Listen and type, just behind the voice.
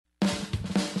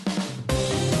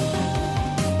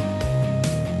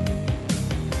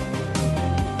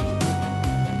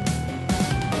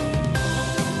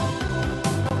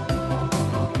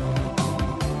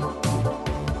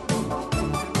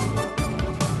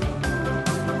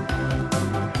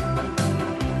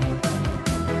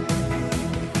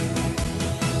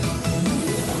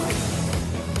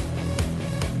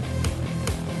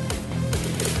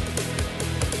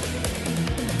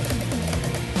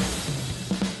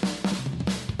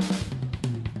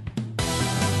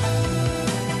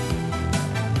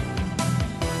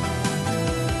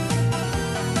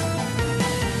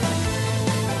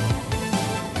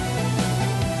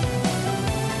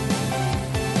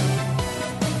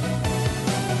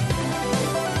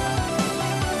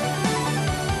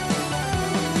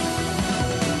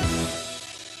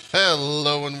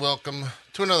welcome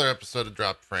to another episode of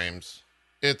Dropped Frames.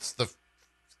 It's the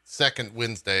second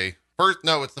Wednesday.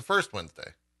 It's the first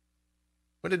Wednesday.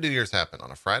 When did New Year's happen? On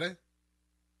a Friday?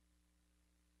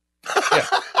 Yeah,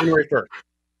 January 1st.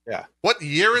 Yeah. What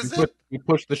year is it? We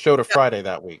pushed the show to Friday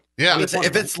that week. Yeah.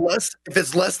 If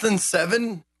it's less than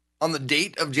 7 on the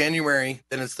date of January,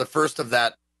 then it's the first of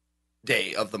that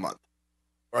day of the month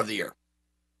or of the year.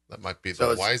 That might be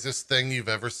the wisest thing you've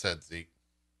ever said, Zeke.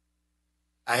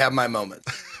 I have my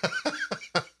moments.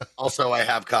 Also, I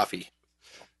have coffee.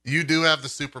 You do have the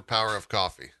superpower of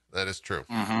coffee. That is true.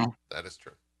 Mm-hmm. That is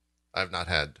true. I have not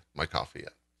had my coffee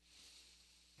yet.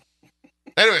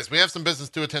 Anyways, we have some business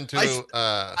to attend to.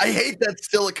 I hate that's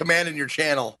still a command in your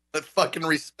channel. The fucking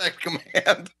respect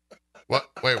command. What?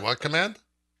 Wait, what command?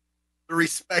 The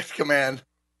respect command.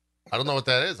 I don't know what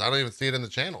that is. I don't even see it in the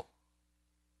channel.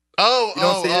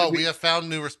 We have found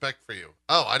new respect for you.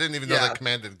 Oh, I didn't even know that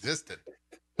command existed.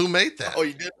 Who made that? Oh,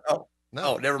 you did? Oh,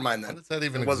 no. Oh, never mind then. How does that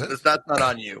even exist? That's not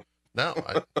on you. No,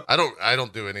 I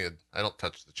don't do any. I don't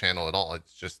touch the channel at all.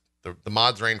 It's just the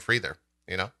mods reign free there.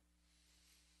 You know.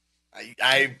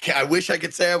 I wish I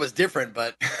could say I was different,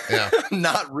 but yeah,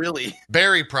 not really.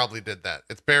 Barry probably did that.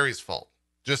 It's Barry's fault.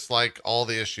 Just like all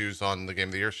the issues on the Game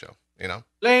of the Year show. You know.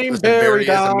 Lame Barry is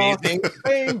amazing.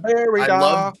 Lame Barry. I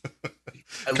love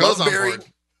Barry.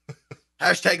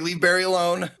 Hashtag leave Barry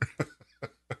alone.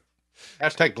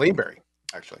 Hashtag blame Barry.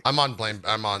 Actually, I'm on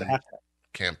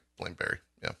camp blame Barry.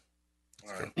 Yeah,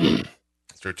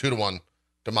 it's true. 2-1.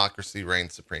 Democracy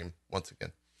reigns supreme once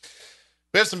again.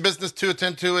 We have some business to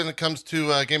attend to when it comes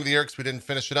to Game of the Year because we didn't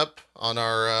finish it up on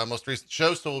our most recent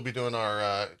show. So we'll be doing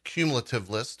our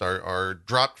cumulative list, our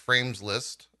dropped frames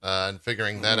list, and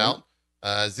figuring that out.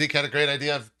 Zeke had a great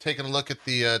idea of taking a look at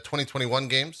the 2021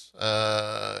 games.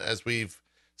 As we've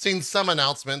seen some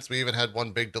announcements, we even had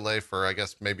one big delay for, I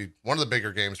guess, maybe one of the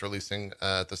bigger games releasing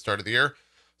at the start of the year.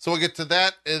 So we'll get to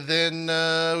that. And then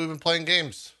we've been playing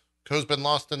games. Co's been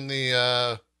lost in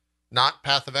the not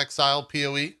Path of Exile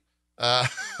PoE.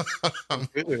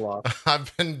 completely lost.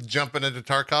 I've been jumping into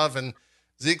Tarkov, and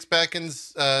Zeke's back in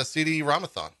CD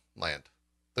Ramathon land.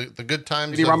 The good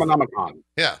times. CD Ramanamathon.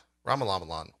 Yeah,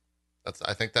 Ramalamalan.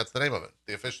 I think that's the name of it,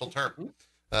 the official term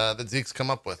that Zeke's come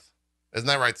up with. Isn't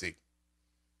that right, Zeke?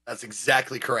 That's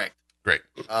exactly correct. Great.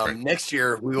 Next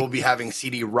year we will be having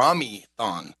CD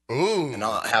Rami-thon. Ooh. And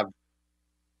I'll have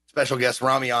special guest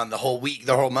Rami on the whole week,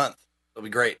 the whole month. It'll be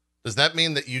great. Does that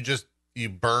mean that you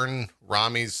burn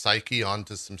Rami's psyche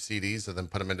onto some CDs and then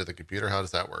put them into the computer? How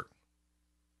does that work?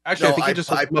 Actually, No, I think you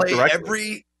just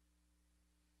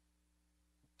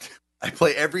I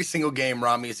play every single game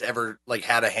Rami's ever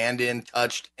had a hand in,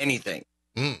 touched, anything.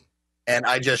 And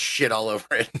I just shit all over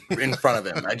it in front of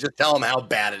him. I just tell him how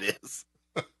bad it is.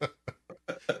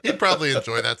 He'd probably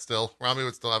enjoy that still. Rami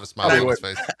would still have a smile on his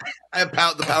face. I have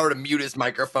the power to mute his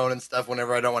microphone and stuff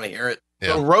whenever I don't want to hear it.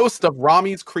 Yeah. The roast of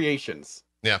Rami's creations.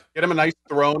 Yeah. Get him a nice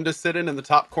throne to sit in the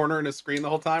top corner in his screen the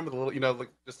whole time with a little,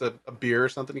 just a beer or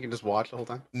something you can just watch the whole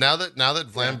time. Now that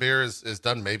Vlambeer is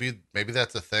done, maybe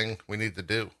that's a thing we need to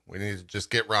do. We need to just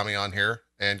get Rami on here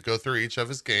and go through each of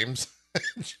his games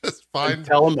and just and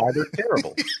tell him why they're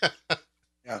terrible.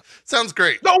 Yeah. Sounds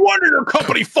great. No wonder your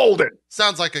company folded.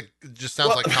 Sounds like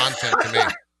content to me.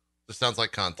 Just sounds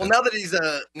like content. Well, now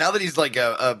that he's like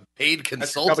a paid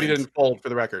consultant. Company didn't fold, for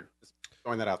the record. Just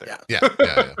throwing that out there.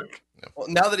 Yeah. Well,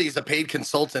 now that he's a paid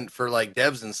consultant for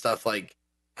devs and stuff, I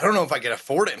don't know if I could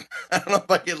afford him. I don't know if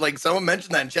I could, someone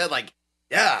mentioned that in chat.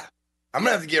 I'm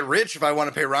gonna have to get rich if I want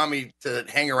to pay Rami to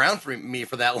hang around for me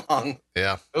for that long.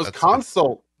 Yeah. Those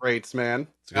consult rates, man.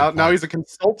 Now he's a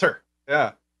consulter.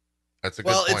 Yeah. That's a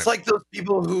good point. It's like those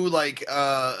people who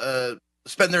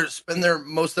spend their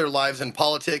most of their lives in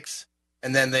politics,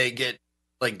 and then they get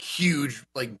huge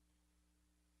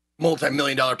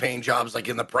multi-million-dollar paying jobs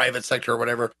in the private sector or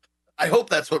whatever. I hope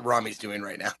that's what Rami's doing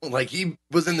right now. He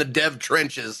was in the dev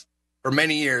trenches for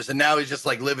many years, and now he's just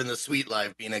living the sweet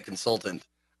life being a consultant.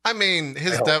 I mean, he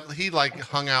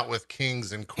hung out with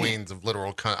kings and queens of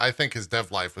literal. I think his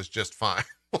dev life was just fine.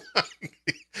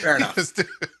 Fair enough.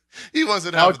 He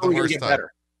wasn't having the worst time.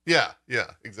 Better. Yeah,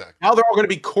 exactly. Now they're all going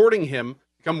to be courting him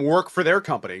to come work for their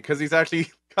company because he's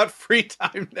actually got free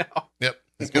time now. Yep,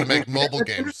 he's going to make mobile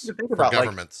games for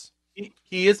governments.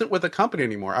 He isn't with a company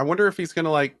anymore. I wonder if he's going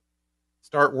to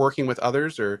start working with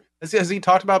others, or has he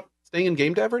talked about staying in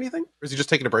game dev or anything, or is he just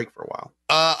taking a break for a while?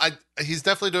 He's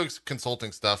definitely doing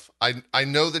consulting stuff. I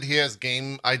know that he has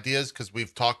game ideas because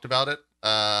we've talked about it.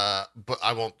 But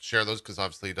I won't share those because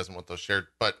obviously he doesn't want those shared.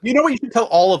 But you know what? You should tell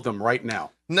all of them right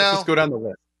now. No, let's just go down the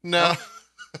list. No,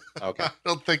 Okay. I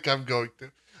don't think I'm going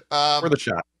to. For the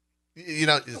shot.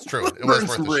 It's true. It was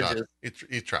worth a shot.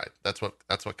 He tried. That's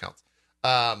what counts.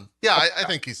 I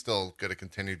think he's still going to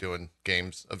continue doing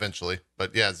games eventually.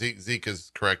 But yeah, Zeke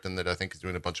is correct in that I think he's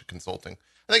doing a bunch of consulting.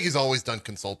 I think he's always done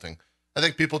consulting. I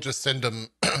think people just send him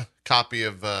a copy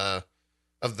of the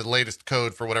latest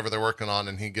code for whatever they're working on,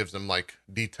 and he gives them like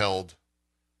detailed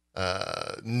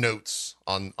notes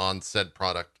on said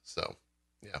product. So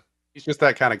yeah, he's just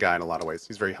that kind of guy in a lot of ways.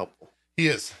 He's very helpful. He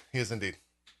is indeed.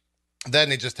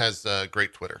 Then he just has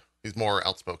great Twitter. He's more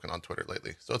outspoken on Twitter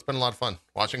lately. So it's been a lot of fun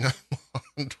watching him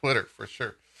on Twitter for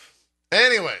sure.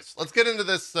 Anyways, let's get into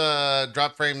this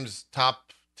Drop Frames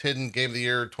top 10 game of the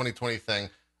year 2020 thing.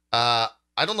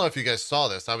 I don't know if you guys saw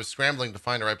this. I was scrambling to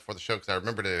find it right before the show because I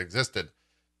remembered it existed.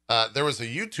 There was a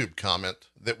YouTube comment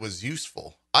that was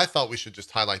useful. I thought we should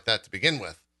just highlight that to begin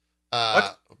with.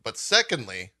 But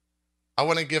secondly, I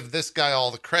want to give this guy all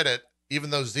the credit,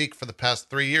 even though Zeke for the past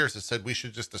 3 years has said we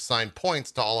should just assign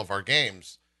points to all of our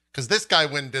games. Because this guy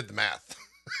went and did the math.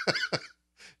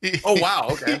 Wow.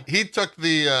 Okay. He took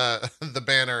the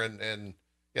banner and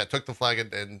took the flag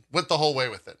and went the whole way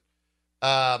with it.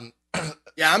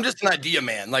 Yeah, I'm just an idea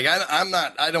man. Like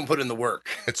I don't put in the work.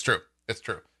 It's true.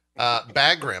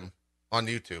 Bagrim on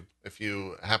YouTube. If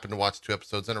you happen to watch 2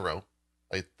 episodes in a row,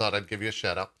 I thought I'd give you a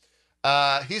shout out.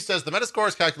 He says the Metascore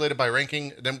is calculated by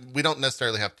ranking. Then we don't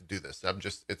necessarily have to do this.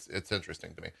 It's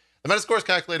interesting to me. The Metascore is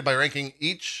calculated by ranking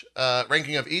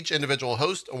of each individual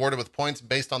host awarded with points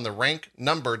based on the rank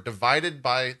number divided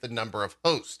by the number of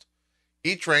hosts.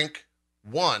 Each rank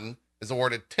 1 is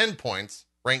awarded 10 points.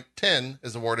 Rank 10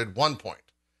 is awarded 1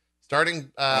 point.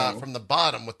 Starting from the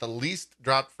bottom with the least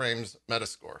drop frames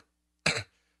Metascore.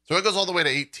 So it goes all the way to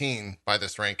 18 by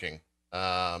this ranking.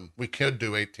 We could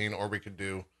do 18 or we could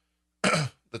do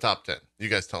the top 10. You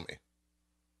guys tell me.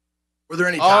 Were there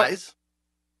any ties?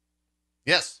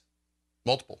 Yes.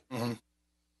 Multiple. Mm-hmm.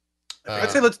 I'd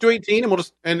say let's do 18 and we'll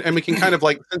just and we can kind of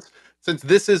like since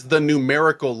this is the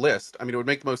numerical list, I mean it would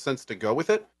make the most sense to go with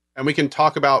it. And we can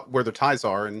talk about where the ties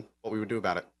are and what we would do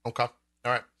about it. Okay.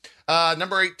 All right.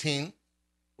 Number 18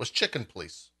 was Chicken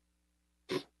Police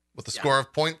with a score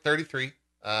of 0.33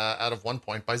 out of 1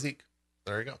 point by Zeke.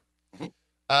 There you go.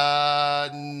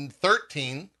 Mm-hmm.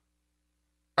 13.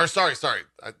 Or sorry.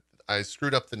 I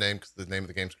screwed up the name because the name of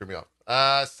the game screwed me off.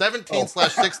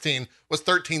 17/16 was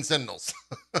 13 Sentinels.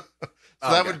 So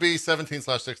that would be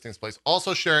 17/16's place.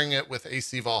 Also sharing it with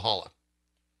AC Valhalla.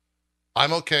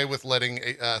 I'm okay with letting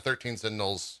 13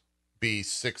 Sentinels be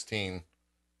 16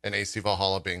 and AC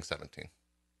Valhalla being 17.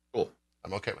 Cool.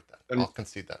 I'm okay with that. I'll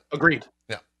concede that. Agreed.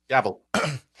 Yeah. Gavel.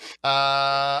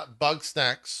 Bug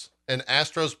Snacks and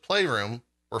Astro's Playroom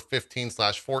were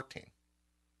 15/14.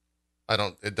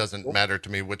 It doesn't matter to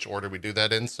me which order we do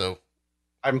that in, so.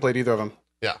 I haven't played either of them.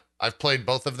 Yeah. I've played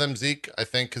both of them. Zeke, I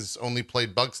think, has only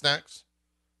played Bug Snacks.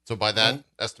 So by that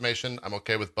estimation, I'm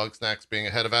okay with Bug Snacks being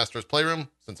ahead of Astro's Playroom,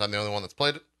 since I'm the only one that's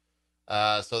played it.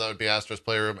 So that would be Astro's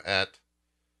Playroom at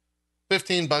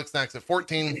 15, Bug Snacks at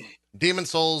 14. Demon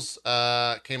Souls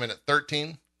came in at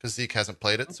 13, because Zeke hasn't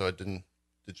played it, so it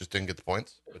just didn't get the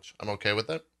points, which I'm okay with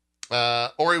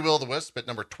that. Ori Will the Wisp at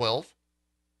number 12.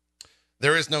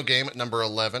 There Is No Game at number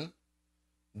 11.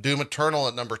 Doom Eternal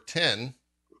at number 10.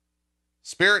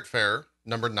 Spiritfarer,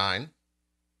 number 9.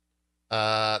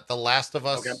 The Last of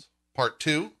Us Part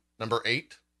 2, number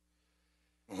 8.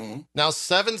 Mm-hmm. Now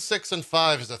 7, 6, and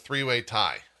 5 is a 3-way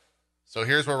tie. So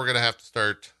here's where we're going to have to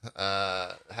start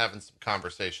having some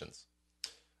conversations.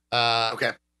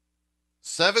 7,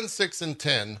 6, and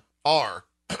 10 are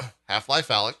Half-Life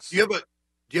Alyx. Do you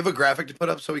have a graphic to put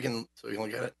up so we can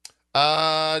look at it?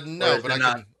 No,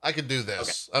 but I could do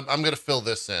this. Okay. I'm going to fill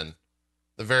this in.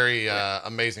 The very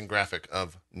amazing graphic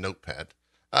of Notepad.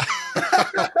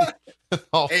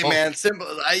 Hey man, simple.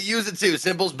 I use it too.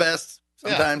 Simple's best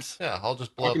sometimes. Yeah, I'll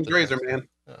just blow up the Razor, text. man.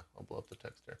 Yeah, I'll blow up the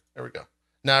text here. There we go.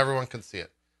 Now everyone can see it.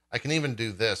 I can even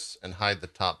do this and hide the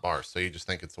top bar, so you just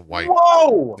think it's a white.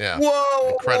 Whoa! Yeah. Whoa!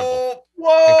 Incredible.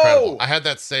 Whoa! Incredible. I had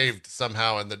that saved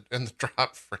somehow in the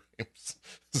drop frames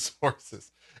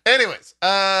sources. Anyways,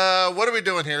 what are we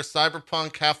doing here?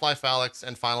 Cyberpunk, Half-Life Alyx,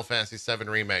 and Final Fantasy VII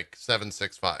Remake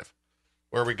 765.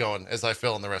 Where are we going as I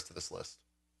fill in the rest of this list?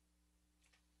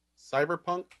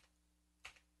 Cyberpunk,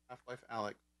 Half-Life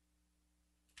Alyx,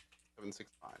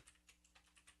 765.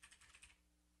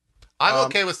 I'm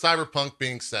okay with Cyberpunk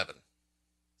being 7.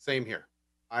 Same here.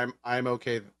 I'm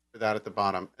okay for that at the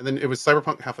bottom. And then it was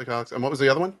Cyberpunk, Half-Life Alyx, and what was the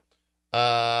other one?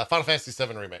 Final Fantasy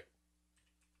VII Remake.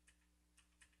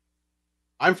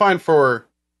 I'm fine for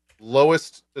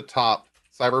lowest to top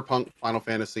Cyberpunk, Final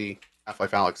Fantasy, Half-Life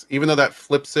Alyx, even though that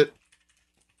flips it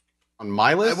on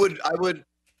my list.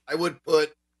 I would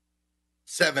put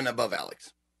 7 above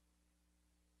Alex.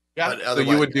 Yeah. So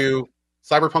you would do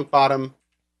Cyberpunk bottom,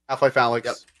 Half-Life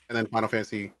Alex, and then Final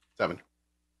Fantasy 7.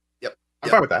 Yep. I'm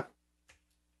fine with that.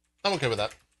 I'm okay with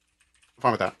that. I'm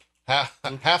fine with that.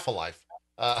 Half a life.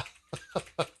 I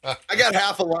got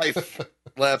half a life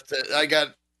left.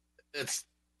 It's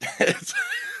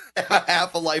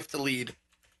half a life to lead.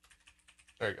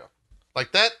 There you go.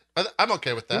 Like that. I'm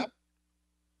okay with that.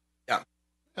 Yeah.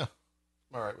 I'm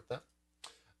all right with that.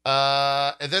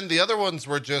 And then the other ones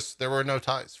were there were no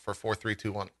ties for 4, 3,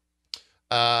 2, 1.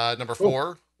 Number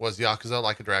 4 was Yakuza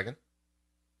Like a Dragon.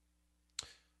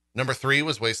 Number 3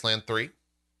 was Wasteland 3.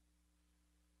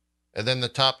 And then the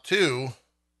top 2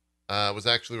 was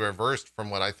actually reversed from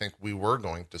what I think we were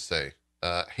going to say.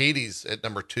 Hades at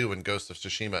number 2 and Ghost of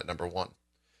Tsushima at number 1.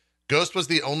 Ghost was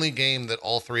the only game that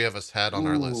all 3 of us had on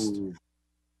our list.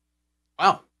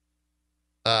 Wow.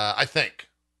 I think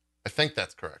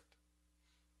that's correct.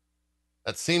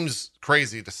 That seems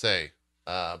crazy to say,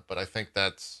 but I think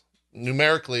that's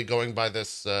numerically going by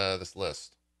this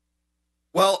list.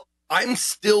 Well, I'm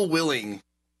still willing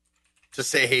to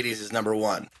say Hades is number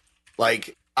 1.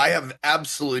 Like, I have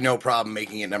absolutely no problem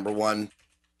making it number 1.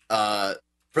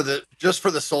 For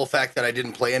the sole fact that I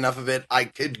didn't play enough of it, I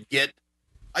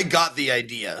got the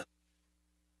idea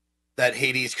that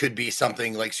Hades could be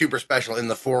something like super special in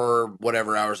the 4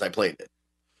 whatever hours I played it.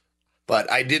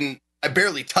 But I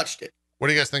barely touched it. What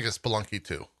do you guys think of Spelunky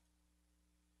 2?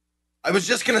 I was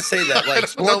just going to say that. Like,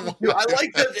 I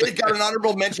like that it got an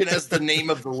honorable mention as the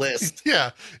name of the list. Yeah.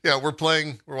 We're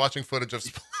watching footage of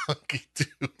Spelunky 2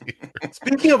 here.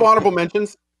 Speaking of honorable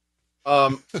mentions,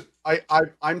 I'm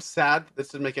sad this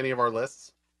didn't make any of our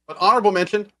lists. But honorable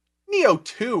mention, Neo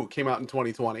 2 came out in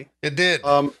 2020. It did.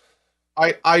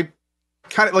 I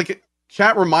kind of like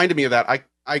chat reminded me of that.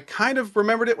 I kind of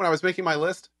remembered it when I was making my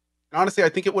list. And honestly, I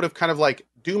think it would have kind of like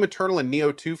Doom Eternal and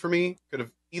Neo 2 for me could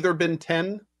have either been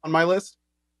 10 on my list.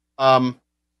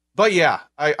 But yeah,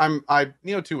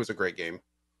 Neo 2 was a great game.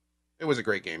 It was a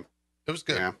great game. It was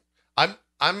good. Yeah.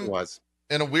 It was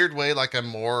in a weird way, like I'm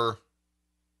more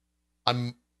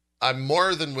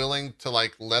than willing to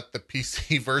like let the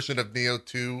PC version of Neo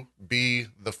 2 be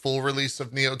the full release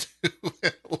of Neo 2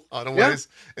 in a lot of ways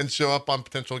and show up on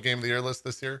potential Game of the Year list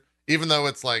this year, even though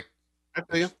it's like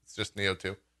it's just Neo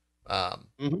 2.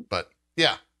 But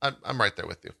yeah, I'm right there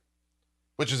with you,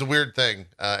 which is a weird thing.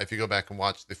 If you go back and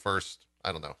watch the first,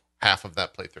 I don't know, half of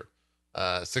that playthrough,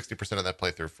 60% of that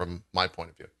playthrough from my point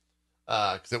of view,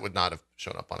 because it would not have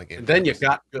shown up on a game. And then you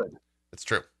got good. It's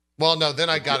true. Well, no, then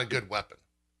I got a good weapon.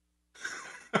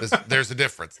 There's a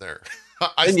difference there.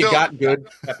 You got good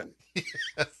weapon.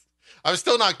 Yes. I was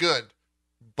still not good,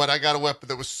 but I got a weapon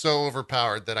that was so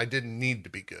overpowered that I didn't need to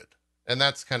be good. And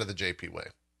that's kind of the JP way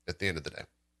at the end of the day.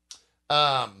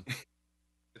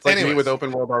 It's like me with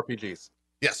open world RPGs.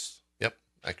 Yes. Yep.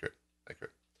 Accurate.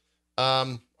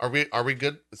 Are we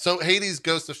good? So Hades,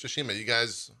 Ghost of Tsushima, you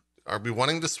guys, are we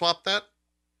wanting to swap that?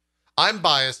 I'm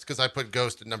biased because I put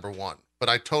Ghost at number 1, but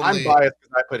I'm biased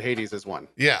because I put Hades as 1.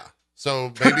 Yeah.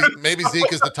 So maybe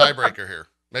Zeke is the tiebreaker here.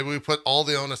 Maybe we put all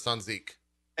the onus on Zeke.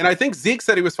 And I think Zeke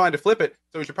said he was fine to flip it,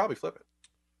 so we should probably flip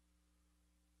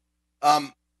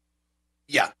it.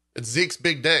 Yeah. It's Zeke's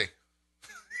big day.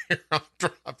 Here on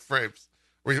Drop Frames.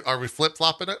 Are we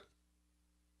flip-flopping it?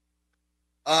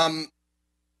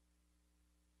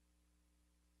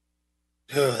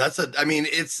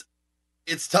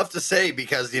 It's tough to say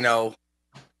because, you know,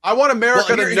 I want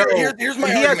America to know here's my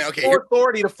he argument. has full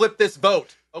authority to flip this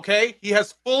vote. Okay, he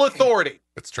has full authority.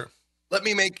 It's true. Let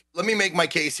me make my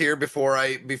case here before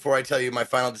I tell you my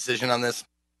final decision on this,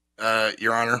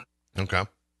 Your Honor. Okay.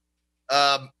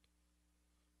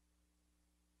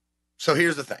 So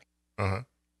here's the thing. Uh-huh.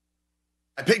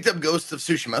 I picked up Ghosts of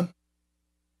Tsushima,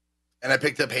 and I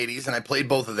picked up Hades, and I played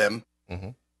both of them. Mm-hmm.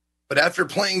 But after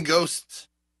playing Ghosts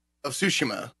of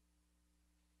Tsushima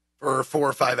for 4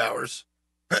 or 5 hours,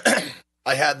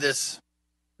 I had this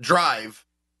drive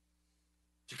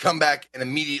to come back and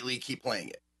immediately keep playing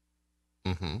it.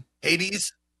 Mm-hmm.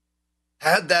 Hades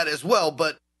had that as well,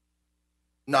 but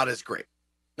not as great.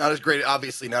 Not as great,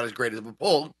 obviously not as great as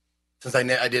Bull, since I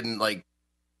didn't like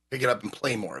pick it up and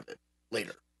play more of it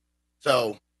later.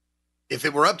 So if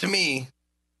it were up to me,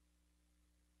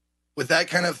 with that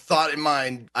kind of thought in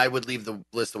mind, I would leave the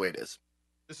list the way it is.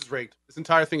 This is rigged. This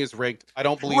entire thing is rigged. I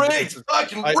don't believe this is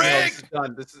fucking rigged.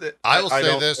 This is it. I will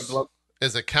say this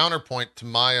as a counterpoint to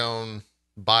my own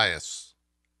bias.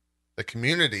 The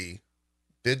community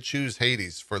did choose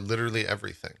Hades for literally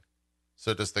everything.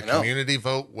 So does the community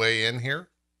vote weigh in here?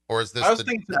 Or is this I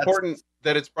think it's important.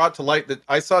 that it's brought to light that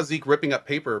I saw Zeke ripping up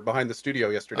paper behind the studio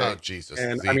yesterday. Oh Jesus!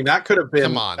 And Zeke. I mean, that could have been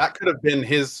Come on.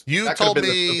 his. You that could told have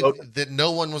been me the vote. that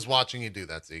no one was watching you do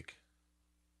that, Zeke.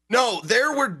 No,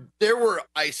 there are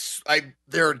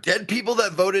dead people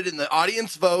that voted in the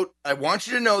audience vote. I want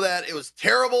you to know that it was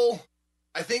terrible.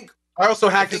 I think I also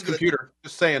hacked his computer.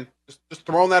 Just saying, just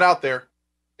throwing that out there.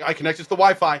 I connected to the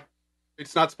Wi-Fi.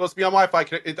 It's not supposed to be on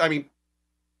Wi-Fi. I mean,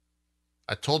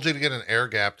 I told you to get an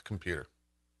air-gapped computer,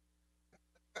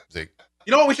 Zeke.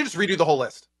 You know what? We should just redo the whole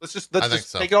list. Let's just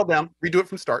take it all down, redo it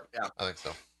from start. Yeah, I think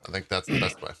so. I think that's the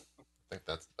best way.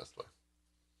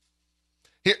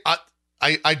 Here,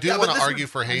 I do want to argue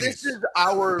for Hades. This is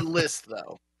our list,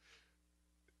 though.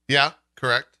 Yeah,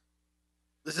 correct.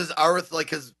 This is our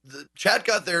because the chat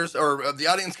got theirs, or the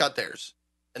audience got theirs,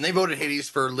 and they voted Hades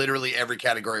for literally every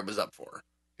category it was up for.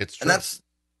 It's true, and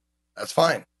that's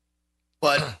fine.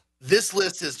 But this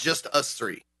list is just us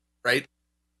three, right?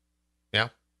 Yeah.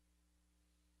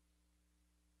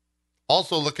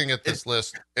 Also, looking at this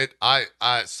list, I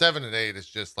 7 and 8 is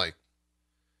just like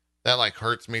that. Like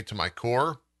hurts me to my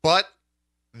core. But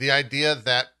the idea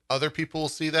that other people will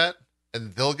see that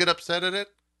and they'll get upset at it,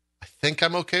 I think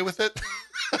I'm okay with it.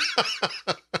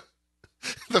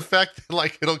 The fact that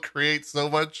like it'll create so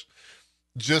much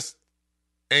just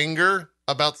anger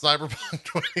about Cyberpunk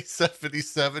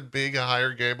 2077 being a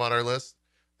higher game on our list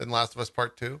than Last of Us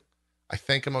Part 2, I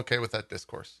think I'm okay with that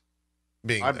discourse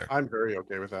being there. I'm very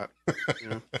okay with that.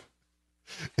 Yeah.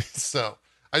 So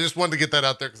I just wanted to get that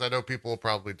out there because I know people will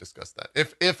probably discuss that.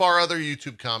 If our other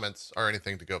YouTube comments are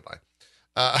anything to go by.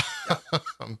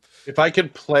 If I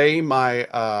could play my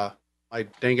my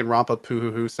Danganronpa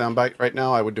Poohoo soundbite right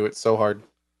now, I would do it so hard.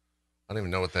 I don't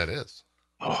even know what that is.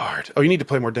 Oh, hard. Oh, you need to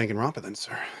play more Danganronpa then,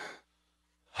 sir.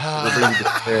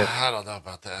 I don't know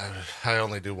about that. I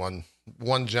only do one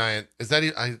giant. Is that?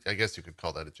 I guess you could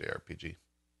call that a JRPG,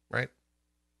 right?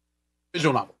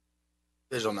 Visual novel.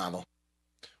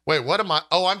 Wait, what am I?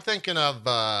 Oh, I'm thinking of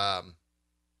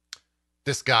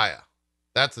Disgaea.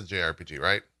 That's a JRPG,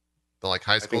 right? The like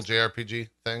high school JRPG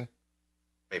thing.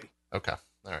 Maybe. Okay.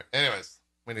 All right. Anyways,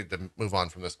 we need to move on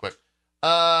from this quick.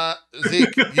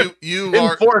 Zeke, you in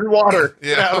are foreign water.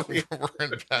 Yeah, we're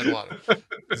in bad water.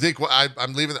 Zeke,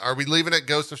 I'm leaving. Are we leaving at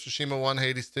Ghost of Tsushima 1,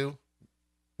 Hades 2?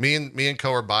 Me and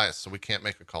Co are biased, so we can't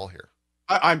make a call here.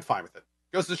 I'm fine with it.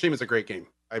 Ghost of Tsushima is a great game.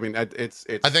 I mean, it's.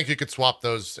 I think you could swap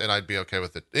those, and I'd be okay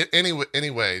with it.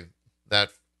 Anyway,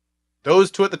 that those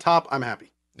two at the top, I'm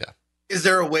happy. Yeah. Is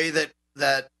there a way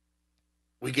that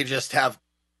we could just have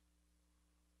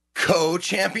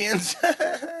co-champions?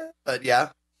 But yeah.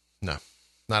 No,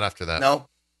 not after that. No.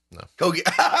 Go get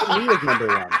me as number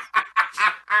one.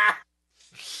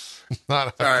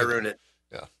 Not sorry, I ruined it.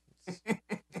 Yeah.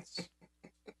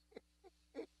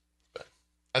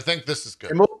 I think this is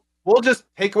good. And we'll just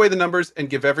take away the numbers and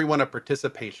give everyone a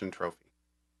participation trophy.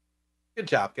 Good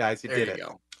job, guys. You did it.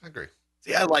 Go. I agree.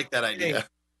 See, I like that idea.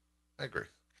 I agree.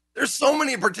 There's so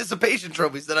many participation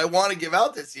trophies that I want to give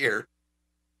out this year.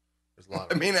 There's a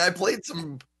lot. I mean, I played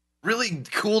some really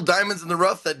cool diamonds in the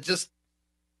rough that just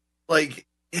like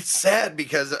it's sad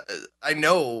because I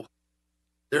know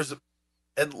there's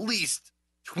at least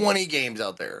 20 games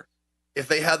out there. If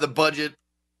they had the budget,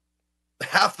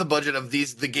 half the budget of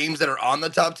the games that are on the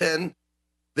top 10,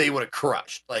 they would have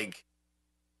crushed. Like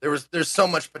there's so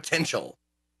much potential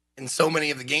in so many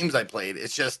of the games I played.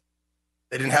 It's just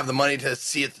they didn't have the money to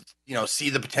see it, see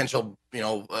the potential,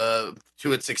 to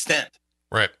its extent.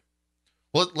 Right.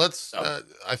 Well, let's.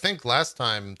 I think the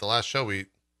last show, we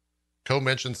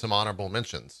mentioned some honorable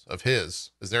mentions of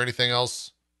his. Is there anything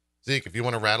else, Zeke? If you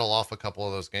want to rattle off a couple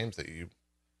of those games that you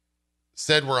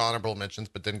said were honorable mentions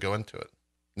but didn't go into it,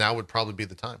 now would probably be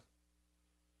the time.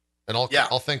 And I'll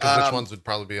think of which ones would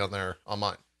probably be on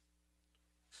mine.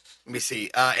 Let me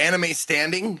see. Anime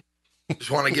Standing.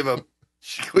 Just want to give a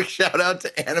quick shout out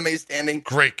to Anime Standing.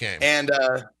 Great game. And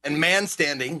Man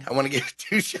Standing. I want to give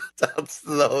 2 shout outs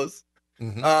to those.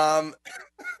 Mm-hmm.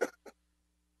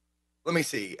 Let me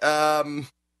see. I've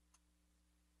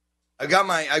got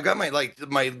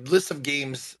my list of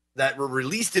games that were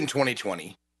released in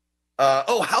 2020.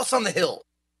 House on the Hill.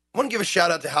 I want to give a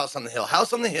shout out to House on the Hill.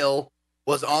 House on the Hill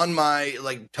was on my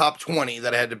top 20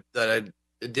 that I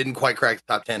didn't quite crack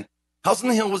the top 10. House on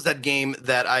the Hill was that game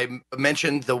that I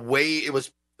mentioned the way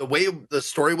the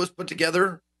story was put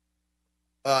together.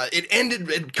 It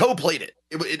ended. Co played it.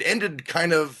 It ended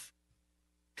kind of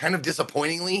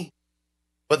disappointingly,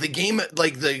 but the game,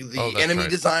 the enemy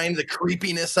design, the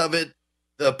creepiness of it,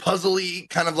 the puzzly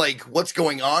kind of what's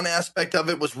going on aspect of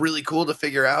it was really cool to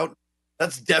figure out.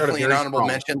 That's definitely an honorable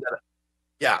mention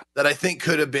that I think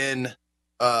could have been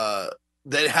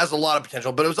that has a lot of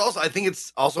potential. But it was also, I think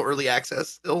it's also early access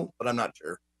still, but I'm not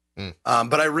sure.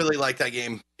 But I really like that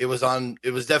game. It was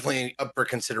definitely up for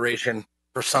consideration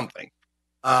for something.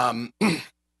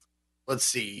 Let's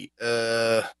see.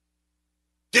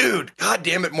 Dude, god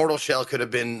damn it, Mortal Shell could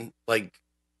have been like,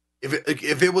 if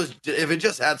it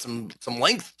just had some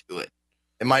length to it,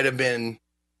 it might have been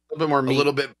A little bit more meat. a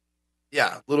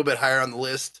little bit higher on the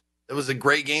list. It was a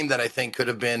great game that I think could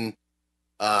have been,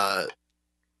 it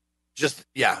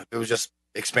was just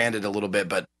expanded a little bit.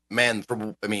 But man,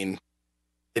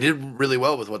 they did really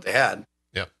well with what they had.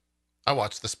 Yeah, I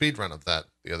watched the speed run of that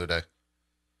the other day.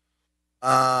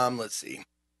 Let's see.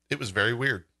 It was very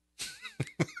weird.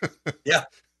 Yeah.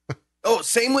 Oh,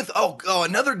 same with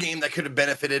another game that could have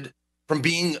benefited from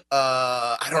being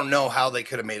I don't know how they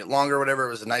could have made it longer or whatever.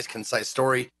 It was a nice concise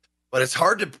story, but it's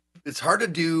hard to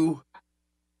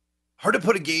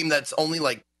put a game that's only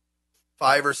like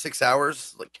 5 or 6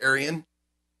 hours, like Carrion.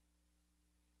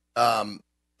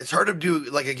 It's hard to do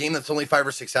like a game that's only 5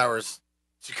 or 6 hours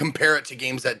to compare it to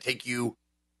games that take you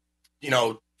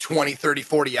 20, 30,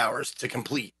 40 hours to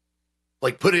complete.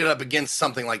 Like put it up against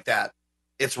something like that.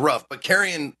 It's rough, but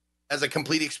Carrion as a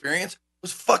complete experience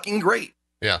was fucking great.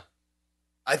 Yeah.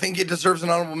 I think it deserves an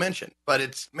honorable mention, but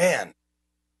it's, man,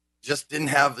 just didn't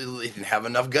have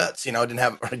enough guts, didn't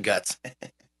have guts.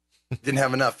 Didn't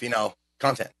have enough,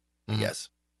 content. Mm-hmm. Yes.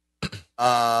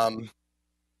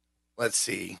 Let's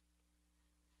see.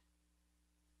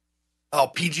 Oh,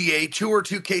 PGA Tour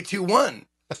 2K21.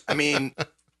 I mean,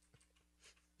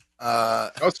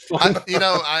 That was fun.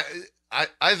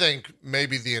 I think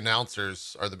maybe the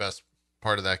announcers are the best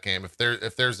part of that game. If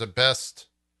there's a best,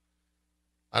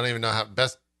 I don't even know how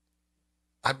best.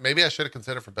 Maybe I should have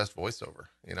considered for best voiceover.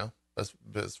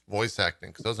 Best voice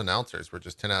acting, because those announcers were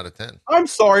just 10 out of 10. I'm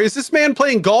sorry. Is this man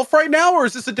playing golf right now, or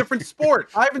is this a different sport?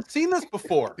 I haven't seen this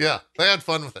before. Yeah, they had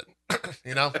fun with it.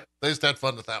 They just had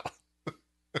fun with that one.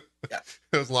 Yeah,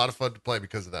 it was a lot of fun to play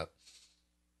because of that.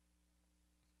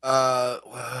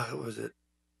 What was it?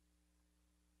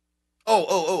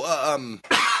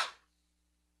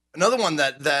 Another one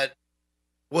that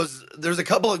was, there's a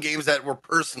couple of games that were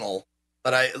personal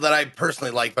that I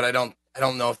personally like, but I don't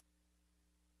know if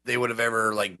they would have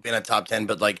ever like been a top 10.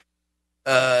 But like,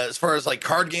 as far as like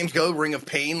card games go, Ring of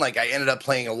Pain, like I ended up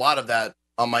playing a lot of that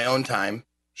on my own time.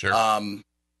 Sure.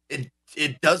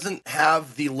 It doesn't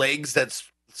have the legs that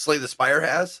Slay the Spire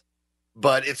has,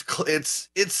 but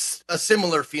it's a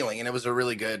similar feeling, and it was a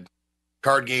really good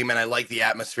card game, and I like the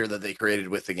atmosphere that they created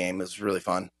with the game. It was really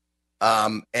fun.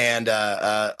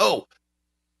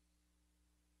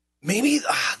 Maybe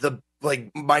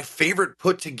my favorite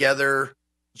put together,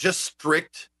 just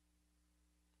strict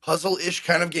puzzle-ish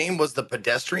kind of game was the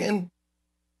Pedestrian.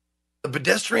 The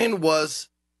Pedestrian was,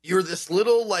 you're this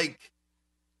little like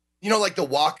the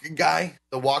walk guy,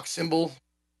 the walk symbol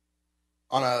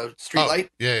on a street light.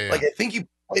 Yeah. Like I think you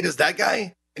played as that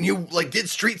guy, and you like did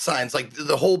street signs. Like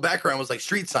the whole background was like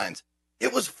street signs.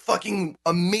 It was fucking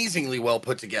amazingly well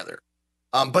put together.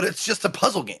 But it's just a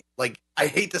puzzle game. Like I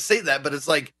hate to say that, but it's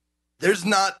like there's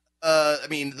not.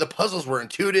 The puzzles were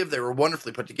intuitive. They were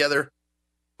wonderfully put together,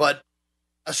 but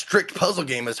a strict puzzle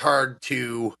game is hard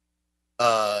to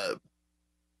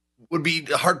would be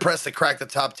hard pressed to crack the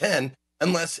top 10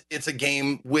 unless it's a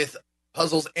game with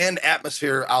puzzles and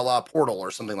atmosphere a la Portal or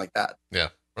something like that. Yeah.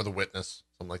 Or The Witness,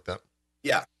 something like that.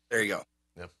 Yeah. There you go.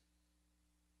 Yeah.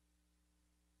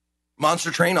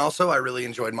 Monster Train also. I really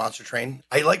enjoyed Monster Train.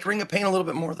 I like Ring of Pain a little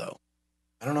bit more though.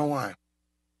 I don't know why.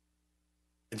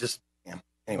 It just, yeah.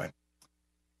 Anyway.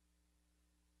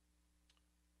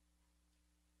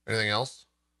 Anything else?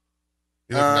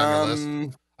 You looking down your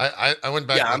list? I went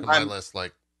back and looked at my list.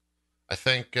 Like, I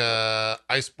think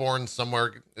Iceborne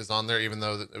somewhere is on there, even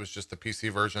though it was just the PC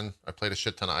version. I played a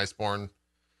shit ton of Iceborne.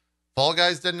 Fall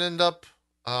Guys didn't end up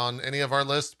on any of our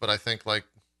lists, but I think like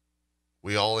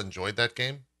we all enjoyed that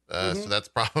game. So that's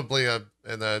probably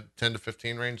in the 10 to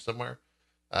 15 range somewhere.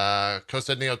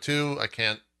 Coasted Neo 2, I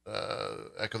can't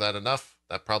echo that enough.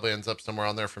 That probably ends up somewhere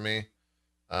on there for me.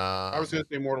 I was going to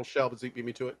say Mortal Shell, but Zeke beat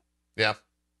me to it. Yeah.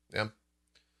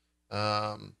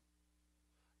 I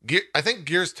think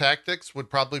Gears Tactics would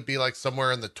probably be like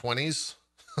somewhere in the 20s,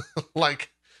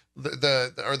 like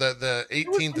the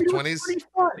 18 to 20s.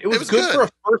 It was good for a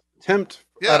first attempt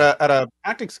at a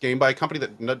tactics game by a company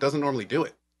that doesn't normally do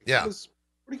it. Yeah, it was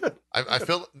pretty good. I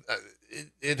feel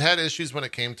it had issues when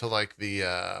it came to like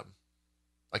the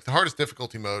hardest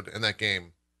difficulty mode in that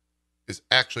game is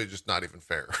actually just not even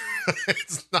fair.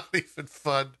 It's not even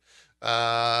fun,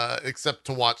 except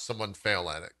to watch someone fail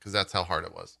at it, because that's how hard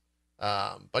it was.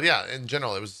 But yeah, in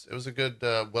general, it was a good,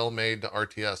 well-made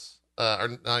RTS.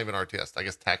 or not even RTS, I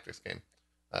guess tactics game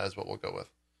is what we'll go with.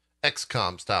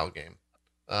 XCOM style game.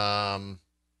 And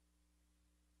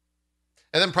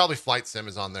then probably Flight Sim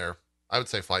is on there. I would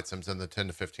say Flight Sim's in the 10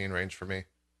 to 15 range for me.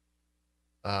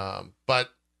 But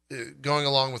going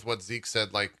along with what Zeke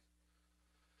said, like,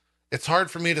 it's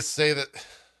hard for me to say that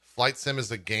Flight Sim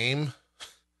is a game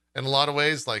in a lot of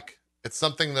ways. Like, it's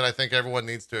something that I think everyone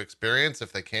needs to experience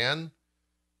if they can.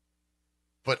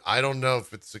 But I don't know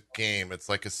if it's a game. It's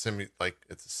like a sim, like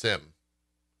it's a sim.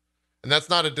 And that's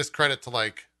not a discredit to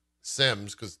like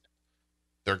Sims because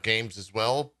they're games as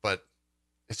well, but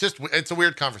it's a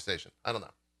weird conversation. I don't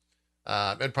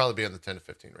know. It'd probably be in the 10 to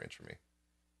 15 range for me.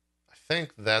 I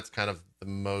think that's kind of the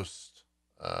most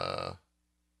for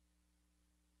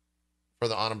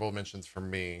the honorable mentions for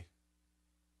me.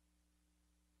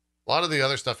 A lot of the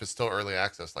other stuff is still early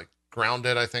access. Like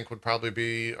Grounded, I think would probably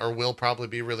be or will probably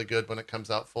be really good when it comes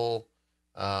out full.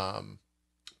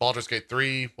 Baldur's Gate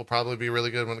 3 will probably be really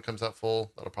good when it comes out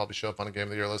full. That'll probably show up on a Game of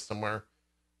the Year list somewhere.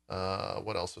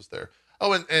 What else was there?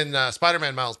 Oh, and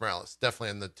Spider-Man Miles Morales, definitely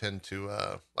in the 10 to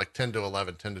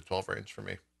 11, 10 to 12 range for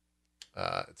me.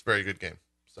 It's a very good game.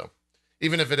 So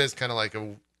even if it is kind of like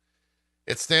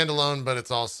it's standalone, but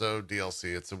it's also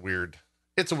DLC. It's a weird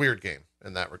game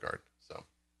in that regard. So,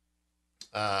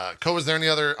 Co, is there any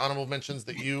other honorable mentions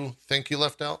that you think you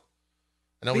left out?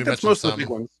 I know I think we that's mentioned most some. of the big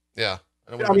ones. Yeah.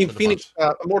 I mean, Phoenix,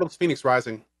 Immortals Phoenix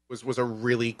Rising was a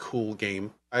really cool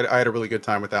game. I had a really good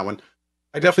time with that one.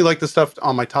 I definitely like the stuff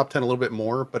on my top 10 a little bit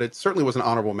more, but it certainly was an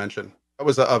honorable mention. That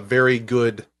was a very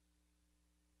good,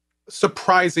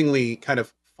 surprisingly kind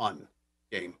of fun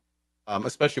game,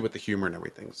 especially with the humor and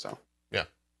everything. So, yeah.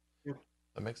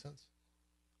 That makes sense.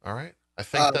 All right. I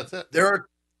think that's it. There are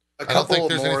a couple I don't think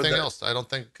there's more anything else. I don't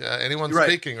think anyone's right.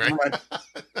 speaking, right?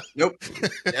 Nope.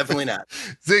 Definitely not.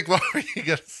 Zeke, what were you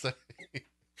going to say?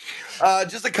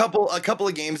 Just a couple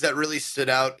of games that really stood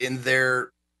out in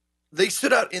their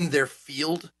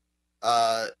field,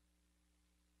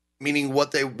 meaning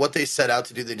what they set out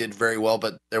to do, they did very well,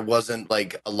 but there wasn't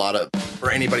like a lot of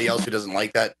for anybody else who doesn't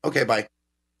like that. Okay, bye.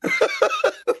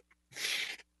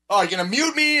 Oh, you're gonna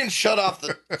mute me and shut off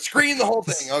the screen, the whole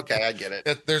thing. Okay, I get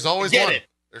it. There's always one.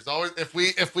 There's always if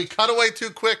we cut away too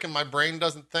quick and my brain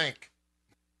doesn't think,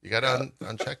 you gotta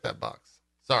uncheck that box.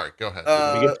 Sorry, go ahead.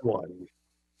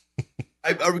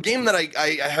 A game that I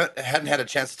hadn't had a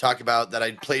chance to talk about that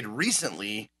I played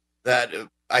recently that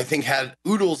I think had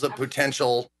oodles of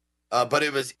potential, but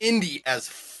it was indie as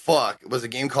fuck. It was a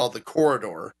game called The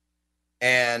Corridor,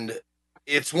 and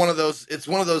it's one of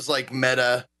those like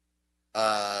meta.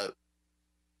 There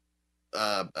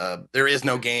is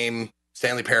no game,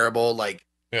 Stanley Parable. Like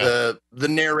the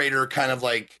narrator kind of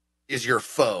like is your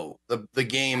foe. The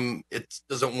game it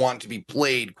doesn't want to be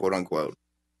played, quote unquote.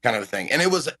 Kind of a thing. And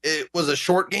it was a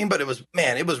short game, but it was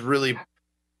really,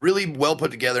 really well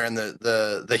put together. And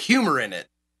the humor in it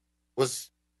was,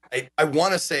 I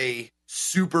want to say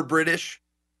super British,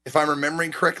 if I'm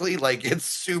remembering correctly. Like it's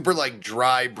super like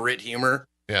dry Brit humor.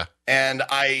 Yeah. And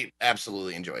I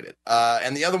absolutely enjoyed it.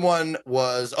 And the other one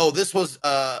was, this was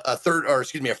a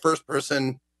first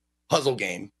person puzzle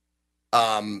game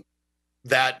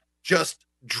that just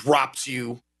drops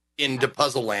you into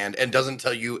puzzle land and doesn't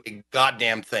tell you a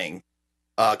goddamn thing,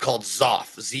 called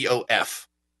Zoff, Z-O-F.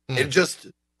 It just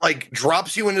like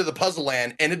drops you into the puzzle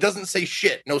land and it doesn't say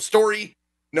shit. No story,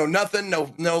 no nothing,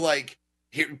 no like,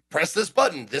 here, press this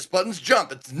button's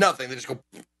jump. It's nothing. They just go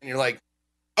and you're like,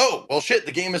 oh, well shit,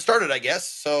 the game has started, I guess.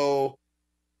 So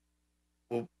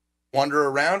we'll wander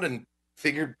around and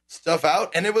figure stuff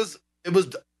out. And it was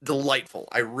delightful.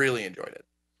 I really enjoyed it.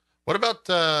 What about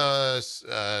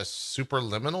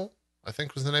Superliminal? I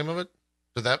think was the name of it.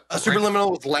 Did that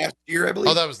Superliminal was last year, I believe.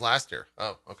 Oh, that was last year.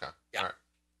 Oh, okay. Yeah. All right.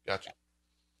 Gotcha.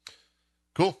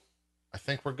 Cool. I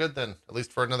think we're good then, at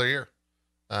least for another year.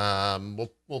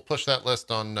 We'll push that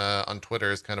list on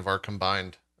Twitter as kind of our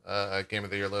combined Game of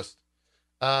the Year list.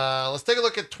 Let's take a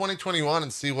look at 2021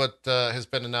 and see what has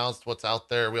been announced, what's out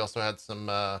there. We also had some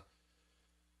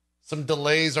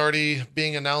delays already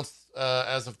being announced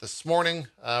as of this morning.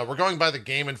 We're going by the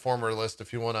Game Informer list.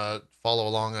 If you want to follow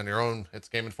along on your own, it's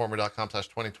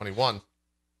gameinformer.com/2021.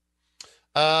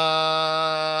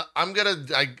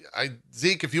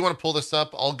 Zeke, if you want to pull this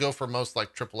up, I'll go for most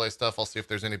like AAA stuff. I'll see if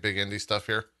there's any big indie stuff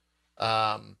here.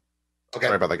 Okay.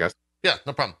 Sorry about that, guys. Yeah,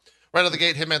 no problem. Right out of the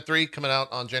gate, Hitman 3 coming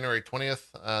out on January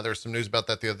 20th. There's some news about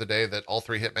that the other day that all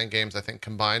three Hitman games, I think,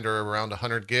 combined are around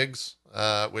 100 gigs,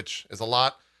 which is a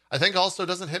lot. I think also,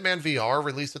 doesn't Hitman VR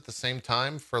release at the same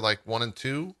time for like 1 and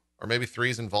 2? Or maybe 3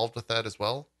 is involved with that as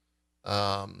well.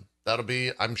 That'll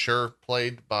be, I'm sure,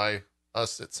 played by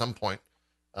us at some point.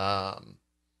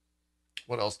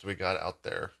 What else do we got out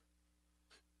there?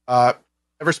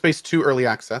 Everspace 2 early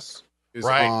access is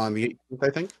Right. on the 18th, I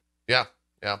think. Yeah.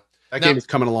 That Now- game is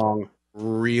coming along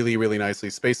really, really nicely.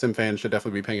 Space Sim fans should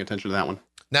definitely be paying attention to that one.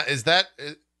 Now, is that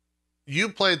you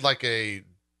played like a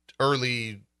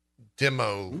early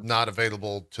demo, not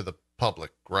available to the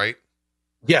public, right?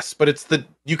 Yes, but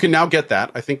you can now get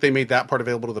that. I think they made that part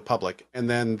available to the public. And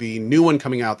then the new one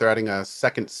coming out, they're adding a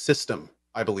second system,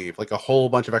 I believe, like a whole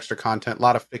bunch of extra content, a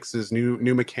lot of fixes, new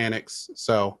mechanics.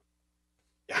 So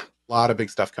yeah, a lot of big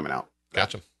stuff coming out.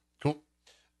 Gotcha. Cool.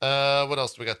 What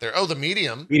else do we got there? Oh, the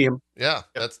Medium. Yeah, Yep.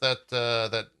 that's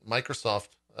that Microsoft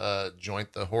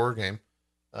joint, the horror game.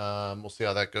 We'll see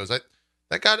how that goes.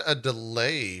 That got a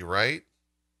delay, right?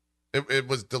 It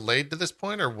was delayed to this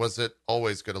point, or was it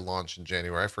always going to launch in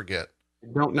January? I forget. I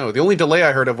don't know. The only delay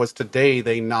I heard of was today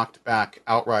they knocked back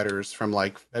Outriders from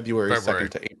like February.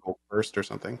 2nd to April 1st or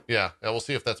something. Yeah, we'll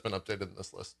see if that's been updated in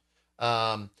this list.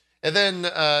 And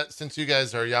then since you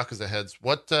guys are Yakuza heads,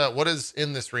 what is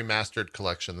in this remastered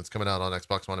collection that's coming out on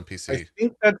Xbox One and PC? I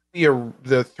think that's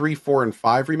the 3, 4, and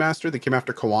 5 remaster that came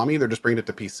after Kiwami. They're just bringing it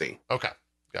to PC. Okay,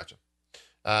 gotcha.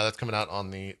 That's coming out on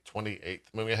the 28th.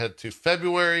 Moving ahead to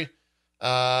February,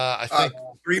 I think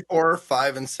 3, 4,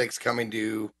 5, and 6 coming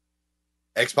to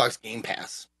Xbox Game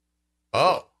Pass.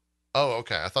 Oh,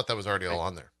 okay. I thought that was already all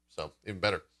on there, so even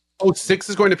better. Oh, 6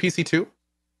 is going to PC too?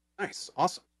 Nice.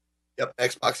 Awesome. Yep,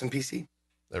 Xbox and PC.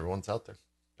 Everyone's out there.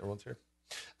 Everyone's here.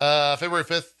 February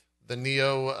 5th, the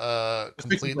Neo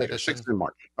Complete Edition. 6th in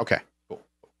March. Okay, cool.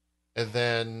 And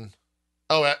then,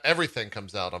 everything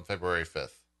comes out on February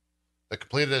 5th. The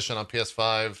Complete Edition on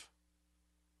PS5.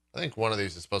 I think one of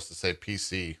these is supposed to say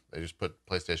PC. They just put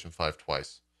PlayStation 5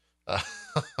 twice.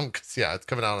 Yeah, it's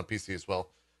coming out on PC as well.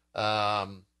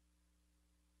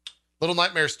 Little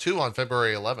Nightmares 2 on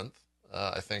February 11th.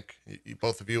 I think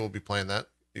both of you will be playing that.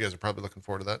 You guys are probably looking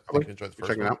forward to that. I think you enjoyed the first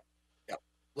Checking one. it out. Yeah,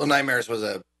 Little Nightmares was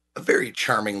a very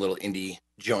charming little indie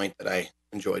joint that I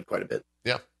enjoyed quite a bit.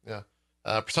 Yeah.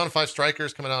 Persona 5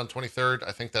 Strikers coming out on 23rd.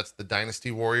 I think that's the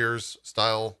Dynasty Warriors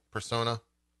style Persona.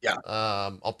 Yeah.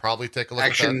 I'll probably take a look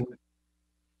Action, at that.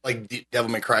 like Devil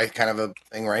May Cry kind of a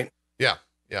thing, right? Yeah.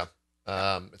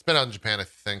 It's been out in Japan, I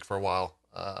think, for a while.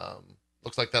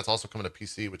 Looks like that's also coming to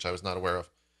PC, which I was not aware of.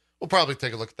 We'll probably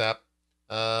take a look at that.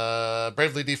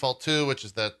 Bravely Default 2, which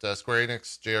is that Square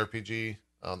Enix JRPG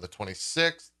on the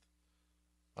 26th.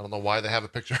 I don't know why they have a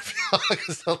picture of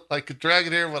you. I could drag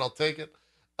it here, but I'll take it.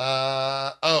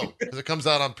 Because it comes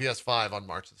out on PS5 on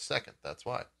March the 2nd. That's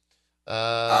why.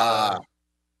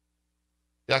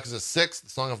 Yakuza 6, The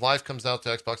Song of Life comes out to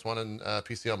Xbox One and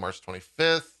PC on March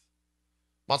 25th.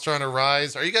 Monster Hunter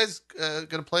Rise. Are you guys going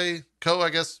to play I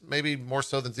guess maybe more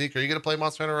so than Zeke. Are you going to play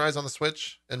Monster Hunter Rise on the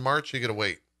Switch in March? Or are you going to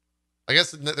wait? I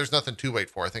guess there's nothing to wait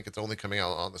for. I think it's only coming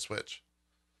out on the Switch.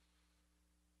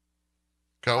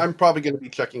 I'm probably going to be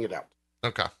checking it out.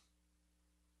 Okay. On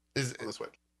the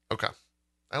Switch. Okay.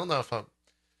 I don't know if I'm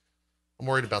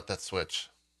worried about that Switch.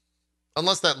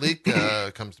 Unless that leak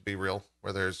comes to be real,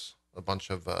 where there's a bunch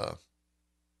of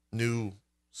new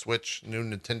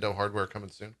Nintendo hardware coming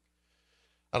soon.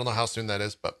 I don't know how soon that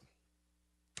is, but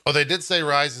they did say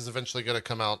Rise is eventually going to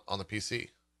come out on the PC.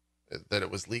 That it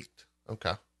was leaked.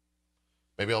 Okay,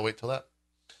 maybe I'll wait till that.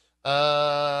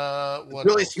 What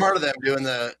really else? Smart of them doing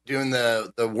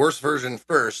the worst version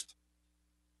first.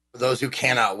 For those who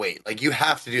cannot wait, like you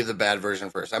have to do the bad version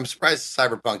first. I'm surprised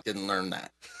Cyberpunk didn't learn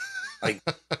that. Like,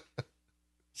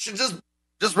 should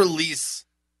just release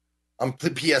on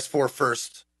PS4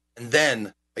 first, and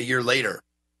then a year later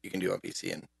you can do on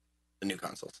PC and the new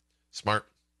consoles. Smart.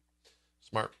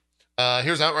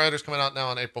 Here's Outriders coming out now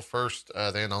on April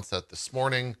 1st. They announced that this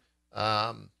morning.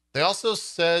 They also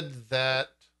said that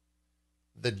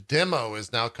the demo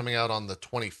is now coming out on the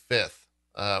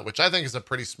 25th, which I think is a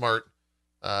pretty smart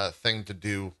thing to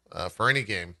do for any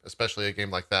game, especially a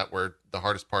game like that where the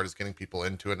hardest part is getting people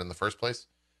into it in the first place.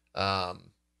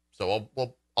 So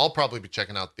I'll probably be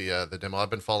checking out the demo. I've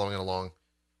been following along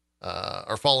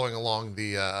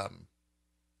the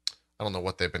I don't know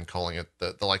what they've been calling it,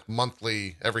 the like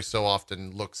monthly, every so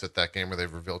often looks at that game where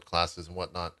they've revealed classes and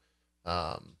whatnot.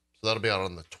 So that'll be out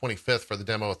on the 25th for the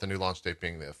demo, with the new launch date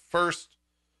being the 1st.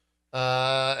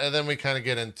 And then we kind of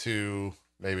get into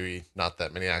maybe not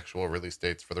that many actual release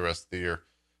dates for the rest of the year.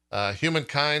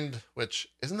 Humankind, which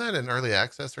isn't that in early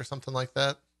access or something like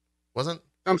that? Wasn't?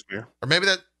 Sounds fair. Or maybe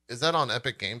is that on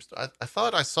Epic Games? I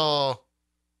thought I saw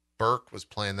Burke was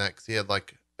playing that because he had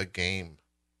like a game,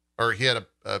 or he had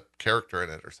a character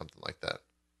in it or something like that.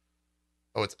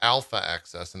 Oh, it's alpha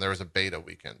access, and there was a beta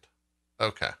weekend.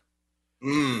 Okay.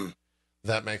 Mm.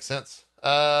 That makes sense.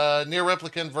 Near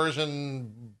Replicant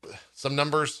version, some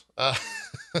numbers.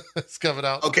 It's coming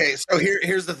out. Okay, so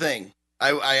here's the thing.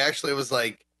 I actually was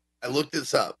like, I looked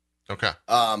this up. Okay.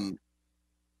 The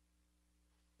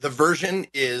version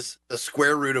is the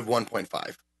square root of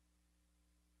 1.5.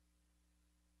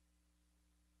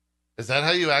 Is that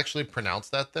how you actually pronounce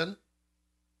that then?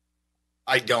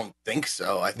 I don't think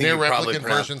so. I think Near you probably Replicant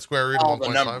version square root all of the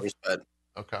 1.5. numbers, but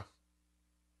Okay.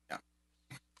 Yeah.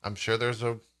 I'm sure there's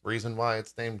a reason why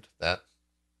it's named that.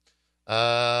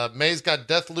 May's got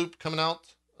Deathloop coming out.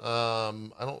 I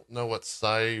don't know what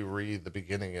Syri the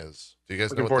beginning is. Do you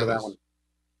guys know what that is? One.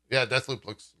 Yeah, Deathloop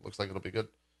looks like it'll be good.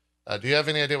 Do you have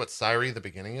any idea what Syri the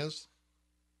beginning is?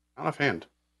 Not offhand.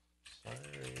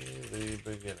 Syri the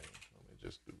beginning. Let me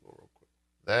just Google real quick.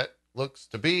 That looks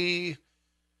to be...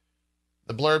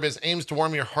 The blurb is aims to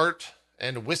warm your heart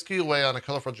and whisk you away on a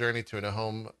colorful journey to a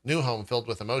new home filled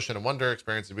with emotion and wonder.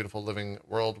 Experience a beautiful living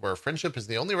world where friendship is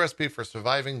the only recipe for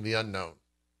surviving the unknown.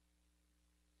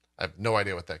 I have no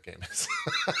idea what that game is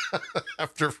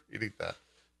after reading that.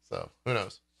 So who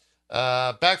knows?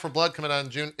 Back 4 Blood coming out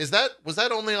in June. Was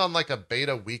that only on like a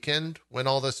beta weekend when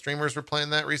all the streamers were playing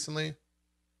that recently?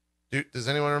 Does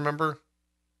anyone remember?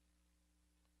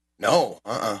 No.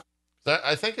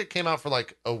 I think it came out for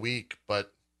like a week,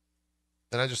 but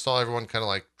then I just saw everyone kind of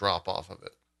like drop off of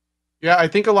it. Yeah, I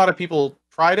think a lot of people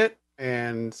tried it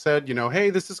and said, hey,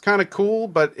 this is kind of cool,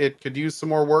 but it could use some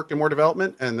more work and more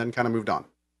development, and then kind of moved on.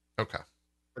 Okay.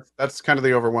 That's kind of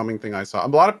the overwhelming thing I saw. A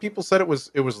lot of people said it was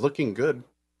looking good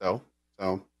though.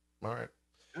 So all right.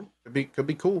 Yeah, could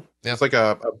be cool. Yeah. It's like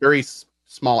a very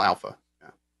small alpha.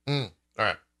 Yeah.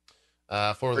 All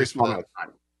right. For very small amount of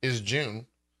time is June.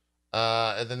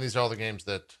 And then these are all the games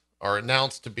that are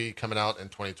announced to be coming out in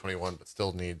 2021, but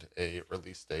still need a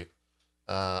release date.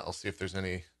 I'll see if there's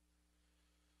any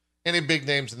big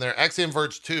names in there. Axiom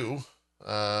Verge 2.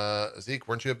 Zeke,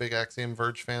 weren't you a big Axiom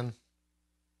Verge fan?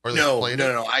 Or no. I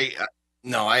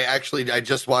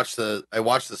just watched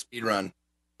the speed run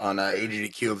on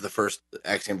AGDQ of the first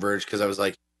Axiom Verge because I was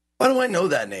like, why do I know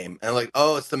that name? And I'm like,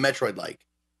 oh, it's the Metroid-like.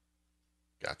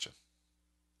 Gotcha.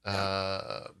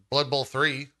 Blood Bowl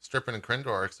 3, Strippin and Krendor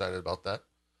are excited about that.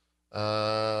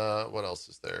 What else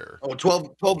is there? Oh,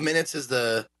 12 minutes is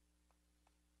the...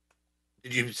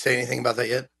 Did you say anything about that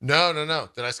yet? No.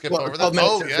 Did I skip over that?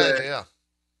 Oh, yeah.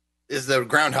 Is the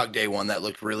Groundhog Day one that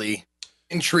looked really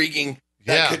intriguing.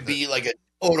 That could be like a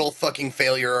total fucking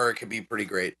failure, or it could be pretty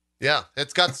great. Yeah,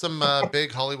 it's got some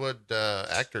big Hollywood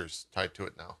actors tied to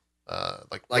it now.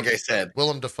 Like I said,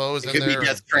 Willem Dafoe is in there. It could be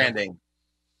Death Stranding.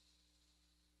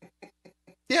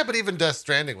 Yeah, but even Death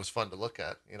Stranding was fun to look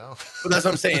at, But that's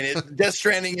what I'm saying. Death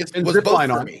Stranding was both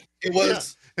for me. It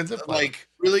was like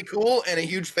really cool and a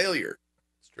huge failure.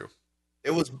 It's true.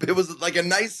 It was like a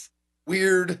nice,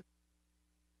 weird,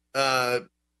 crap,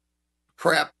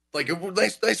 like a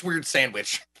nice weird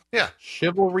sandwich. Yeah.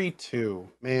 Chivalry 2,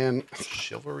 man.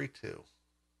 Chivalry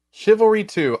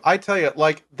 2. I tell you,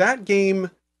 like that game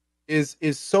is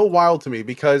so wild to me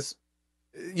because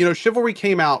Chivalry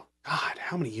came out, God,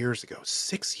 how many years ago?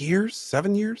 6 years?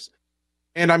 7 years?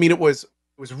 And I mean, it was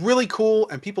really cool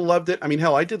and people loved it. I mean,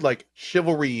 hell, I did like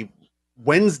Chivalry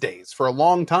Wednesdays for a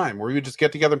long time where we would just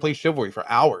get together and play Chivalry for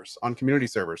hours on community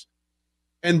servers.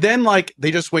 And then like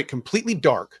they just went completely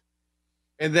dark.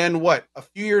 And then a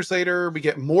few years later, we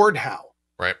get Mordhau,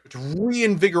 right? Which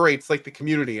reinvigorates like the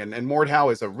community. And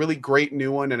Mordhau is a really great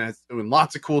new one and it's doing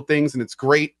lots of cool things and it's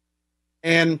great.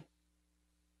 And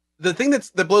the thing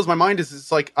that blows my mind is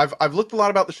it's like I've looked a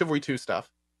lot about the Chivalry 2 stuff.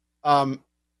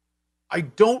 I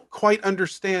don't quite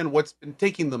understand what's been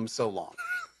taking them so long.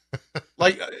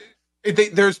 Like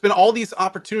there's been all these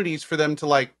opportunities for them to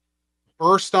like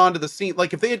burst onto the scene.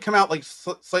 Like if they had come out like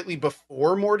slightly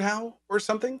before Mordhau or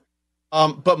something.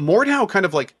 But Mordhau kind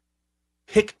of like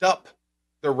picked up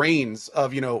the reins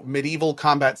of, medieval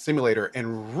combat simulator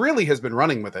and really has been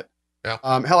running with it. Yeah.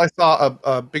 Hell, I saw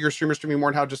a bigger streamer streaming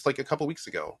Mordhau just like a couple weeks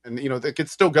ago and,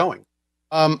 it's still going.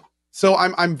 So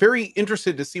I'm very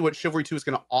interested to see what Chivalry 2 is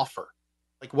going to offer.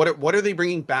 Like what are they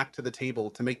bringing back to the table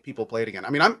to make people play it again? I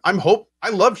mean, I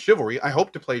love Chivalry. I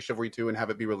hope to play Chivalry 2 and have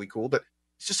it be really cool, but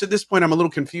it's just at this point, I'm a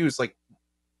little confused. Like,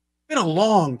 been a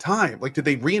long time. Like, did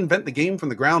they reinvent the game from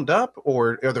the ground up,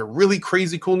 or are there really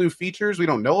crazy cool new features we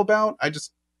don't know about? It's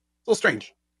a little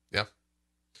strange. Yeah.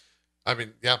 I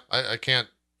mean, yeah, I can't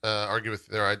argue with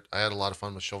you there. I had a lot of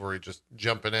fun with Chivalry, just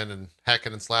jumping in and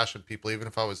hacking and slashing people, even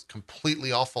if I was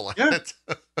completely awful at it.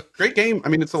 Great game. I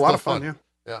mean, it's a lot of fun.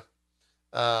 Yeah.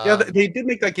 Yeah. They did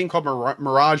make that game called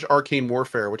Mirage Arcane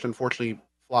Warfare, which unfortunately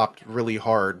flopped really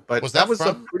hard. But that was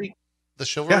a pretty... The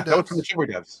Chivalry devs? That was from the Chivalry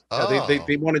devs. Oh. Yeah,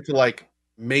 they wanted to like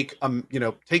make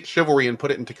take Chivalry and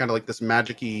put it into kind of like this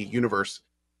magic-y universe.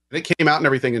 And it came out and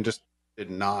everything and just did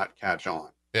not catch on.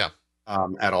 Yeah.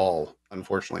 At all,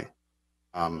 unfortunately.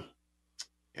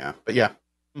 Yeah, but yeah.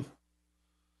 I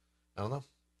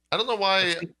don't know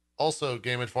why also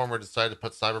Game Informer decided to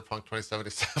put Cyberpunk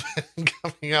 2077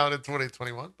 coming out in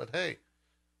 2021, but hey,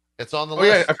 it's on the list.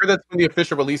 Yeah, I heard that's when the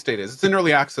official release date is. It's in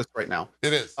early access right now.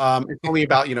 It is. It's only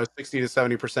about 60 to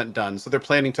 70% done. So they're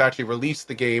planning to actually release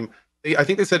the game. I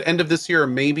think they said end of this year, or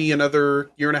maybe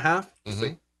another year and a half. We'll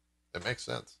see. It makes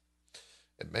sense.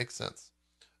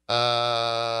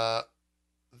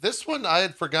 This one I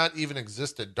had forgot even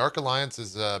existed. Dark Alliance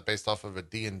is based off of a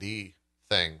D&D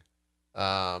thing.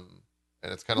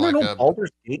 And it's kind of like a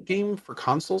Baldur's Gate game for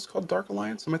consoles called Dark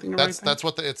Alliance. Am I thinking the right thing? That's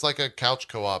what it's like, a couch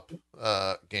co-op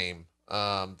game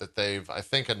that they've, I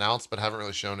think, announced but haven't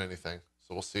really shown anything.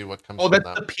 So we'll see what comes from that.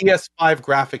 The PS5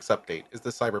 graphics update is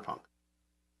the Cyberpunk.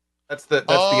 That's the update.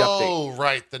 Oh,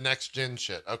 right, the next gen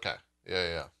shit. Okay.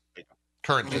 Yeah.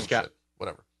 Current gen shit.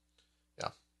 Whatever. Yeah,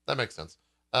 that makes sense.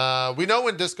 We know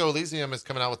when Disco Elysium is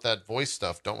coming out with that voice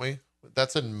stuff, don't we?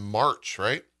 That's in March,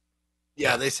 right?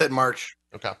 Yeah, they said March.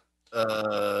 Okay.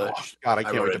 God, I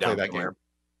can't wait to play that game.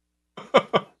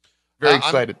 Very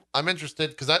excited. I'm interested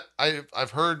because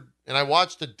I've heard and I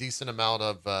watched a decent amount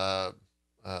of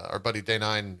our buddy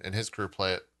Day9 and his crew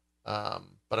play it.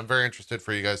 But I'm very interested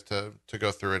for you guys to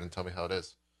go through it and tell me how it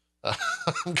is.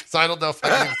 Because I don't know if I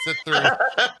can even sit through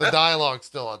the dialogue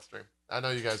still on stream. I know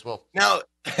you guys will. Now,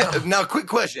 quick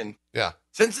question. Yeah.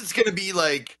 Since it's going to be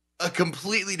like a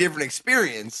completely different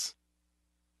experience,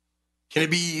 can it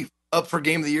be up for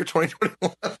Game of the Year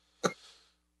 2021?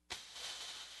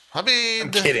 I mean,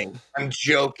 I'm kidding. I'm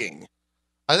joking.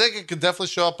 I think it could definitely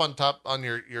show up on top on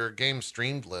your game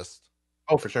streamed list.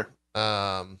 Oh, for sure.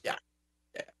 Yeah.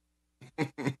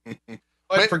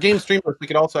 But for game stream list, we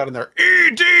could also add in there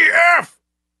EDF.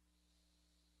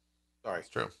 Sorry, it's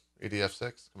true. EDF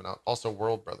 6 coming out. Also,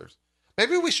 World Brothers.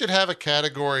 Maybe we should have a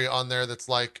category on there that's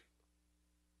like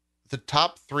the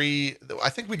top 3. I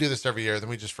think we do this every year. Then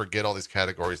we just forget all these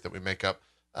categories that we make up.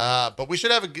 But we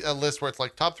should have a list where it's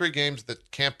like top 3 games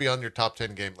that can't be on your top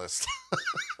 10 game list,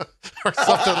 or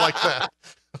something like that.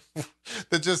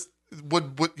 That just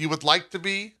would you would like to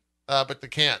be, but they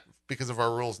can't because of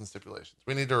our rules and stipulations.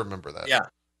 We need to remember that. Yeah.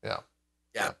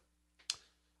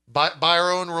 By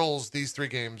our own rules, these 3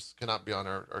 games cannot be on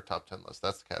our top 10 list.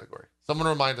 That's the category. Someone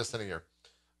remind us in a year.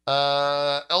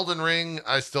 Elden Ring,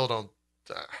 I still don't.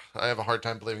 I have a hard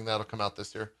time believing that'll come out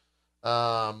this year.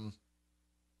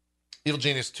 Evil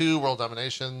Genius 2, World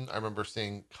Domination. I remember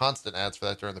seeing constant ads for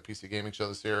that during the PC Gaming Show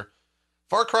this year.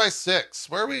 Far Cry 6.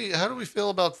 How do we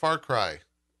feel about Far Cry?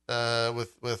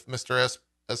 With Mr.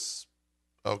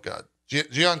 Oh God,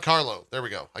 Giancarlo. There we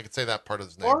go. I could say that part of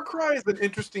his name. Far Cry is an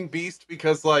interesting beast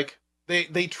because like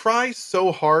they try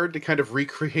so hard to kind of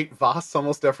recreate Voss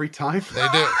almost every time. They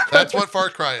do. That's what Far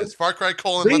Cry is. Far Cry :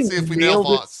 let's see if we nail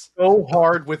Voss. So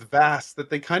hard with Vass that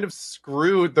they kind of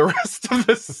screwed the rest of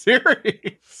the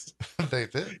series. They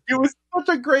did. He was such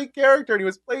a great character and he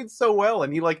was played so well,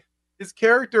 and his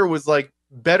character was like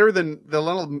better than a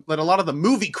lot of the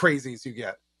movie crazies you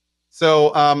get.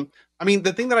 So I mean,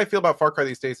 the thing that I feel about Far Cry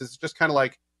these days is just kind of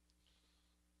like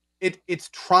it's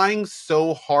trying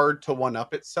so hard to one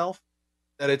up itself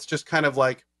that it's just kind of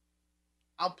like,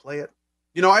 I'll play it.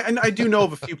 I do know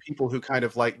of a few people who kind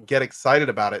of like get excited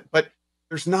about it, but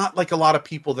there's not like a lot of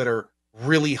people that are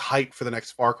really hyped for the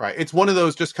next Far Cry. It's one of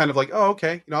those just kind of like, oh,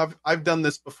 okay, I've done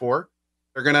this before.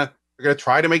 They're gonna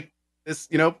try to make this,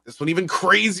 this one even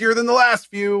crazier than the last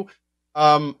few.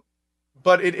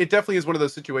 But it definitely is one of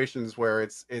those situations where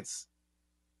it's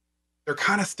they're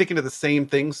kind of sticking to the same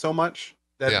thing so much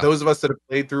that those of us that have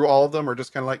played through all of them are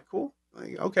just kind of like, cool,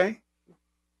 like, okay,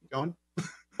 keep going.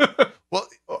 Well,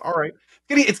 all right,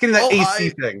 it's getting that AC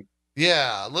thing.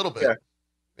 Yeah, a little bit.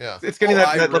 Yeah. It's getting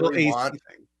that little really AC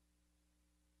thing.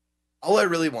 All I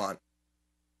really want,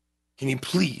 can you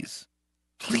please,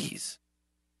 just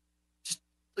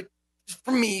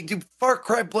for me, do Far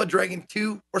Cry Blood Dragon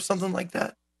 2 or something like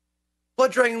that?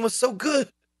 Blood Dragon was so good.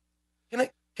 Can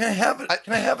I have it?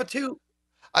 Can I have it too?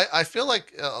 I feel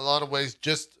like a lot of ways,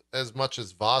 just as much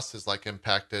as Voss has like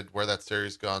impacted where that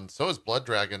series gone, so is Blood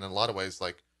Dragon in a lot of ways.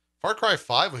 Like Far Cry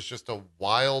 5 was just a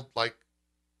wild, like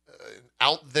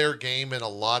out there game, and a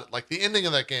lot like the ending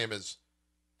of that game is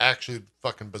actually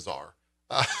fucking bizarre.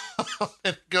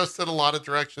 It goes in a lot of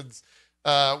directions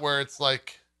where it's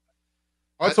like,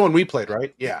 that's the one we played,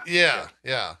 right? Yeah.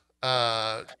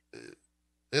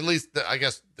 At least I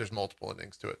guess there's multiple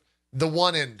endings to it. The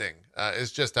one ending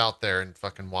is just out there and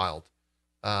fucking wild.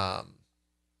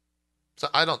 So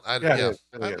I don't.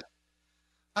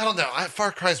 I don't know.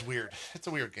 Far Cry's weird. It's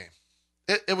a weird game.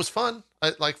 It was fun.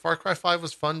 Like Far Cry 5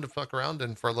 was fun to fuck around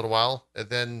in for a little while, and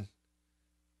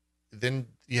then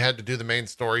you had to do the main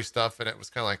story stuff, and it was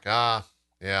kind of like,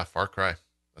 yeah, Far Cry.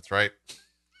 That's right.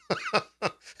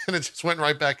 And it just went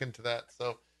right back into that.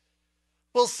 So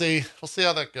we'll see. We'll see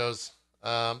how that goes.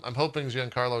 I'm hoping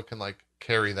Giancarlo can like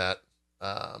carry that.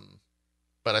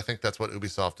 But I think that's what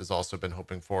Ubisoft has also been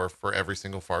hoping for every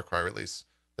single Far Cry release,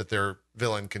 that their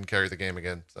villain can carry the game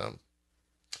again. So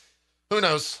who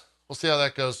knows? We'll see how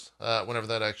that goes whenever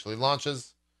that actually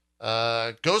launches.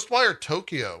 Ghostwire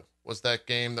Tokyo was that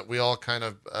game that we all kind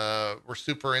of were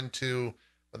super into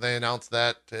when they announced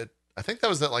that. I think that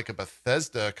was at like a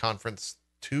Bethesda conference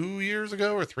 2 years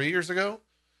ago or 3 years ago.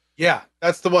 Yeah,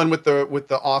 that's the one with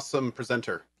the awesome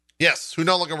presenter. Yes, who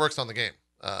no longer works on the game.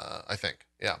 I think.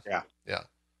 Yeah.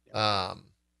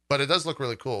 But it does look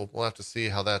really cool. We'll have to see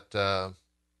how that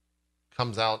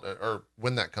comes out, or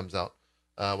when that comes out,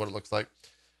 what it looks like.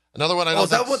 Another one I know.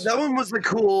 That one was the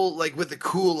cool, like with the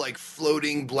cool, like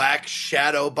floating black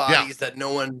shadow bodies that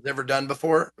no one's ever done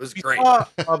before. It was great.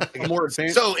 More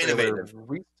advanced, so innovative.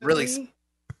 Really.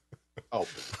 Oh,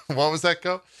 what was that?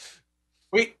 Go.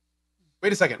 Wait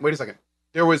a second.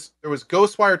 There was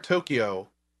Ghostwire Tokyo,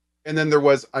 and then there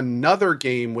was another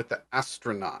game with the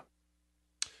astronaut.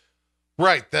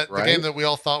 Right. The game that we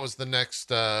all thought was the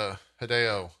next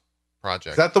Hideo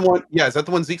project. Is that the one? Yeah, is that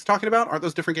the one Zeke's talking about? Aren't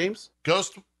those different games?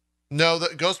 No, the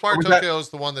Ghostwire Tokyo is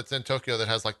the one that's in Tokyo that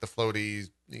has like the floaty,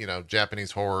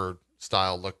 Japanese horror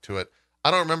style look to it.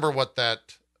 I don't remember what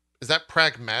that is. That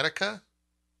Pragmatica?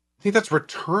 I think that's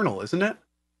Returnal, isn't it?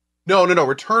 No.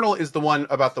 Returnal is the one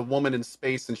about the woman in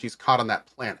space and she's caught on that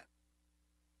planet.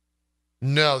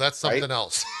 No, that's something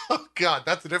else. Oh God,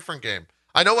 that's a different game.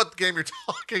 I know what game you're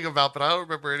talking about, but I don't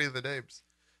remember any of the names.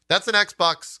 That's an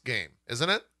Xbox game, isn't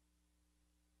it?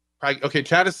 Okay,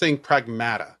 Chad is saying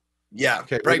Pragmata. Yeah,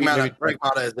 okay,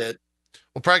 Pragmata is it.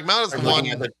 Well, Pragmata is the one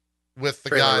with the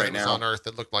guy that was on Earth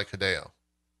that looked like Hideo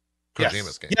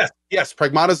Kojima's game. Yes.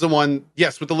 Pragmata is the one.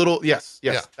 Yes, with the little. Yes.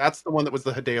 Yeah. That's the one that was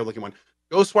the Hideo looking one.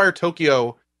 Ghostwire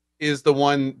Tokyo is the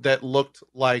one that looked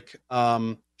like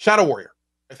Shadow Warrior,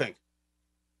 I think.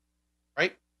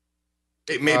 Right?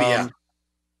 Maybe yeah.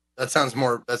 That sounds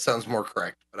more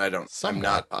correct, but I don't. I'm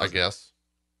not. I guess.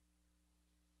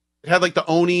 It had like the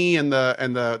Oni and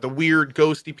the weird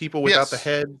ghosty people without the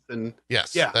heads and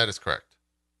that is correct.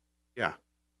 Yeah.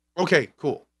 Okay,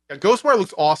 cool. Yeah, Ghostwire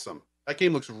looks awesome. That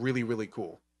game looks really, really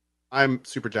cool. I'm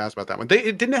super jazzed about that one.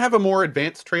 It didn't have a more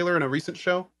advanced trailer in a recent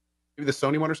show, maybe the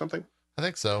Sony one or something. I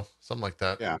think so, something like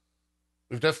that. Yeah,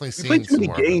 we've definitely seen too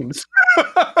many games.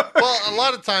 Well, a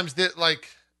lot of times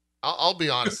I'll be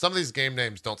honest, some of these game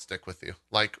names don't stick with you.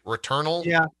 Like Returnal.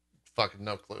 Yeah. Fucking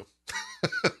no clue.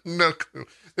 No clue.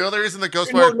 The only reason that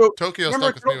Ghostwire Tokyo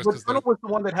stuck with me was because Returnal was the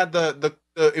one that had the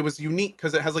it was unique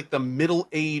because it has like the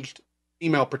middle-aged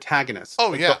female protagonist. Oh,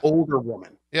 like yeah. The older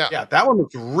woman. Yeah, that one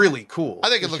looks really cool. I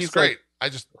think it looks great. I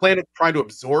just planet trying to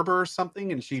absorb her or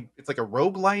something, and it's like a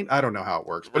roguelite. I don't know how it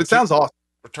works, but it sounds awesome.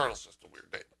 Returnal's just a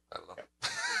weird name. I don't know.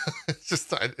 It's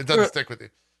just it doesn't stick with you.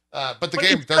 But the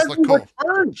game does look cool.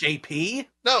 Return, JP.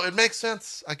 No, it makes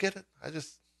sense. I get it.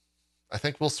 I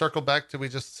think we'll circle back to we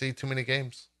just see too many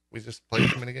games. We just play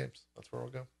too many games. That's where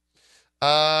we'll go.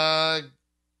 I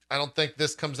don't think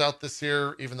this comes out this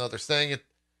year, even though they're saying it.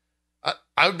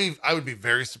 I would be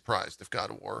very surprised if God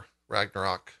of War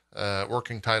Ragnarok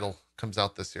working title comes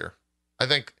out this year. I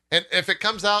think, and if it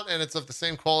comes out and it's of the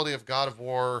same quality of God of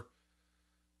War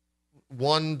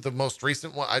 1, the most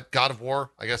recent one, God of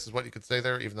War, I guess is what you could say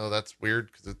there, even though that's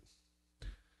weird because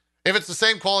if it's the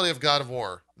same quality of God of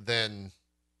War, then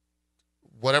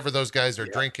whatever those guys are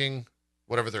drinking,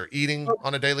 whatever they're eating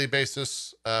on a daily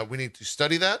basis, we need to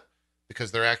study that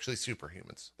because they're actually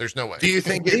superhumans. There's no way. Do you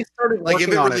think if it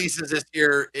releases this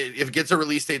year, if it gets a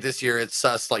release date this year, it's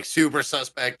like super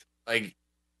suspect, like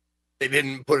they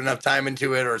didn't put enough time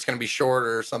into it, or it's going to be short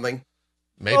or something?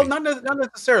 Maybe. Well, not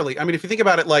necessarily. I mean, if you think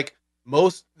about it, like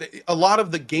a lot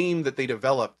of the game that they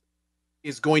developed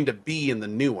is going to be in the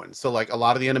new one. So like a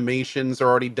lot of the animations are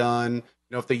already done.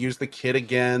 If they use the kit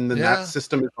again, then that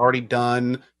system is already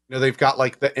done. They've got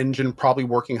like the engine probably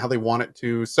working how they want it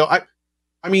to. So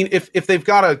I mean, if they've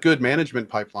got a good management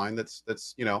pipeline, that's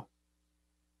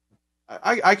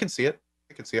I can see it.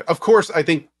 I can see it. Of course, I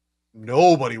think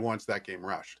nobody wants that game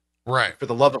rushed. Right. For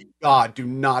the love of God, do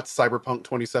not Cyberpunk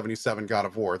 2077 God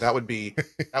of War. That would be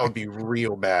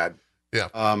real bad. Yeah.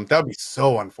 That would be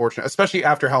so unfortunate, especially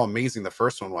after how amazing the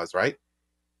first one was, right?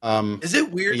 Is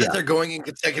it weird that they're going in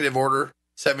consecutive order?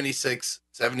 76,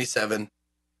 77,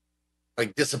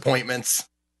 like disappointments.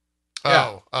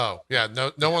 Yeah.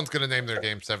 No one's gonna name their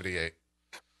game 78.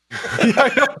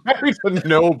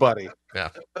 Nobody. Yeah.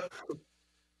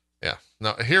 Yeah.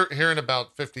 No, here in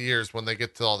about 50 years, when they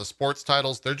get to all the sports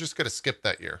titles, they're just gonna skip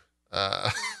that year.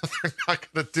 They're not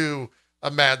gonna do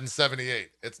a Madden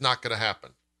 78. It's not gonna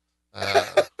happen.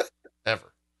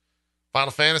 Ever.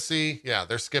 Final Fantasy, yeah,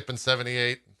 they're skipping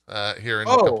 78 here in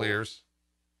a couple of years.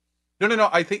 No.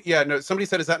 I think somebody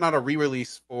said, is that not a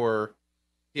re-release for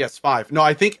PS5? No,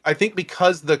 I think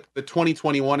because the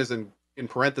 2021 is in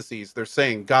parentheses, they're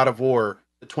saying God of War,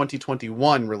 the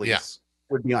 2021 release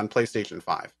would be on PlayStation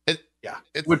 5. It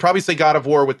would probably say God of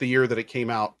War with the year that it came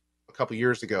out a couple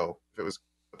years ago if it was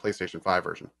the PlayStation 5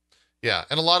 version. Yeah,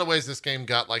 in a lot of ways, this game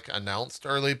got like announced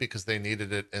early because they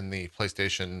needed it in the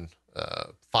PlayStation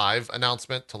 5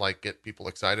 announcement to like get people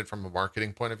excited from a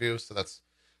marketing point of view. So that's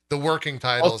the working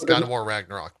title. Is God of War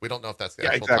Ragnarok. We don't know if that's the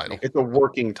actual title. It's a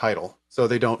working title, so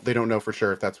they don't know for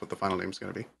sure if that's what the final name is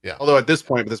going to be. Yeah. Although at this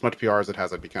point, with as much PR as it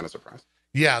has, I'd be kind of surprised.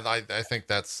 Yeah, I think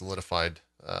that's solidified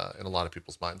in a lot of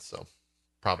people's minds. So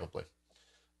probably.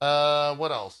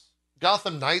 What else?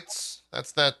 Gotham Knights.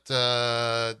 That's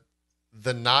that.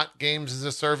 The not games as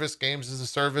a service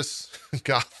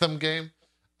Gotham game.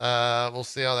 We'll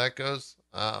see how that goes.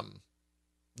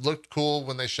 Looked cool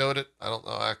when they showed it. I don't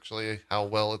know actually how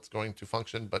well it's going to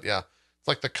function, but yeah, it's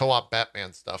like the co-op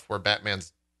Batman stuff where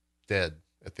Batman's dead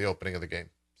at the opening of the game.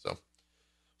 So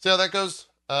see how that goes.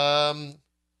 Grand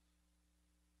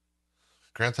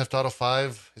Theft Auto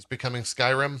 5 is becoming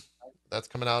Skyrim. That's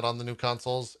coming out on the new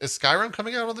consoles. Is Skyrim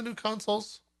coming out on the new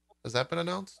consoles? Has that been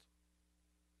announced?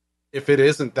 If it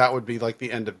isn't, that would be like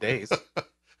the end of days.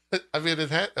 I mean,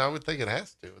 I would think it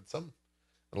has to in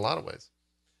a lot of ways.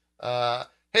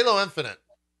 Halo Infinite.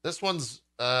 This one's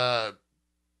up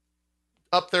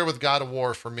there with God of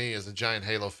War for me as a giant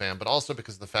Halo fan, but also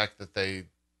because of the fact that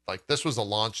this was a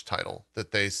launch title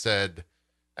that they said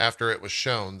after it was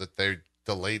shown that they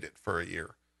delayed it for a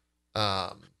year.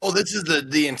 This is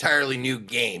the entirely new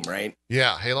game, right?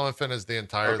 Yeah, Halo Infinite is the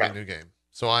entirely new game.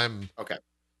 So I'm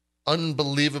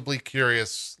unbelievably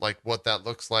curious like what that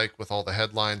looks like with all the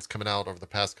headlines coming out over the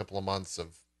past couple of months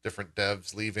of different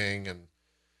devs leaving and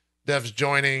devs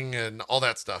joining and all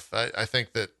that stuff. I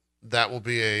think that will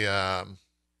be a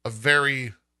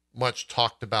very much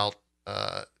talked about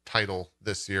title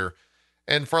this year,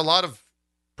 and for a lot of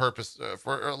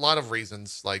for a lot of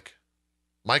reasons. Like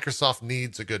Microsoft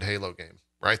needs a good Halo game,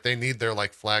 right? They need their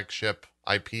like flagship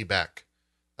IP back,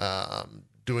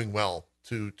 doing well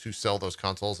to sell those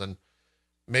consoles, and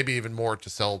maybe even more to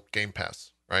sell Game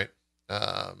Pass, right?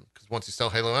 Because once you sell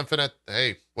Halo Infinite,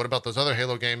 hey, what about those other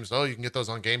Halo games? Oh, you can get those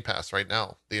on Game Pass right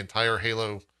now. The entire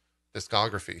Halo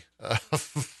discography,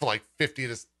 like 50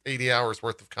 to 80 hours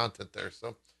worth of content there.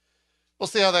 So we'll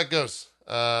see how that goes.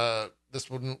 This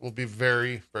one will be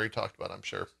very, very talked about, I'm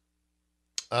sure.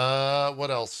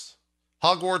 What else?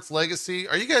 Hogwarts Legacy.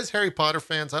 Are you guys Harry Potter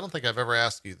fans? I don't think I've ever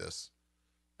asked you this.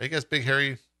 Are you guys big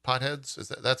Harry Potheads?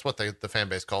 That's what the fan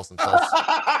base calls themselves.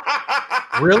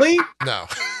 Really? No.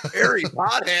 Harry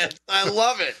Potheads. I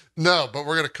love it. No, but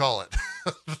we're gonna call it.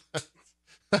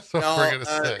 That's what we're gonna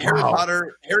say.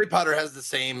 Harry Potter has the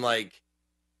same, like,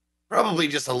 probably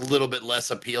just a little bit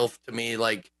less appeal to me.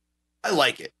 Like, I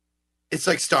like it. It's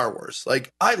like Star Wars.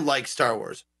 Like, I like Star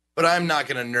Wars, but I'm not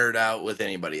gonna nerd out with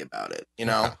anybody about it, you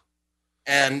know? Yeah.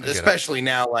 And especially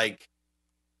now, like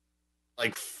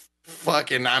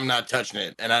fucking, I'm not touching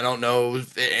it, and I don't know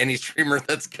any streamer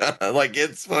that's gonna, like,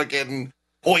 it's fucking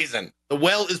poison. The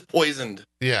well is poisoned.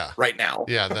 Yeah. Right now.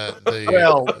 Yeah.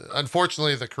 Well,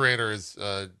 unfortunately, the creator is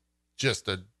just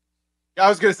a. I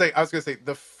was gonna say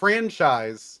the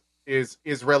franchise is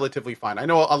relatively fine. I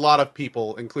know a lot of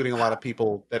people, including a lot of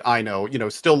people that I know,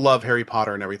 still love Harry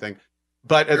Potter and everything.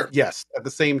 But yes, at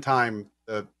the same time,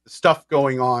 the stuff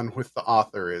going on with the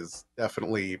author is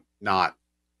definitely not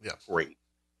great.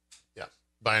 Yeah,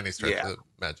 by any stretch of the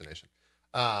imagination.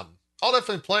 I'll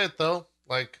definitely play it though.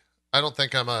 Like, I don't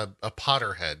think I'm a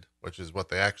Potterhead, which is what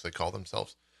they actually call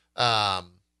themselves.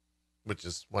 Which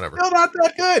is whatever. Still not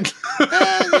that good.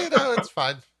 It's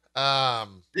fine.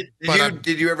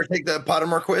 Did you ever take the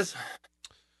Pottermore quiz?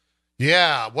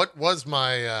 Yeah. What was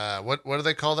my what do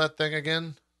they call that thing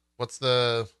again? What's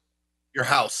your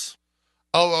house?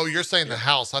 Oh, you're saying the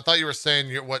house. I thought you were saying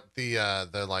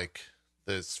the like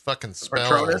this fucking spell.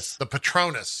 Patronus? The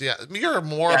Patronus. Yeah. You're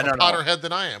more of a Potterhead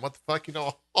than I am. What the fuck,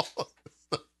 all this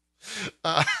stuff?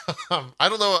 I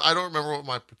don't know. I don't remember what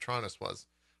my Patronus was.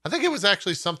 I think it was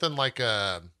actually something like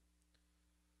a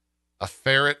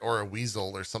ferret or a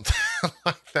weasel or something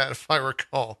like that, if I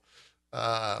recall.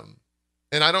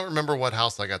 And I don't remember what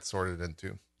house I got sorted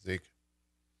into, Zeke.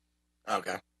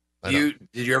 Okay. Did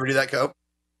you ever do that, Co?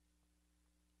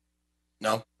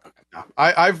 No. No.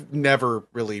 I've never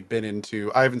really been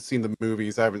into. I haven't seen the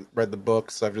movies. I haven't read the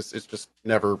books. It's just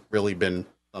never really been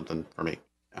something for me.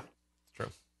 Yeah. True.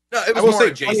 No, it was more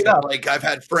adjacent. Like I've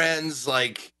had friends,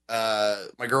 like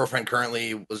my girlfriend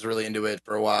currently was really into it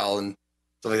for a while and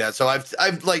stuff like that. So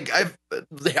I've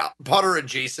Potter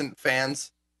adjacent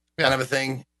fans, kind of a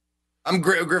thing. I'm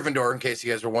Gryffindor, in case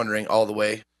you guys were wondering, all the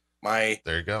way.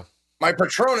 There you go. My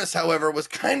Patronus, however, was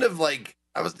kind of like,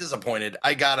 I was disappointed.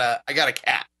 I got a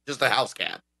cat, just a house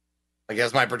cat. Like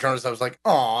as my Patronus, I was like,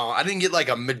 oh, I didn't get like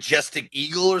a majestic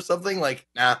eagle or something. Like,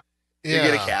 nah, you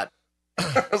get a cat.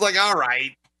 I was like, all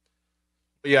right.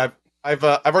 Yeah, I've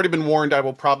already been warned. I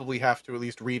will probably have to at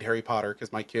least read Harry Potter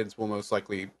because my kids will most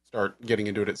likely start getting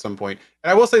into it at some point. And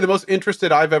I will say the most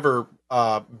interested I've ever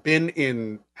been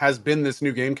in has been this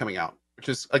new game coming out, which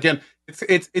is again,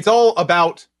 it's all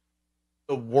about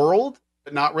the world,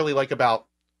 but not really like about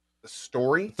the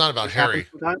story. It's not about Harry.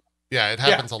 Yeah, it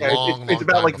happens long it's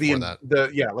about time like before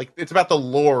that. like it's about the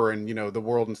lore and the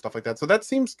world and stuff like that. So that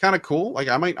seems kind of cool. Like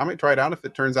I might try it out if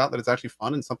it turns out that it's actually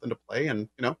fun and something to play and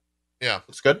yeah,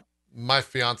 looks good. My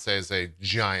fiance is a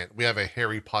giant. We have a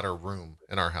Harry Potter room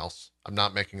in our house. I'm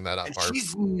not making that up. And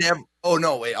she's never. Oh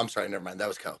no, wait. I'm sorry. Never mind. That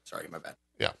was Co. Sorry, my bad.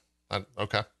 Yeah.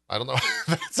 Okay. I don't know.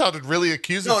 That sounded really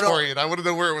accusatory, and I want to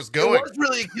know where it was going. It was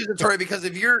really accusatory because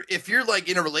if you're like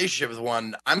in a relationship with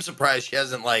one, I'm surprised she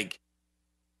hasn't like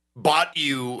bought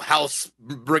you house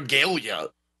regalia.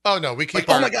 Oh no, we keep.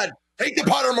 Like, oh my god, take the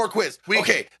Pottermore quiz.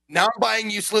 Okay, now I'm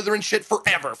buying you Slytherin shit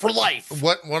forever, for life.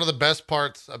 One of the best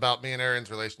parts about me and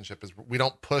Aaron's relationship is we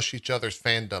don't push each other's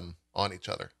fandom on each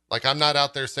other. Like I'm not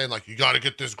out there saying like you got to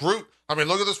get this Groot. I mean,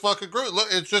 look at this fucking Groot. Look,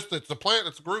 it's a plant.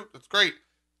 It's a Groot. It's great.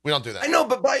 We don't do that. I know,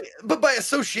 but by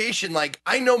association, like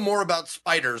I know more about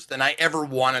spiders than I ever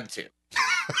wanted to.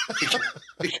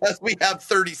 because we have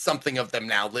 30 something of them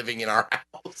now living in our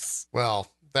house.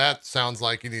 Well, that sounds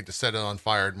like you need to set it on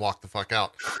fire and walk the fuck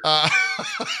out.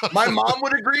 My mom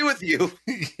would agree with you.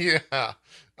 Yeah.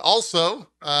 Also,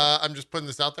 I'm just putting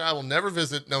this out there. I will never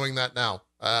visit knowing that now.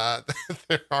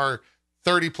 There are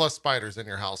 30 plus spiders in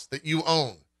your house that you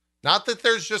own. Not that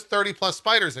there's just 30 plus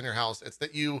spiders in your house. It's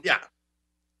that you. Yeah.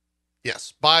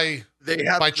 Yes. By choice.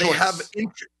 They have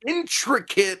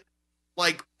intricate,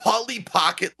 like Polly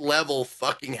Pocket level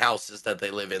fucking houses that they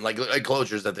live in, like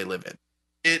enclosures that they live in.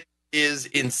 It is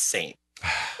insane.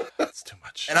 That's too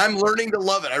much. And I'm learning to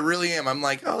love it. I really am. I'm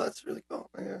like, oh, that's really cool.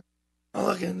 Yeah. Oh,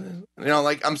 look at this.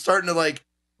 Like I'm starting to like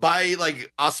by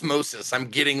like osmosis. I'm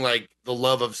getting like the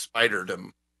love of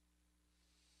spiderdom.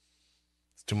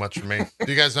 It's too much for me.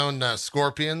 Do you guys own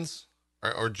scorpions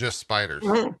or just spiders?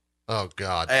 Mm-hmm. Oh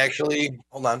God. I actually,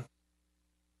 hold on.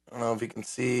 I don't know if you can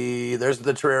see. There's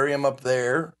the terrarium up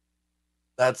there.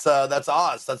 That's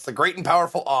Oz. That's the great and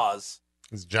powerful Oz.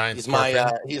 He's giant.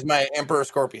 He's my Emperor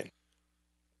Scorpion.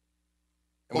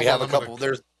 And we have a couple.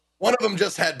 There's one of them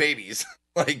just had babies,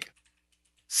 like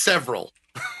several.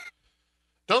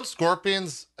 Don't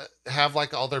scorpions have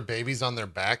like all their babies on their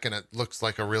back, and it looks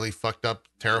like a really fucked up,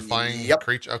 terrifying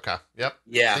creature? Okay. Yep.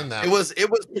 Yeah. It was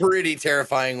pretty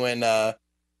terrifying when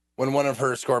one of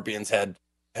her scorpions had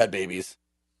babies,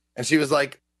 and she was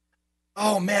like,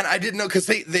 "Oh man, I didn't know," because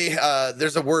they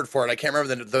there's a word for it. I can't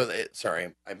remember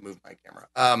sorry, I moved my camera.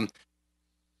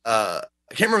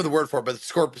 I can't remember the word for it, but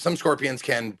some scorpions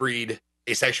can breed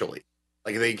asexually,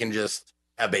 like they can just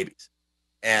have babies.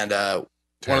 And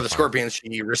one of the scorpions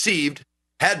she received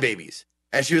had babies,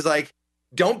 and she was like,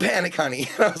 "Don't panic, honey."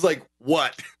 And I was like,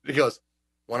 "What?" He goes,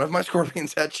 "One of my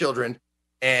scorpions had children,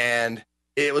 and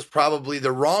it was probably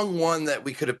the wrong one that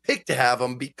we could have picked to have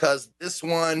them because this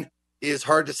one is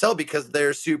hard to sell because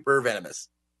they're super venomous."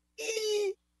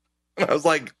 And I was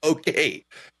like, "Okay,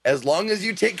 as long as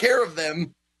you take care of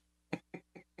them."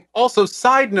 Also,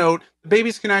 side note, the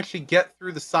babies can actually get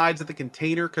through the sides of the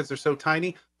container because they're so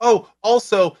tiny. Oh,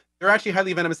 also, they're actually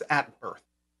highly venomous at birth.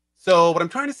 So what I'm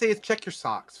trying to say is check your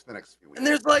socks for the next few weeks. And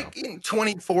there's like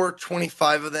 24,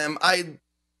 25 of them. I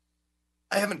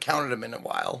haven't counted them in a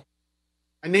while.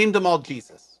 I named them all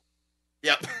Jesus.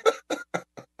 Yep.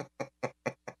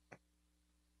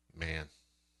 Man,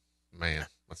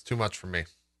 that's too much for me.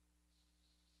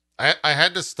 I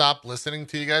had to stop listening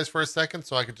to you guys for a second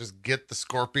so I could just get the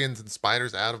scorpions and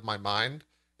spiders out of my mind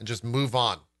and just move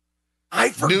on.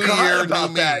 I forgot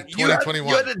about that. 2021.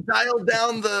 You had to dial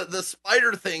down the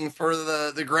spider thing for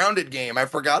the grounded game. I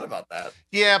forgot about that.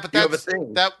 Yeah, but that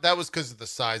was because of the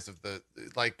size of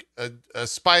a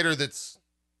spider that's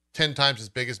 10 times as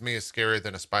big as me is scarier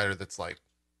than a spider that's like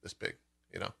this big,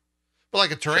 But like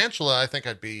a tarantula, I think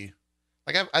I'd be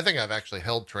like, I think I've actually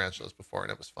held tarantulas before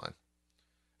and it was fine.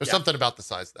 There's Yeah. something about the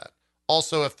size of that.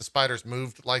 Also, if the spiders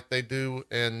moved like they do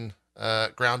in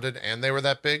Grounded and they were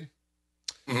that big,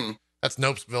 Mhm. that's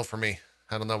Nopesville for me.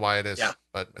 I don't know why it is, Yeah.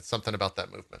 but it's something about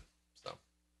that movement. So,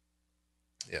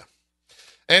 yeah.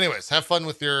 Anyways, have fun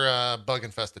with your bug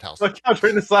infested house. Like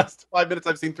during this last 5 minutes,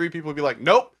 I've seen 3 people be like,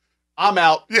 "Nope, I'm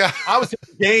out. Yeah, I was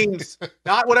in games,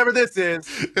 not whatever this is."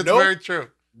 it's Nope. very true.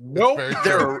 Nope. It's very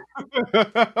They're true.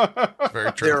 It's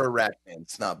very true. they're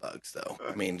arachnids, not bugs, though.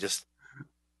 I mean, just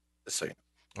so you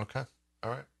know. Okay. All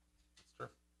right. That's true.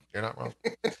 You're not wrong.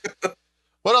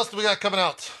 What else do we got coming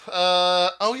out?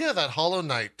 Oh yeah, that Hollow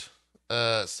Knight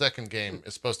second game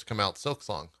is supposed to come out.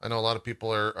 Silksong. I know a lot of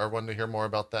people are wanting to hear more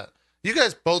about that. You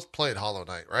guys both played Hollow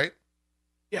Knight, right?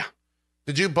 Yeah.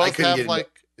 Did you I both couldn't have get like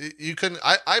you couldn't?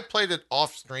 I played it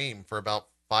off stream for about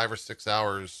 5 or 6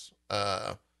 hours.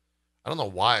 I don't know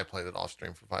why I played it off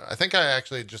stream for 5. I think I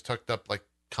actually just hooked up like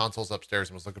consoles upstairs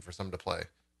and was looking for something to play,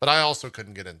 but I also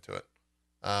couldn't get into it.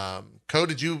 Code,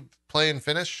 did you play and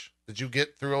finish? Did you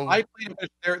get through? I played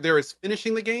there is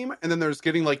finishing the game, and then there's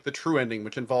getting like the true ending,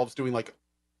 which involves doing like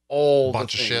all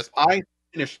Bunch the of things. shit. I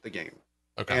finished the game,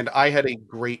 Okay. and I had a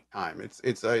great time.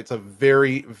 It's a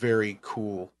very very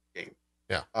cool game.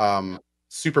 Yeah.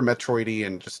 Super Metroidy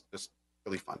and just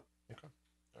really fun. Okay. All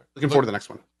right. Looking forward to the next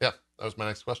one. Yeah, that was my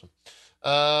next question.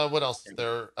 What else is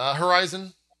there?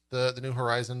 Horizon, the new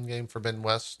Horizon game for Ben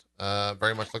West.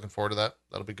 Very much looking forward to that.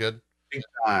 That'll be good. Big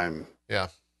time. Yeah.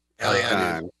 Hell yeah, dude.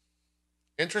 Time.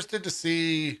 Interested to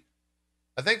see.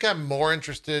 I think I'm more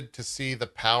interested to see the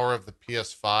power of the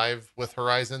PS5 with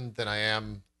Horizon than I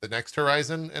am the next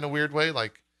Horizon in a weird way.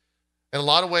 Like, in a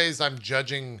lot of ways, I'm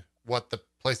judging what the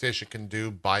PlayStation can do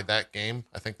by that game.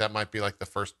 I think that might be like the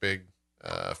first big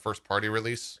first party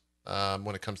release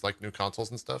when it comes to like new consoles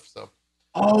and stuff. So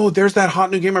Oh, there's that hot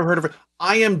new game I've heard of.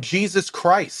 I Am Jesus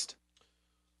Christ.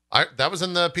 that was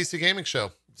in the PC gaming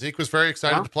show. Zeke was very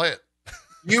excited Yeah. to play it.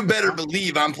 You better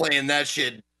believe I'm playing that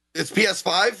shit. It's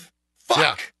PS5? Fuck.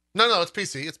 Yeah. No, it's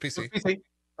PC. It's PC.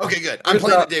 Okay, good. I'm Here's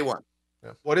playing the- it day one.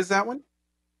 What is that one?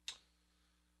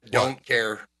 Don't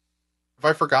care. Have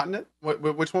I forgotten it?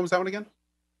 Which one was that one again?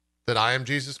 That I am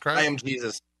Jesus Christ. I am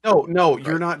Jesus. No,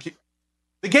 you're not.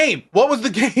 The game. What was the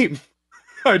game?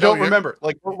 I don't you're- remember.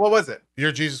 Like, what was it?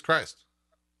 You're Jesus Christ.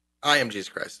 I am Jesus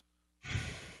Christ.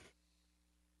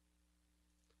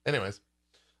 Anyways,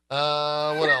 what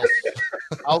else?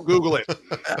 I'll Google it.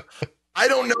 I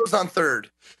don't know it's on third.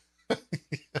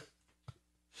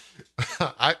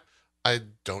 I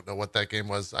don't know what that game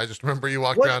was. I just remember you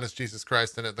walked What? around as Jesus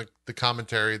Christ, and the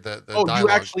commentary, the Oh, dialogue. you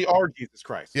actually are Jesus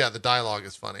Christ. Yeah, the dialogue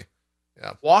is funny.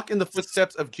 Walk in the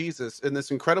footsteps of Jesus in this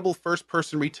incredible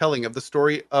first-person retelling of the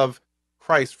story of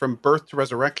Christ from birth to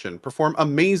resurrection. Perform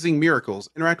amazing miracles,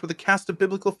 interact with a cast of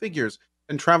biblical figures,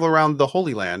 and travel around the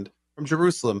Holy Land from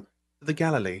Jerusalem to the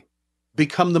Galilee.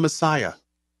 Become the Messiah,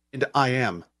 and I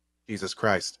am Jesus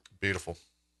Christ. Beautiful.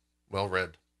 Well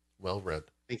read. Well read.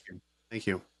 Thank you. Thank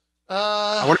you.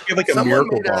 I wonder if you have like a Someone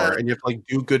miracle made a- bar and you have to like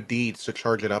do good deeds to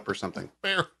charge it up or something.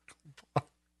 Miracle Bar.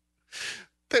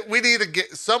 That we need to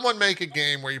get someone make a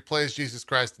game where you play as Jesus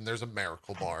Christ and there's a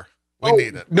miracle bar. We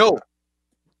need it. No.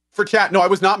 For chat, no, I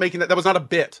was not making that. That was not a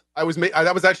bit. I was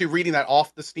actually reading that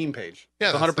off the Steam page. Yeah,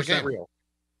 It's that's the 100% game. real.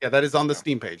 Yeah, that is on the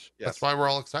Steam page. Yes. That's why we're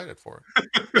all excited for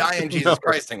it. The I am Jesus No.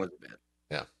 Christ thing was a bit.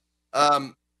 Yeah.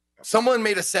 Someone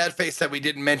made a sad face that we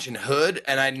didn't mention Hood,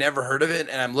 and I'd never heard of it.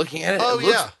 And I'm looking at it. Oh it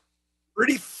looks yeah.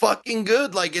 pretty fucking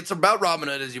good. Like it's about Robin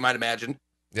Hood, as you might imagine.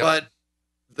 Yep. But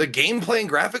the gameplay and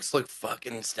graphics look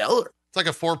fucking stellar. It's like a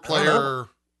 4-player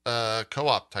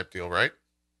co-op type deal, right?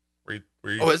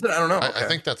 Where you Oh, is it? I don't know. I Okay.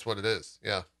 think that's what it is.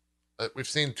 Yeah. We've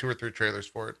seen 2 or 3 trailers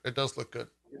for it. It does look good.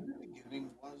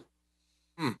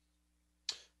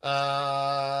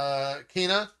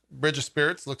 Kena, Bridge of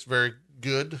Spirits looks very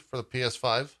good for the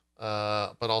PS5,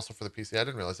 but also for the PC. I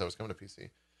didn't realize that was coming to PC.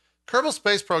 Kerbal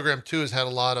Space Program 2 has had a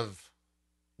lot of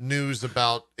news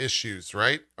about issues,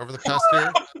 right? Over the past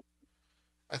year,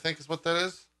 I think is what that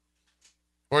is.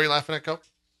 What are you laughing at, Cope?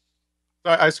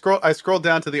 So I scrolled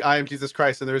down to the I Am Jesus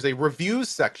Christ, and there's a reviews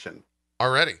section.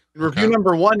 Already. And review Okay.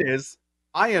 number 1 is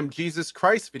I Am Jesus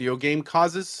Christ video game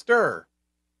causes stir.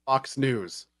 Fox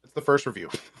News. That's the first review.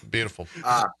 Beautiful.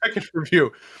 Second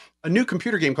review. A new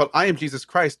computer game called I Am Jesus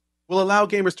Christ will allow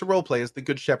gamers to roleplay as the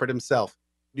Good Shepherd himself.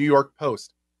 New York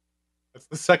Post. That's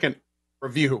the second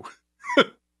review.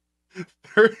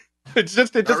 It's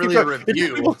just Not really a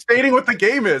review. people stating what the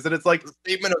game is, and it's like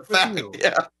Statement of fact. Review.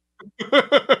 Yeah.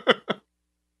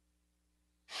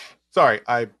 sorry,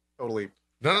 I totally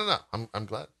No. I'm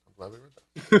glad. I'm glad we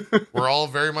read that. We're all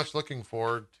very much looking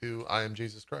forward to I Am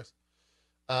Jesus Christ.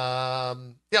 Yeah.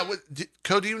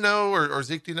 Code, do you know, or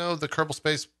Zeke, do you know the Kerbal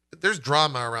Space? There's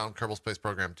drama around Kerbal Space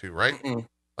Program too, right? Mm-mm.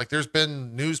 Like there's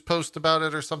been news posts about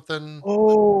it or something.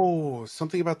 Oh,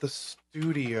 something about the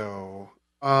studio.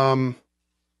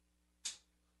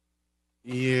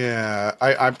 Yeah,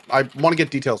 I want to get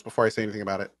details before I say anything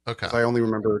about it. Okay. Because I only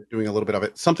remember doing a little bit of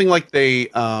it. Something like they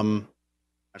actually,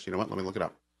 you know what? Let me look it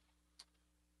up.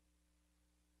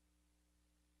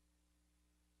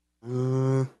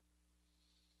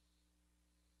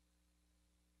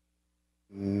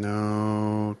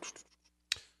 No.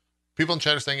 People in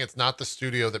chat are saying it's not the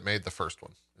studio that made the first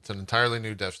one. It's an entirely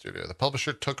new dev studio. The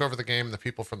publisher took over the game, and the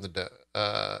people from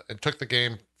and took the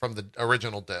game from the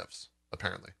original devs,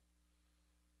 apparently.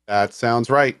 That sounds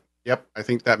right. Yep, I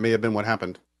think that may have been what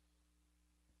happened.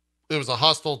 It was a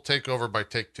hostile takeover by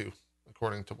Take-Two,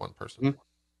 according to one person. Mm-hmm.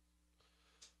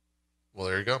 Well,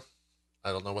 there you go.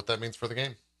 I don't know what that means for the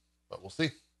game, but we'll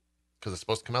see, because it's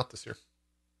supposed to come out this year.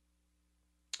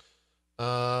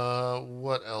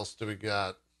 What else do we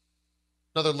got?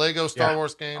 Another Lego Star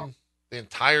Wars game. The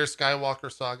entire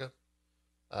Skywalker saga.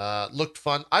 Looked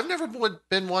fun. I've never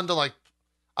been one to like.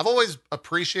 I've always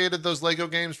appreciated those Lego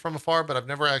games from afar, but I've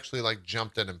never actually like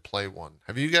jumped in and played one.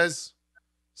 Have you guys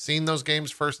seen those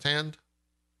games firsthand?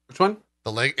 Which one?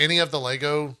 Any of the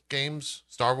Lego games?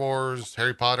 Star Wars,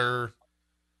 Harry Potter.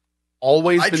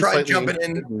 Always I been tried slightly jumping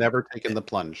interested, never taken the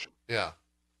plunge. Yeah.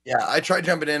 Yeah, I tried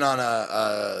jumping in on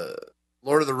a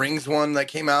Lord of the Rings one that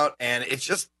came out, and it's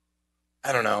just,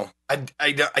 I don't know. I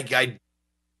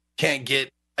can't get.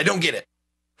 I don't get it.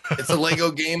 It's a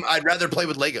Lego game. I'd rather play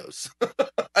with Legos.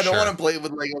 I don't want to play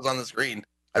with Legos on the screen.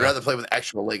 I'd rather play with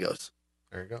actual Legos.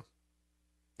 There you go.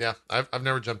 Yeah, I've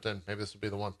never jumped in. Maybe this will be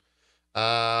the one.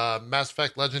 Mass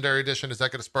Effect Legendary Edition. Is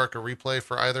that going to spark a replay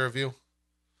for either of you?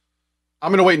 I'm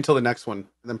going to wait until the next one,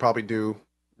 and then probably do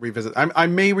revisit. I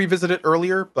may revisit it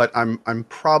earlier, but I'm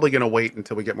probably going to wait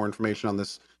until we get more information on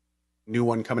this new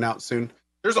one coming out soon.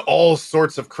 There's all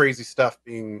sorts of crazy stuff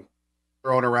being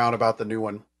thrown around about the new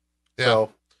one. Yeah.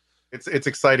 So it's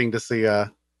exciting to see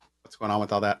what's going on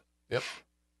with all that. Yep.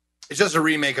 It's just a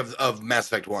remake of Mass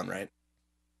Effect 1, right?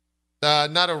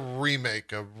 Not a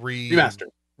remake, a remaster.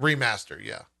 Remaster,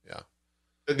 yeah.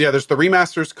 Yeah, there's the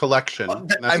remasters collection.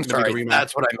 I'm sorry,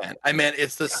 that's what I meant. I meant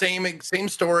it's the same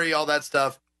story, all that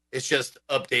stuff. It's just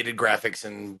updated graphics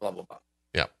and blah blah blah.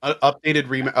 Yeah, updated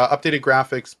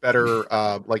graphics, better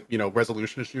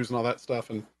resolution issues and all that stuff.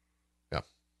 And yeah,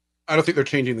 I don't think they're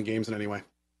changing the games in any way.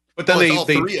 But then all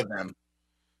three of them.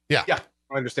 Yeah,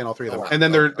 I understand all three of them. And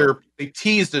then they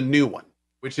teased a new one,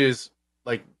 which is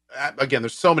like, again,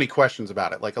 there's so many questions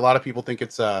about it. Like a lot of people think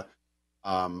it's it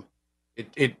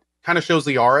kind of shows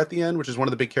Liara at the end, which is one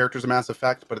of the big characters of Mass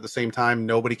Effect, but at the same time,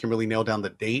 nobody can really nail down the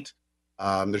date.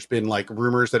 There's been like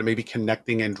rumors that it may be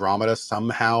connecting Andromeda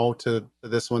somehow to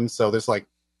this one. So there's like,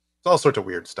 it's all sorts of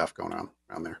weird stuff going on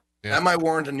around there. Yeah. That might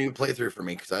warrant a new playthrough for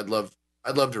me, because I'd love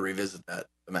to revisit the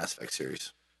Mass Effect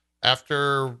series.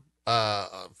 After,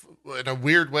 in a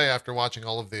weird way, after watching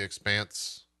all of The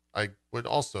Expanse, I would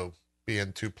also be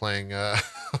into playing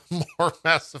more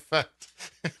Mass Effect.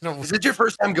 Is it your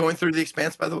first time going through The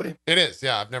Expanse, by the way? It is,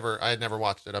 yeah. I had never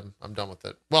watched it. I'm done with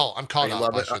it. Well, I'm caught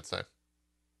up, I should say.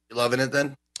 You loving it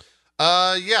then?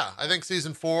 Yeah. I think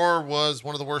season 4 was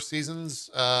one of the worst seasons,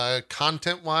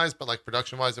 content wise, but like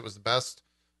production wise, it was the best.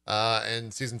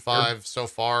 And season 5 so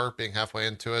far, being halfway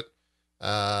into it,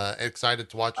 excited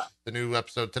to watch the new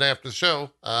episode today after the show.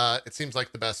 It seems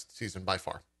like the best season by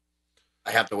far.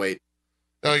 I have to wait.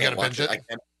 Oh, you gotta binge it?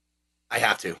 I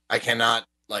have to. I cannot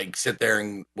like sit there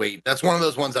and wait. That's one of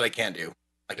those ones that I can't do.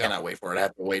 I cannot wait for it. I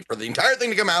have to wait for the entire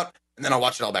thing to come out, and then I'll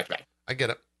watch it all back to back. I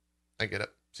get it.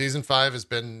 Season 5 has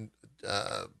been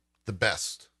the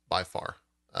best by far,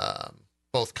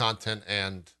 both content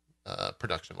and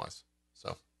production wise.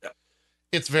 So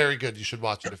it's very good. You should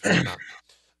watch it if you're not.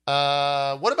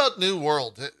 What about New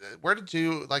World? Where did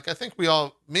you like? I think me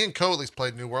and Co at least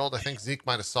played New World. I think Zeke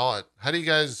might have saw it. How do you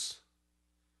guys?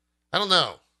 I don't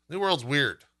know. New World's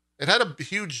weird. It had a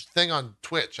huge thing on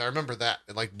Twitch. I remember that.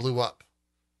 It like blew up.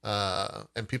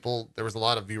 And there was a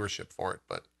lot of viewership for it,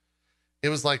 but it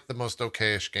was like the most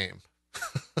okayish game.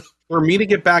 For me to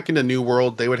get back into New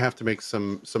World, they would have to make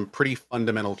some pretty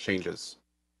fundamental changes.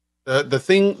 The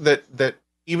thing that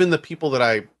even the people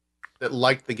that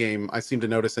like the game, I seem to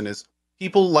notice is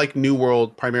people like New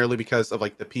World primarily because of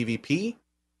like the PvP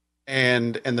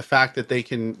and the fact that they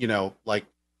can, like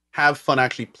have fun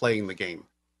actually playing the game.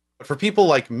 But for people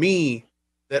like me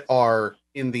that are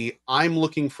in the I'm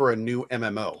looking for a new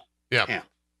MMO camp,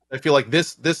 I feel like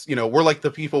this we're like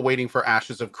the people waiting for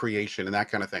Ashes of Creation and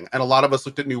that kind of thing. And a lot of us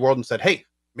looked at New World and said, hey,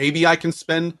 maybe I can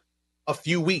spend a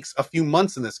few weeks, a few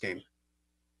months in this game.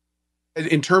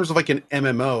 In terms of like an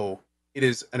MMO, it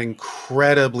is an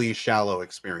incredibly shallow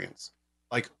experience.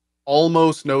 Like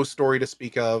almost no story to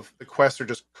speak of. The quests are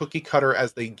just cookie cutter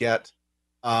as they get.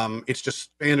 It's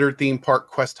just standard theme park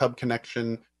quest hub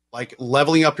connection. Like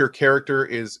leveling up your character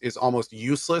is almost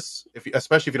useless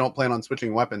especially if you don't plan on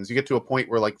switching weapons. You get to a point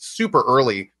where like super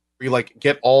early where you like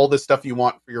get all the stuff you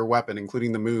want for your weapon,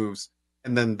 including the moves,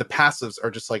 and then the passives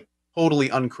are just like totally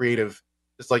uncreative.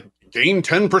 It's like gain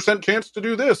 10% chance to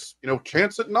do this,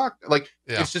 chance at knock. Like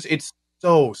it's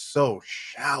so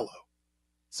shallow.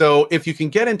 So if you can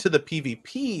get into the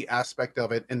PvP aspect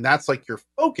of it, and that's like your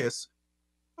focus,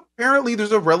 apparently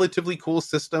there's a relatively cool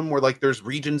system where like there's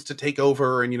regions to take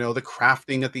over, and the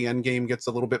crafting at the end game gets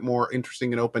a little bit more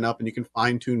interesting and open up, and you can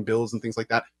fine tune builds and things like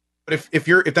that. But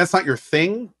if that's not your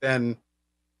thing, then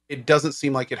it doesn't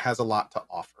seem like it has a lot to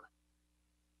offer.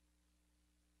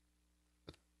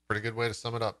 Pretty good way to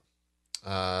sum it up.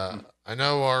 I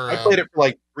know I played it for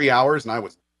like 3 hours and I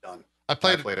was done. I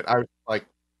played it. I was like,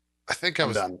 I think I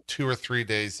was done. 2 or 3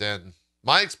 days in.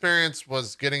 My experience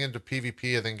was getting into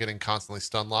PvP and then getting constantly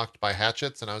stun locked by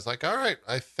hatchets, and I was like, all right,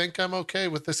 I think I'm okay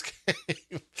with this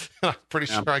game. I'm pretty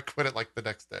sure I quit it like the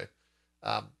next day.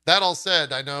 That all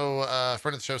said, I know a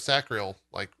friend of the show, Sacriel,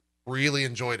 like really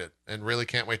enjoyed it and really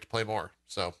can't wait to play more.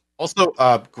 So also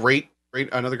great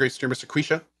another great streamer, Mr.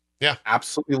 Quisha. Yeah,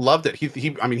 absolutely loved it.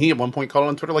 He at one point called it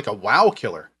on Twitter like a WoW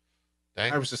killer.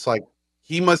 Dang. I was just like,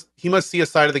 he must see a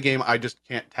side of the game I just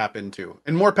can't tap into,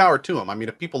 and more power to him. I mean,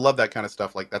 if people love that kind of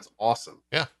stuff, like that's awesome.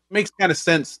 Yeah, it makes kind of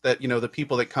sense that the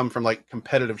people that come from like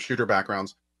competitive shooter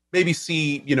backgrounds maybe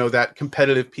see that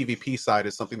competitive PvP side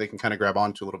as something they can kind of grab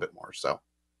onto a little bit more. So,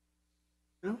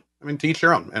 I mean, to each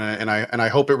their own, and I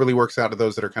hope it really works out to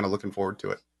those that are kind of looking forward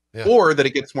to it, or that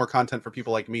it gets more content for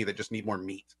people like me that just need more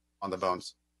meat on the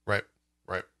bones. Right.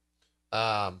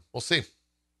 We'll see.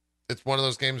 It's one of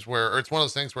those games or it's one of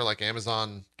those things where like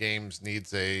Amazon Games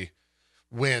needs a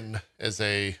win as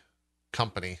a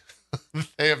company.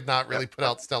 They have not really put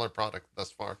out stellar product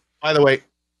thus far. By the way,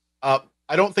 I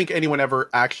don't think anyone ever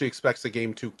actually expects a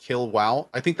game to kill WoW.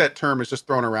 I think that term is just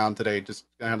thrown around today, just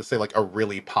to say like a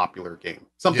really popular game,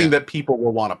 something that people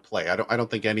will want to play. I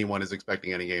don't think anyone is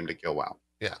expecting any game to kill WoW.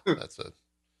 Yeah, that's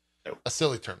a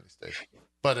silly term these days,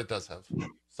 but it does have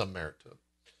some merit to it.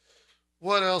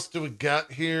 What else do we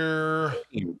got here?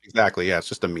 Exactly. Yeah, it's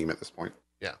just a meme at this point.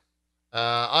 Yeah.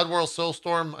 Oddworld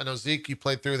Soulstorm. I know, Zeke, you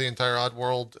played through the entire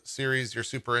Oddworld series. You're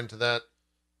super into that.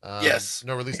 Yes.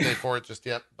 No release date for it just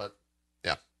yet, but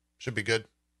yeah, should be good.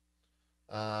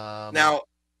 Now,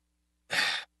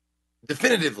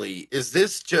 definitively, is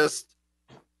this just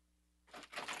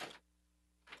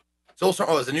Soulstorm?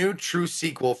 Oh, it's a new true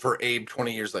sequel for Abe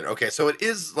 20 years later. Okay, so it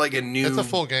is like a new. It's a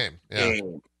full game. Yeah.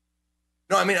 Game.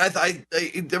 No, I mean, I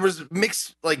there was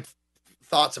mixed like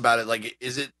thoughts about it. Like,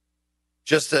 is it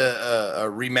just a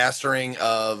remastering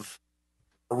of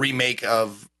a remake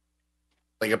of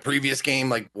like a previous game,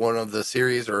 like one of the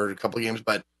series or a couple of games?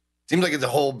 But it seems like it's a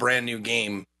whole brand new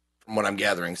game from what I'm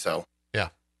gathering. So yeah,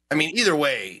 I mean, either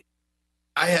way,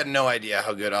 I had no idea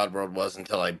how good Oddworld was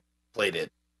until I played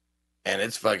it, and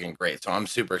it's fucking great. So I'm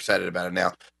super excited about it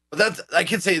now. But I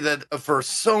could say that for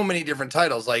so many different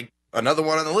titles, like. Another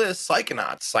one on the list,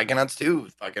 Psychonauts 2.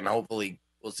 Fucking hopefully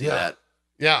we'll see that.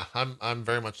 Yeah, I'm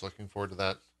very much looking forward to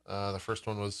that. The first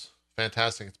one was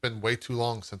fantastic. It's been way too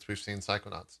long since we've seen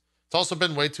Psychonauts. It's also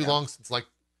been way too long since like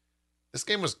this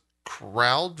game was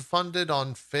crowd funded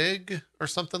on Fig or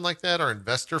something like that, or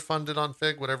investor funded on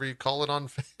Fig, whatever you call it on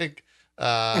Fig.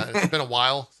 It's been a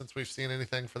while since we've seen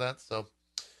anything for that. So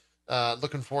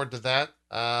looking forward to that.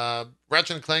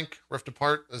 Ratchet and Clank Rift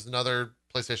Apart is another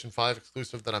PlayStation 5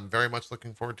 exclusive that I'm very much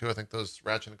looking forward to. I think those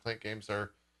Ratchet and Clank games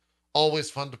are always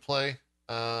fun to play.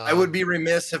 I would be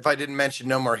remiss if I didn't mention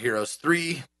No More Heroes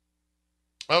 3.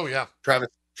 Oh yeah,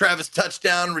 Travis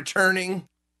Touchdown returning.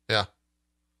 Yeah,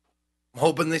 I'm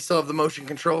hoping they still have the motion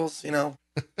controls.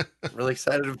 Really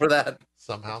excited for that.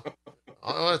 Somehow,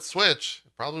 it's Switch.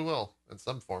 It probably will in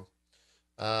some form.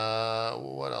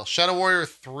 What else? Shadow Warrior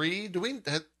 3.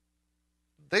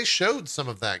 They showed some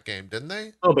of that game, didn't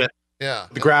they? A little bit. Yeah,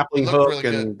 the grappling hook really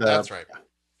and that's right.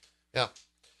 Yeah,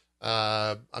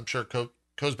 I'm sure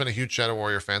Co's been a huge Shadow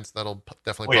Warrior fan, so that'll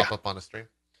definitely pop up on a stream.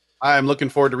 I'm looking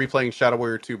forward to replaying Shadow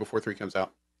Warrior 2 before 3 comes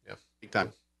out. Yeah, big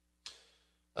time.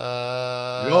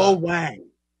 Go Wang.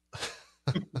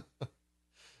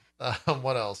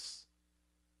 What else?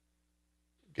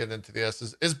 Getting into the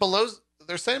S's. Is Below?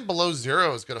 They're saying Below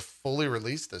Zero is going to fully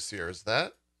release this year. Is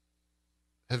that?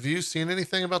 Have you seen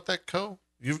anything about that, Co?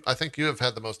 I think you have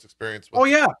had the most experience with. Oh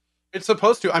yeah, it's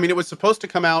supposed to. I mean, it was supposed to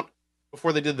come out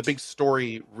before they did the big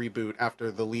story reboot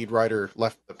after the lead writer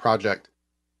left the project.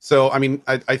 So, I mean,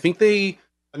 I think they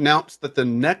announced that the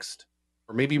next,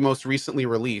 or maybe most recently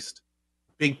released,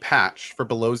 big patch for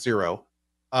Below Zero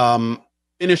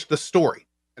finished the story.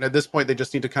 And at this point, they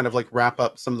just need to kind of like wrap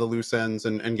up some of the loose ends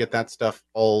and get that stuff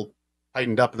all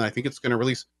tightened up. And I think it's going to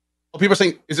release. Oh, people are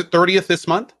saying, is it 30th this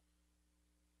month?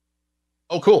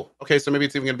 Oh, cool. Okay, so maybe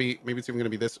it's even gonna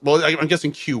be this. Well, I'm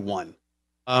guessing Q1.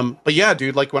 But yeah,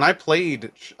 dude, like when I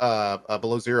played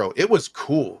Below Zero, it was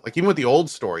cool. Like even with the old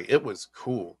story, it was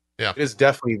cool. Yeah. It is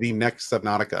definitely the next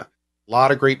Subnautica. A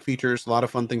lot of great features, a lot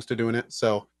of fun things to do in it.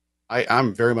 So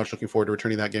I'm very much looking forward to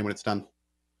returning that game when it's done.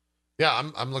 Yeah,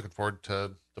 I'm looking forward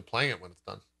to playing it when it's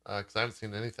done. Because I haven't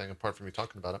seen anything apart from you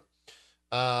talking about it.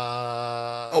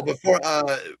 Before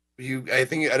I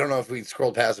don't know if we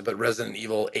scrolled past it, but Resident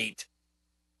Evil 8.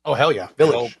 Oh hell yeah,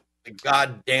 Village.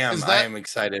 God damn, I am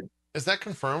excited. Is that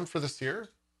confirmed for this year?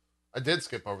 I did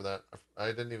skip over that. I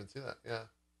didn't even see that. Yeah.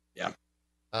 Yeah.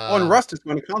 And Rust is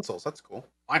going to consoles. That's cool.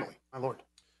 Finally, my lord.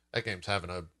 That game's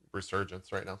having a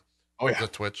resurgence right now. Oh yeah. The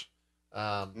Twitch.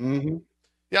 Mm-hmm.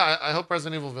 Yeah, I hope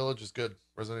Resident Evil Village is good.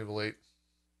 Resident Evil 8.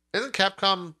 Isn't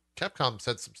Capcom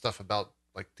said some stuff about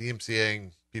like DMCAing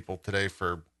people today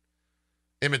for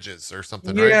images or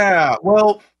something, right? Yeah,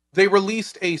 well, they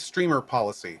released a streamer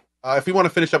policy. If we want to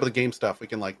finish up with the game stuff, we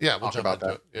can we'll talk jump about into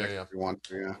that. it. Yeah. If we want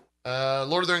to, yeah.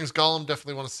 Lord of the Rings Gollum,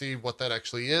 definitely want to see what that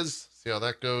actually is. See how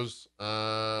that goes.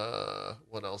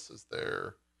 What else is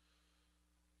there?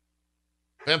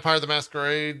 Vampire the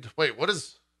Masquerade. Wait, what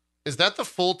is that the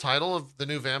full title of the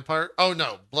new Vampire? Oh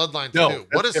no, Bloodlines 2.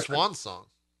 What is different. Swan Song?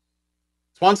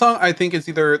 Swan Song, I think it's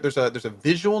either there's a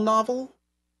visual novel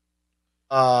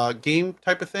game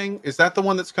type of thing. Is that the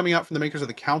one that's coming out from the makers of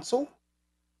the Council?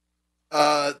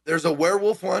 There's a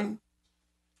werewolf one,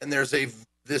 and the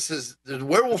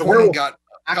werewolf one got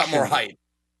more hype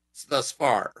thus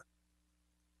far.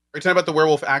 Are you talking about the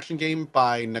werewolf action game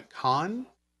by Nakan?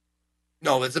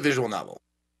 No, it's a visual novel.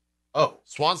 Oh,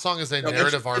 Swan Song is a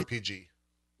narrative RPG.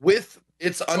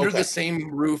 It's under the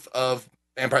same roof of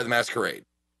Vampire the Masquerade.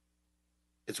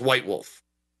 It's White Wolf,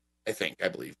 I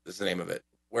believe is the name of it.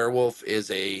 Werewolf is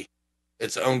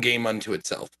its own game unto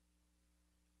itself.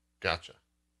 Gotcha.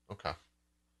 Okay.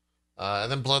 And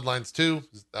then Bloodlines 2.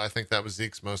 I think that was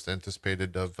Zeke's most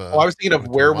anticipated of. I was thinking of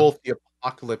Werewolf the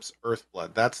Apocalypse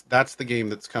Earthblood. That's the game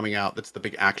that's coming out. That's the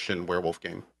big action werewolf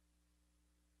game.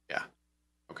 Yeah.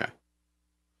 Okay.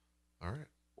 All right.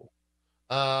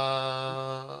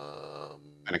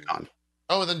 Anaconda.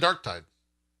 Oh, and then Darktide.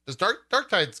 Does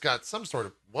Darktide's got some sort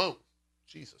of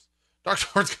Jesus. Dark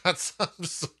Sword's got some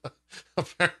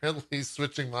apparently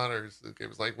switching monitors. The game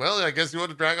was like, well, I guess you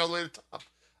want to drag all the way to the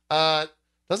top.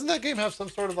 Doesn't that game have some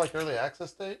sort of like early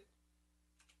access date?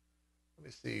 Let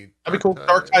me see. That'd be cool.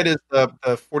 Darktide is the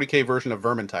 40K version of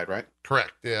Vermintide, right?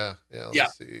 Correct. Yeah.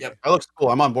 Let's see. Yep. That looks cool.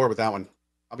 I'm on board with that one.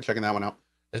 I'll be checking that one out.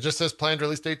 It just says planned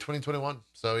release date 2021.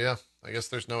 So yeah, I guess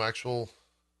there's no actual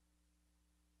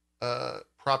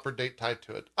proper date tied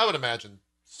to it. I would imagine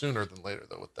sooner than later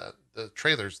though. With that, the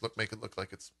trailers make it look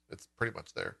like it's pretty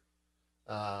much there.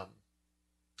 But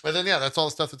then yeah, that's all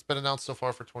the stuff that's been announced so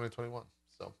far for 2021.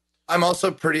 So I'm also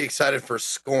pretty excited for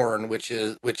Scorn, which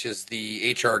is the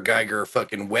H.R. Geiger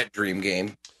fucking wet dream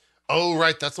game. Oh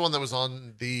right, that's the one that was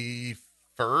on the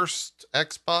first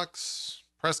Xbox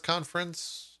press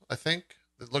conference. I think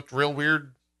it looked real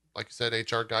weird, like you said,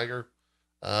 H.R. Geiger,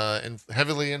 and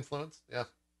heavily influenced. Yeah.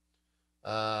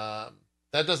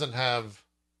 That doesn't have.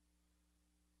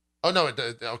 Oh no, it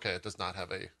does not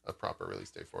have a proper release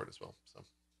date for it as well. So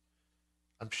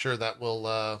I'm sure that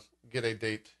will get a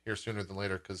date here sooner than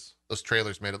later because those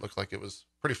trailers made it look like it was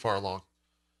pretty far along.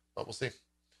 But we'll see.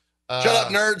 Shut up,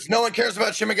 nerds! No one cares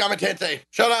about Shin Megami Tensei.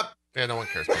 Shut up. Yeah, no one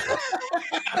cares about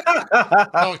that.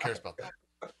 No one cares about that.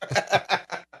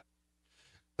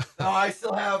 No, I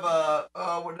still have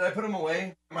what did I put them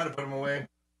away? I might have put them away.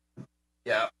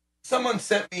 Yeah. Someone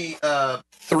sent me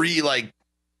 3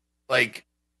 like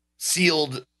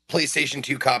sealed PlayStation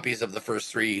 2 copies of the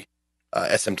first 3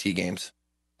 SMT games.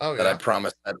 Oh, that I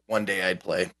promised that one day I'd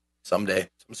play someday,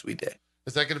 some sweet day.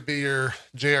 Is that going to be your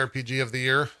JRPG of the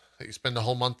year that you spend a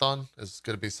whole month on? Is it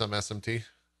going to be some SMT?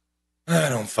 I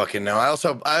don't fucking know. I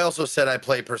also said I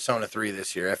play Persona 3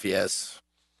 this year. FES.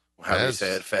 How do you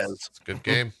say it? FES. It's a good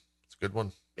game. It's a good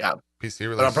one. Yeah. PC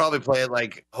release. But I'll probably play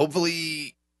it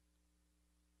hopefully.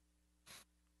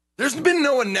 There's been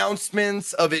no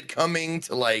announcements of it coming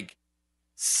to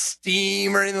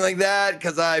Steam or anything like that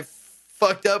because I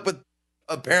fucked up with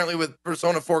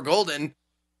Persona 4 Golden.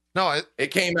 No, it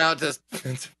came out to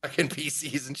fucking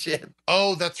PCs and shit.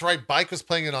 Oh, that's right. Bike was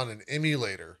playing it on an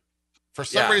emulator. For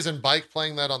some reason, Bike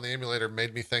playing that on the emulator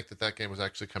made me think that game was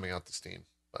actually coming out to Steam.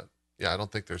 But yeah, I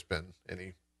don't think there's been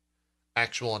any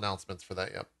actual announcements for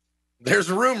that yet.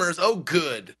 There's rumors. Oh,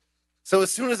 good. So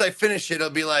as soon as I finish it, it'll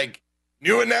be like,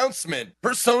 new announcement,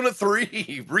 Persona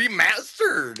 3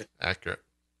 remastered. Accurate.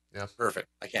 Yeah. Perfect.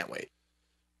 I can't wait.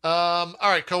 All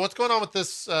right, Cole, what's going on with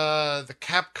this, the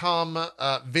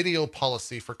Capcom video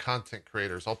policy for content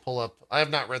creators? I'll pull up. I have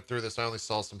not read through this. I only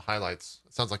saw some highlights.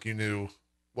 It sounds like you knew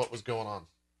what was going on.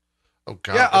 Oh,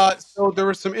 God. Yeah, so there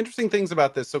were some interesting things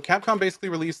about this. So Capcom basically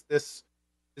released this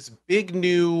big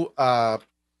new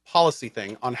policy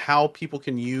thing on how people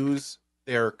can use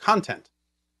their content.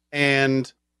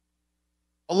 And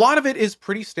a lot of it is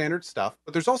pretty standard stuff,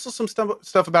 but there's also some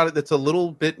stuff about it that's a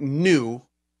little bit new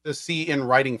to see in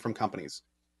writing from companies.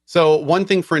 So one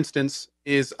thing, for instance,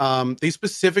 is they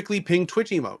specifically ping Twitch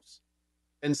emotes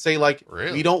and say, like,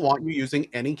 really? We don't want you using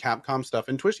any Capcom stuff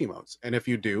in Twitch emotes. And if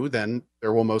you do, then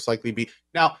there will most likely be.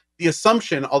 Now, the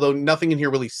assumption, although nothing in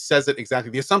here really says it exactly,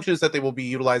 the assumption is that they will be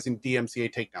utilizing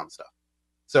DMCA takedown stuff.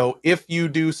 So if you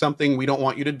do something we don't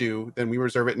want you to do, then we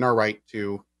reserve it in our right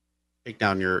to take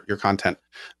down your content.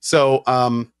 So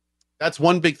that's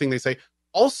one big thing they say.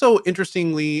 Also,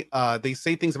 interestingly, they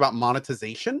say things about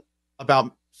monetization,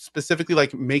 about specifically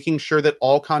like making sure that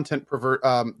all content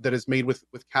that is made with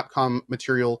Capcom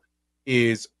material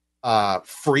is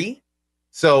free.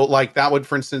 So like that would,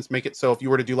 for instance, make it so if you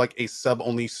were to do like a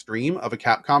sub-only stream of a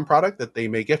Capcom product, that they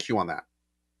may get you on that,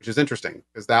 which is interesting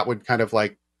because that would kind of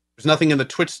like, there's nothing in the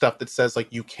Twitch stuff that says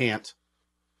like you can't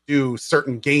do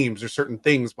certain games or certain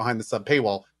things behind the sub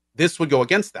paywall. This would go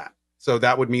against that. So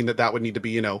that would mean that would need to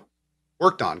be,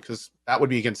 worked on, because that would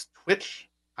be against Twitch,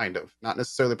 kind of, not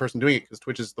necessarily the person doing it, because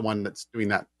Twitch is the one that's doing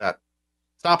that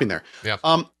stopping there. Yeah.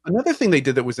 Another thing they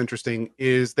did that was interesting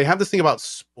is they have this thing about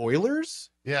spoilers.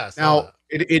 Yeah. Now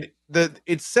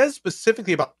it says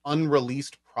specifically about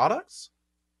unreleased products,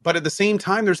 but at the same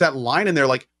time, there's that line in there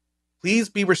like, please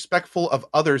be respectful of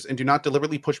others and do not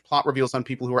deliberately push plot reveals on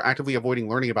people who are actively avoiding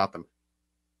learning about them.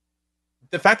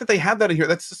 The fact that they have that in here,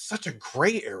 that's such a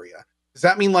gray area. Does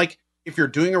that mean like if you're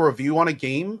doing a review on a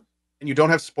game and you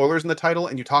don't have spoilers in the title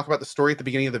and you talk about the story at the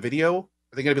beginning of the video,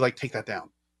 are they going to be like, take that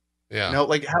down? Yeah.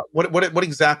 Like what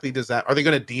exactly does that, are they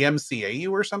going to DMCA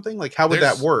you or something? Like how would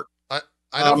that work? I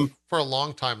know for a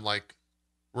long time, like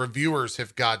reviewers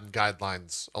have gotten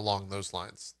guidelines along those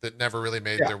lines that never really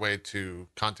made their way to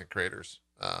content creators.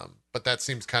 But that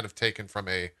seems kind of taken from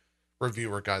a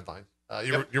reviewer guideline.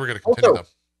 You were going to continue though.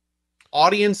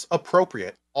 Audience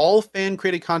appropriate. All fan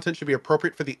created content should be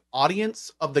appropriate for the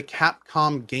audience of the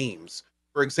Capcom games.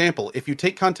 For example, if you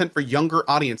take content for younger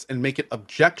audience and make it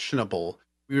objectionable,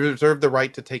 we reserve the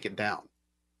right to take it down.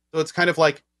 So it's kind of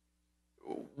like,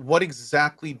 what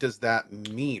exactly does that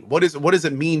mean? What does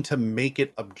it mean to make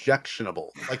it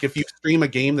objectionable? Like if you stream a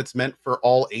game that's meant for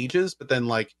all ages, but then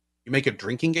like you make a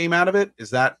drinking game out of it, is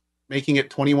that making it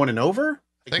 21 and over?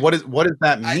 Like, what does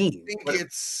that mean? I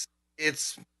think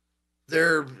it's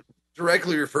they're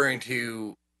directly referring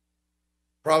to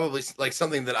probably like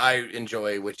something that I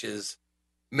enjoy, which is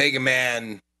Mega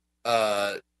Man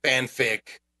fanfic.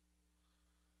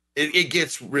 It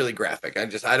gets really graphic.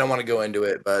 I don't want to go into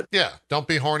it, but yeah, don't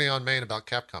be horny on main about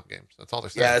Capcom games. That's all they're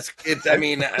saying. Yeah, it's. I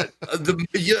mean,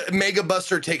 the Mega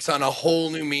Buster takes on a whole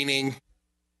new meaning.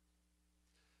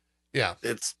 Yeah,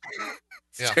 it's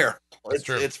terrible.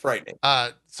 It's frightening.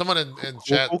 Someone in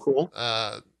chat cool.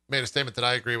 Made a statement that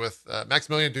I agree with.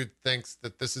 Maximilian Dude thinks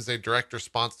that this is a direct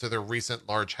response to their recent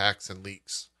large hacks and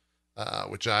leaks,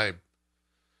 which I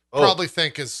probably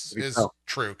think is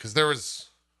true, because there was,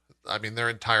 I mean, their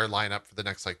entire lineup for the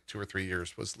next like 2 or 3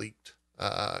 years was leaked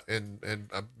in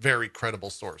a very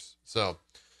credible source. So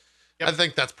I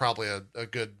think that's probably a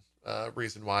good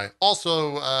reason why.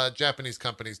 Also, Japanese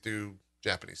companies do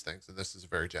Japanese things, and this is a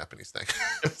very Japanese thing.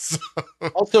 So.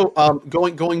 Also,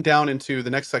 going down into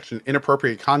the next section,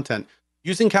 inappropriate content.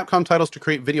 Using Capcom titles to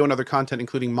create video and other content,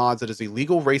 including mods that is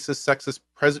illegal, racist, sexist,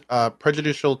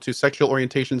 prejudicial to sexual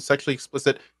orientation, sexually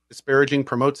explicit, disparaging,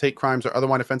 promotes hate crimes, or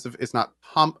otherwise offensive is not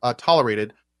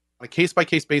tolerated. On a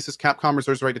case-by-case basis, Capcom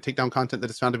reserves the right to take down content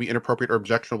that is found to be inappropriate or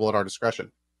objectionable at our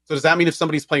discretion. So does that mean if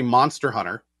somebody's playing Monster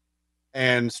Hunter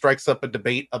and strikes up a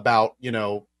debate about,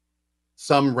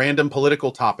 some random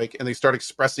political topic and they start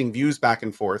expressing views back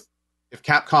and forth, if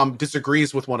Capcom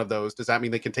disagrees with one of those, does that mean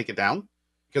they can take it down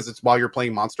because it's while you're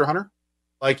playing Monster Hunter?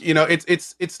 Like,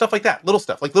 it's stuff like that, little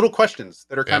stuff, like little questions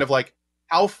that are kind of like,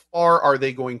 how far are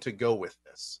they going to go with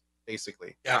this,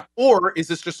 basically? Yeah. Or is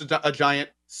this just a giant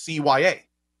CYA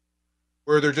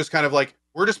where they're just kind of like,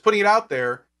 we're just putting it out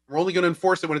there, we're only going to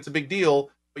enforce it when it's a big deal,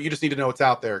 but you just need to know it's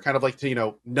out there. Kind of like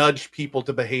to nudge people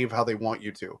to behave how they want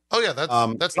you to. Oh yeah, that's It the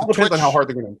all depends Twitch. on how hard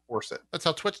they're going to enforce it. That's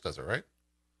how Twitch does it, right?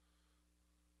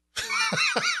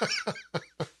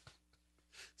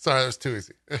 Sorry, that was too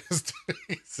easy. It was too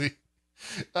easy.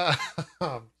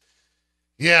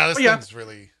 Yeah, this thing's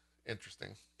really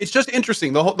interesting. It's just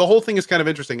interesting. The whole thing is kind of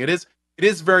interesting. It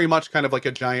is very much kind of like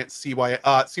a giant CYA.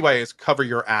 CYA is cover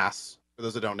your ass, for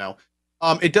those that don't know.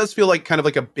 It does feel like kind of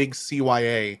like a big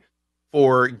CYA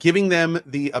for giving them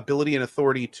the ability and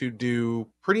authority to do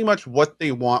pretty much what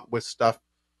they want with stuff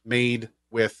made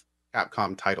with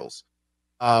Capcom titles.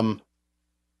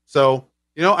 So,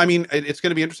 I mean, it's going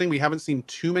to be interesting. We haven't seen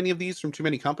too many of these from too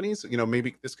many companies.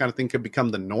 Maybe this kind of thing could become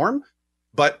the norm,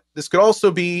 but this could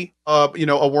also be, a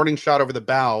warning shot over the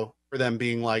bow for them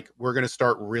being like, we're going to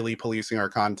start really policing our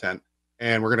content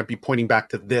and we're going to be pointing back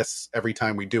to this every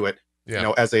time we do it,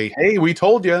 as a, hey, we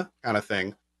told you kind of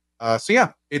thing. So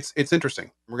yeah, it's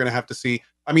interesting. We're going to have to see.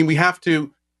 I mean, we have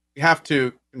to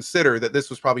consider that this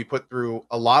was probably put through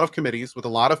a lot of committees with a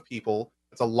lot of people.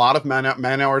 It's a lot of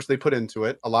man hours they put into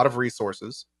it, a lot of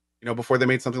resources, before they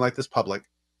made something like this public.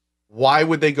 Why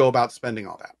would they go about spending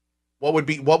all that? What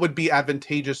would be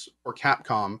advantageous for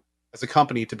Capcom as a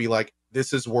company to be like,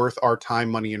 this is worth our time,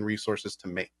 money, and resources to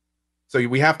make? So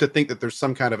we have to think that there's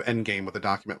some kind of end game with a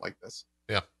document like this.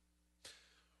 Yeah.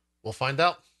 We'll find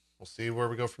out. We'll see where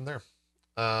we go from there.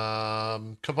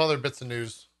 Couple other bits of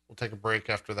news. We'll take a break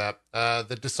after that.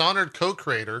 The Dishonored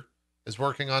co-creator is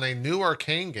working on a new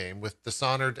Arcane game with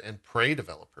Dishonored and Prey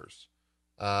developers.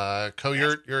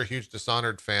 You're a huge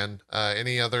Dishonored fan.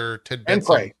 Any other tidbits? And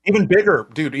Prey, even bigger,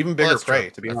 dude, even bigger.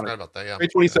 Prey, to be honest. I forgot about that. Yeah, Prey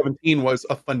 2017 was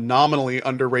a phenomenally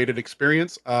underrated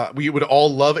experience. We would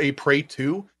all love a Prey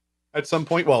 2 at some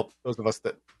point. Well, those of us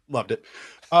that loved it.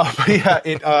 But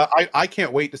yeah, I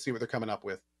can't wait to see what they're coming up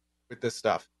with this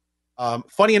stuff.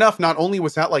 Funny enough, not only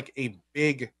was that like a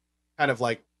big kind of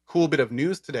like cool bit of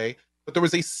news today, but there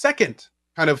was a second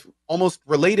kind of almost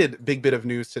related big bit of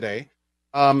news today,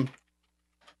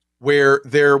 where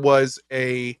there was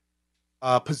a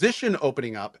position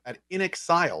opening up at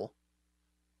inXile.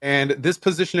 And this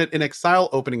position at inXile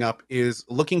opening up is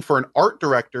looking for an art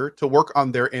director to work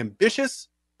on their ambitious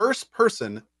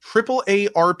first-person AAA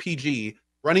RPG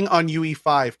running on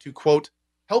UE5 to, quote,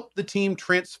 help the team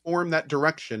transform that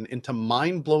direction into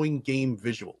mind-blowing game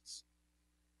visuals.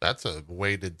 That's a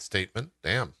weighted statement.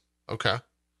 Damn. Okay. And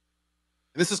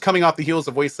this is coming off the heels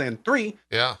of Wasteland 3.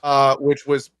 Yeah. Which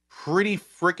was pretty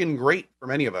freaking great for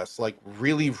many of us. Like,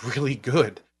 really, really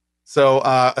good. So,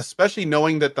 especially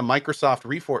knowing that the Microsoft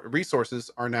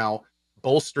resources are now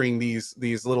bolstering these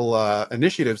little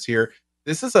initiatives here,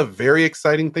 this is a very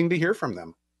exciting thing to hear from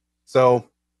them. So,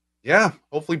 yeah,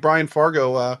 hopefully Brian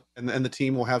Fargo and the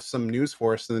team will have some news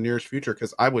for us in the nearest future,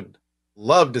 because I would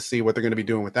love to see what they're going to be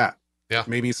doing with that. Yeah.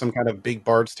 Maybe some kind of big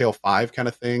Bard's Tale 5 kind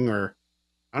of thing, or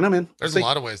I don't know, man. There's a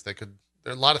lot of ways there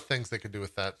are a lot of things they could do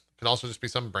with that. It could also just be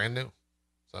something brand new.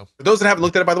 So for those that haven't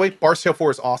looked at it, by the way, Bard's Tale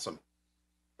 4 is awesome.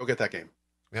 Go get that game.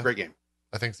 Yeah. Great game.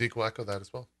 I think Zeke will echo that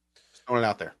as well. Just throwing it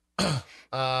out there.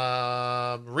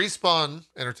 Respawn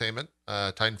Entertainment,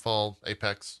 Titanfall,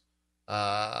 Apex,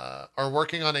 are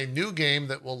working on a new game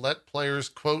that will let players,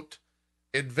 quote,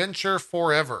 adventure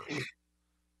forever.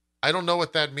 I don't know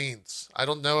what that means. I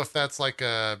don't know if that's like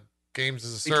a games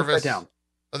as a service. They took that down.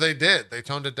 Oh, they did. They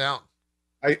toned it down.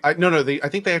 No. I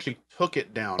think they actually took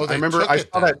it down. Oh, I remember I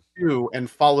saw that too and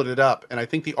followed it up. And I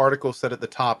think the article said at the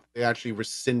top they actually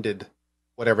rescinded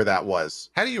whatever that was.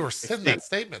 How do you rescind that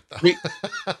statement though?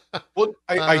 Well,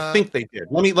 I think they did.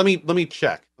 Let me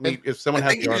check. If someone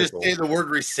has the article. Just say the word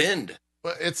rescind.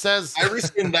 Well, it says I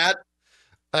rescind that.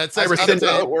 It says I rescind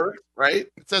how it works, right?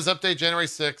 It says update January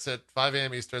 6th at 5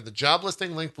 a.m. Eastern. The job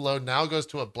listing link below now goes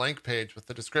to a blank page with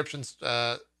the description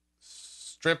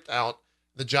stripped out.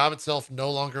 The job itself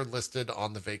no longer listed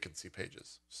on the vacancy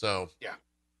pages. So yeah.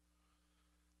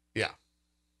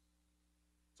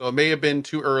 So it may have been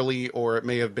too early, or it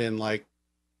may have been like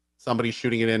somebody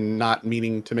shooting it in, not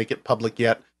meaning to make it public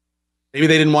yet. Maybe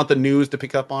they didn't want the news to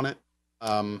pick up on it.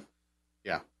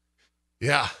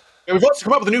 Yeah. And we've also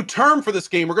come up with a new term for this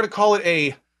game. We're going to call it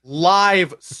a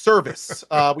live service.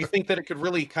 We think that it could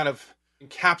really kind of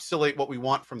encapsulate what we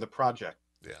want from the project.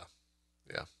 Yeah.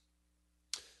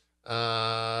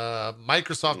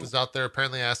 Microsoft is out there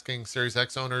apparently asking Series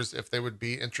X owners if they would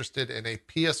be interested in a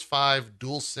PS5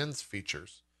 DualSense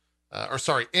features.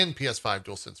 In PS5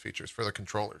 DualSense features for the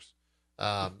controllers.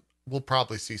 We'll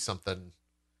probably see something.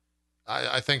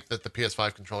 I think that the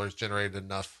PS5 controllers generated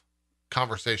enough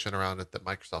conversation around it that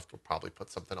Microsoft will probably put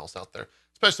something else out there,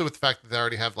 especially with the fact that they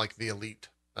already have like the Elite.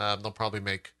 They'll probably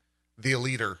make the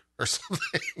Eliter or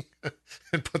something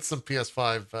and put some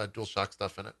PS5 DualShock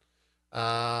stuff in it.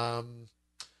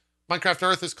 Minecraft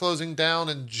Earth is closing down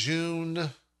in June.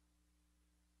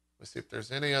 Let's see if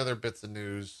there's any other bits of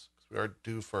news. We are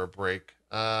due for a break.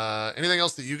 Anything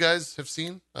else that you guys have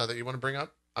seen that you want to bring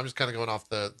up? I'm just kind of going off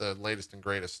the latest and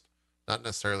greatest, not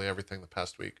necessarily everything the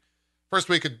past week. First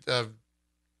week of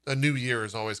a new year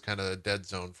is always kind of a dead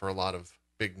zone for a lot of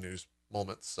big news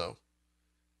moments, so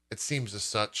it seems as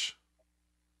such.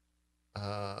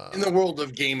 In the world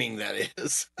of gaming, that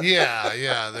is.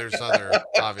 yeah. There's other,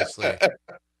 obviously,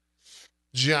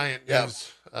 giant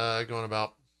news going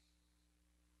about.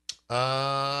 All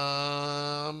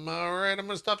right, I'm going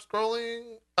to stop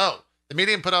scrolling. Oh, the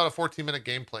Medium put out a 14-minute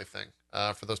gameplay thing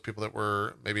for those people that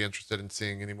were maybe interested in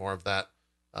seeing any more of that.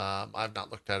 I've not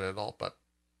looked at it at all, but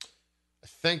I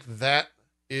think that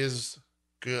is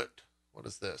good. What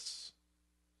is this?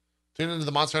 Tune into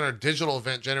the Monster Hunter digital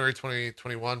event January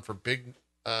 2021 for big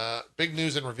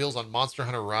news and reveals on Monster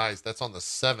Hunter Rise. That's on the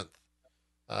 7th.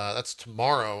 That's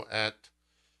tomorrow at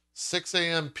 6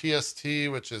 a.m. PST,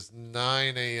 which is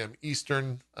 9 a.m.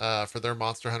 Eastern for their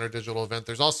Monster Hunter digital event.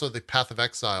 There's also the Path of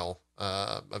Exile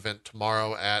event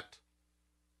tomorrow at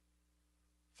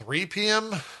 3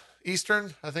 p.m.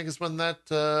 Eastern, I think is when that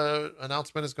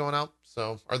announcement is going out.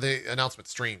 So, or the announcement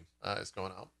stream is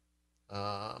going out.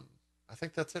 I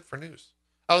think that's it for news.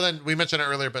 Oh, then we mentioned it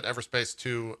earlier, but Everspace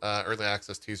 2 early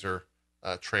access teaser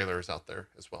trailer is out there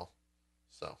as well.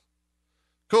 So,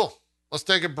 cool. Let's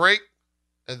take a break,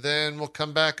 and then we'll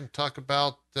come back and talk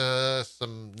about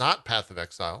some not Path of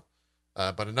Exile,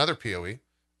 but another PoE.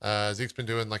 Zeke's been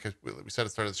doing, like we said at the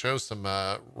start of the show, some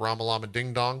Ramalama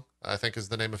Ding Dong, I think is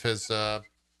the name of his... that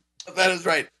is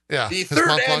right. Yeah. The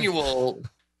third annual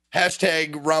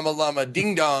hashtag Ramalama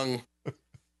Ding Dong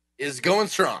is going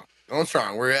strong. Going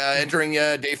strong. We're entering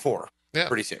day 4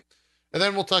 pretty soon. And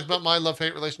then we'll talk about my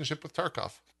love-hate relationship with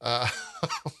Tarkov,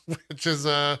 which is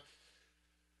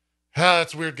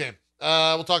it's a weird game.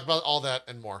 We'll talk about all that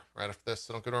and more right after this.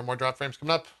 So don't go to our more drop frames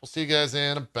coming up. We'll see you guys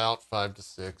in about 5 to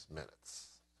 6 minutes.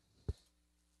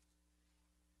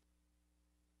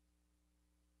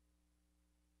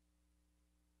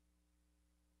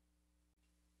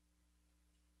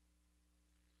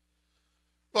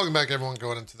 Welcome back, everyone.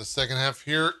 Going into the second half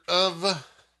here of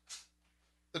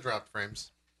the drop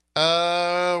frames.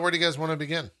 Where do you guys want to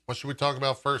begin? What should we talk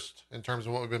about first in terms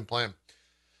of what we've been playing?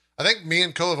 I think me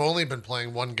and Co have only been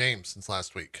playing one game since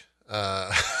last week.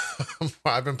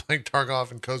 I've been playing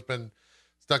Tarkov, and Co's been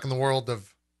stuck in the world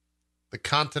of the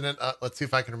continent. Let's see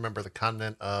if I can remember the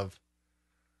continent of.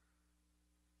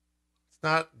 It's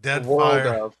not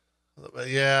Deadfire.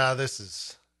 Yeah, this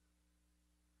is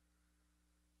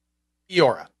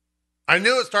Eora. I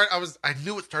knew it started. I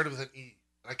knew it started with an E.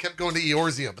 I kept going to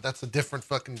Eorzea, but that's a different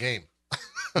fucking game.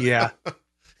 Yeah,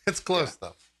 it's close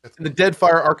though. It's the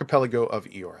Deadfire archipelago of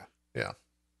Eora. Yeah,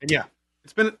 and yeah,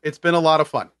 it's been a lot of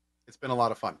fun. It's been a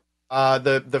lot of fun.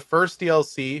 The first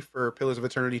DLC for Pillars of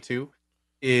Eternity 2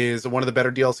 is one of the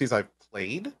better DLCs I've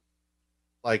played.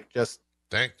 Like just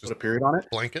put a period on it.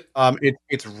 Blanket.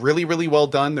 It's really, really well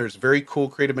done. There's very cool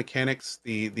creative mechanics.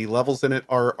 The levels in it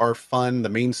are fun. The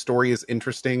main story is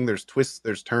interesting. There's twists,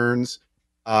 there's turns,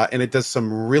 and it does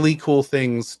some really cool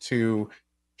things to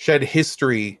shed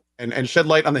history and shed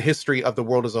light on the history of the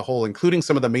world as a whole, including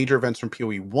some of the major events from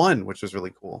PoE 1, which was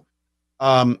really cool.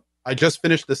 I just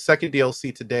finished the second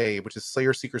DLC today, which is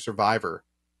Slayer Seeker Survivor,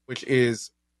 which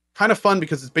is kind of fun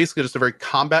because it's basically just a very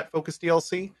combat focused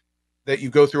DLC that you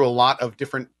go through a lot of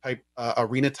different type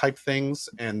arena type things,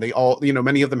 and they all,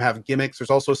 many of them have gimmicks.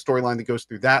 There's also a storyline that goes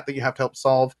through that you have to help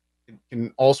solve.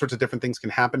 All sorts of different things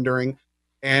can happen during.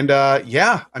 And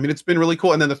yeah, I mean, it's been really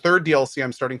cool. And then the third DLC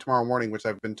I'm starting tomorrow morning, which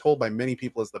I've been told by many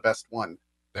people is the best one,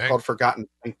 called Forgotten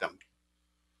Sanctum.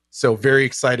 So very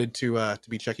excited to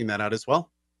be checking that out as well.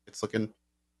 It's looking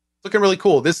really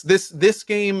cool. This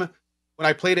game, when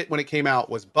I played it when it came out,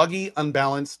 was buggy,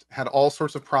 unbalanced, had all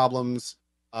sorts of problems,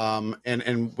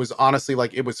 and was honestly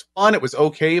like, it was fun, it was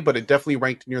okay, but it definitely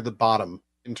ranked near the bottom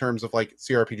in terms of like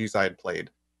CRPGs I had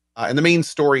played. And the main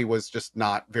story was just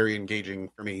not very engaging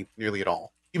for me nearly at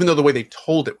all, even though the way they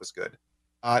told it was good.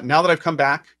 Now that I've come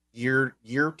back 2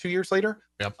 years later,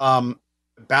 yep.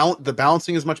 The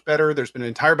balancing is much better. There's been an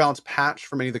entire balance patch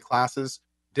for many of the classes.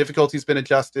 Difficulty's been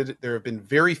adjusted. There have been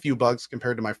very few bugs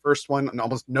compared to my first one, and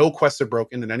almost no quests are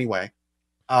broken in any way.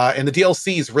 And the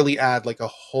DLCs really add like a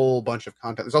whole bunch of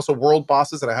content. There's also world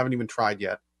bosses that I haven't even tried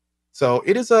yet. So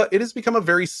it has become a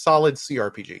very solid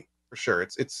CRPG for sure.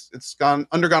 It's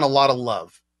undergone a lot of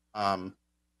love, to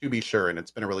be sure, and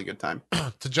it's been a really good time.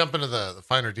 To jump into the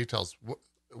finer details,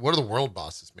 what do the world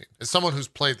bosses mean? As someone who's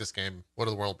played this game, what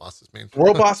do the world bosses mean?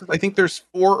 World bosses, I think there's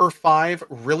 4 or 5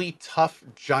 really tough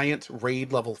giant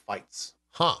raid level fights.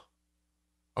 Huh.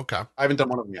 Okay. I haven't done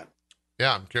one of them yet.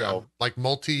 Yeah, I'm curious. So- Like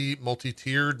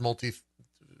multi-tiered,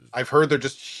 I've heard they're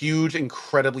just huge,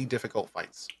 incredibly difficult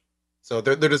fights. So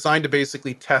they're designed to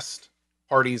basically test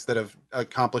parties that have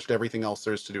accomplished everything else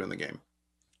there is to do in the game.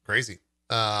 crazy.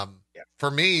 Yeah. For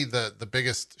me, the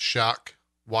biggest shock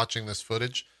watching this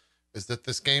footage is that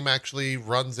this game actually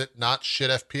runs at not shit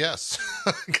FPS.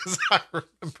 Because I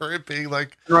remember it being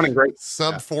like They're running great.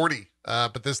 sub Yeah. 40,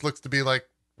 but this looks to be like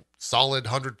solid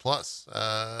 100 plus.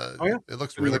 Yeah. It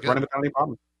looks I mean, really they're running good. without any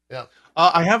problem. Yeah.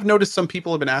 I have noticed some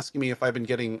people have been asking me if I've been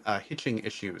getting hitching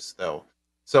issues, though.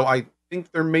 So I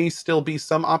think there may still be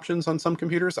some options on some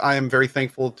computers. I am very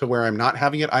thankful to where I'm not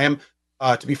having it. I am,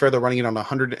 to be fair, they're running it on a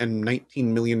 $119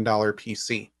 million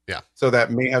PC. Yeah. So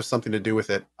that may have something to do with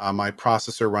it. My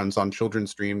processor runs on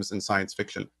children's dreams and science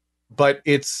fiction, but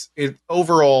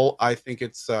overall, I think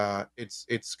it's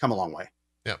come a long way.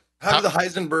 How do the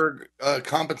Heisenberg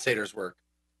compensators work?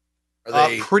 Are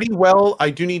they Pretty well. I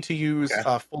do need to use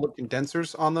Okay. full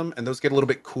condensers on them, and those get a little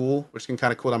bit cool, which can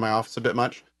kind of cool down my office a bit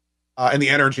much. And the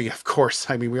energy, of course.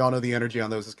 I mean, we all know the energy on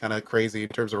those is kind of crazy in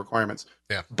terms of requirements.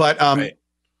 Yeah. But Right.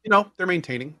 they're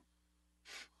maintaining.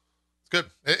 It's good.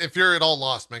 If you're at all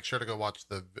lost, make sure to go watch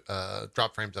the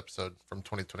Drop Frames episode from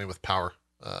 2020 with Power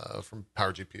from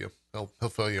Power GPU. He'll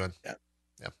fill you in. Yeah.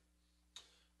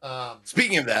 Yeah.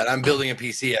 Speaking of that, I'm building a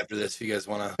PC after this. If you guys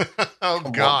want Oh Come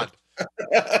on. God. to.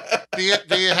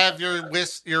 Do you have your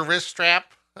wrist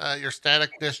strap? Your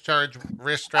static discharge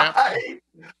wrist strap?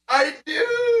 I do.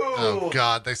 Oh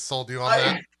God, they sold you on I,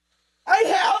 that. I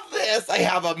have this. I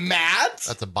have a mat.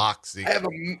 That's a box, Zeke. I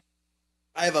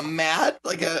have a mat,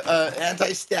 like a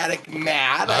anti-static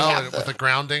mat. I Oh, have with the, a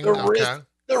grounding. the Okay.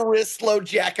 the wrist low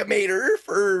jackometer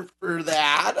for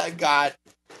that. I've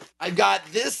got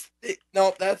this.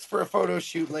 Nope, that's for a photo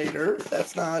shoot later.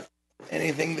 That's not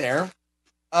anything there.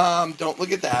 Don't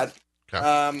look at that.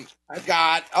 Okay. I've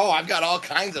got all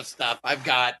kinds of stuff. I've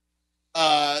got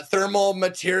thermal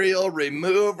material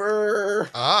remover.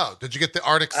 Oh, did you get the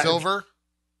Arctic I've- Silver?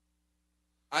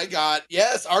 I got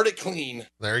Arctic Clean.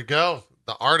 There you go.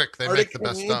 The Arctic, they Arctic make the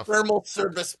best Clean stuff. thermal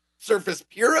surface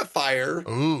purifier.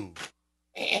 Ooh.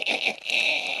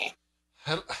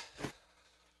 Hell-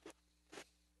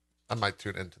 I might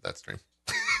tune into that stream.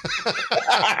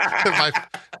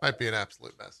 It might be an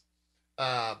absolute mess.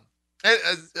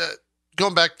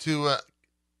 Going back to,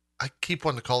 I keep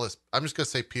wanting to call this, I'm just going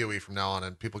to say PoE from now on,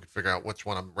 and people can figure out which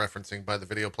one I'm referencing by the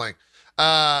video playing.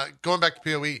 Going back to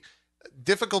PoE,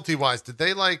 difficulty-wise, did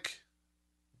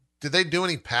they do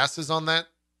any passes on that?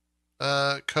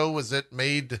 Was it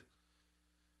made,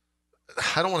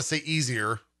 I don't want to say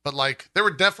easier, but like there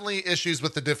were definitely issues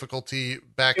with the difficulty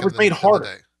back It in was the, made in the harder.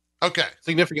 day. Okay.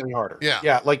 Significantly harder. Yeah.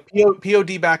 Yeah. Like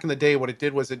POD back in the day, what it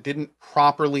did was it didn't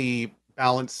properly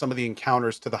balance some of the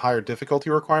encounters to the higher difficulty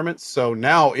requirements. So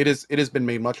now it has been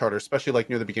made much harder, especially like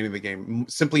near the beginning of the game.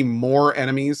 Simply more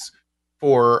enemies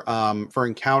for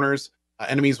encounters.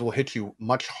 Enemies will hit you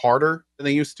much harder than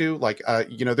they used to. Like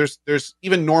there's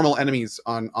even normal enemies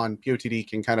on POTD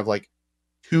can kind of like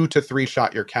 2 to 3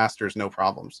 shot your casters no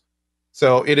problems.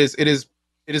 So it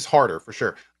is harder for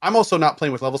sure. I'm also not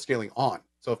playing with level scaling on.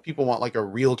 So if people want like a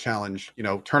real challenge,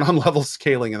 turn on level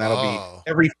scaling, and that'll Oh.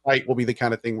 be every fight will be the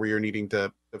kind of thing where you're needing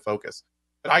to focus.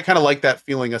 But I kind of like that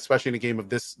feeling, especially in a game of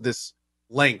this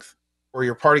length, where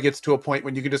your party gets to a point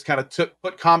when you can just kind of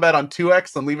put combat on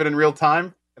 2x and leave it in real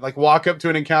time, and like walk up to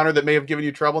an encounter that may have given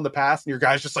you trouble in the past, and your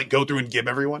guys just like go through and give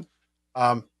everyone.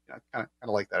 I kind of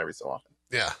like that every so often.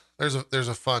 Yeah. There's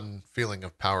a fun feeling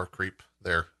of power creep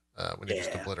there when you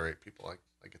just Yeah. obliterate people.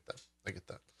 I get that. I get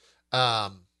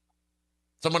that.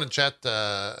 Someone in chat,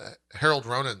 Harold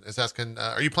Ronan, is asking,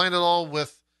 are you playing it all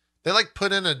with, they like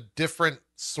put in a different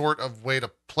sort of way to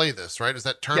play this, right? Is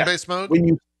that turn-based mode? When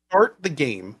you start the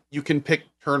game, you can pick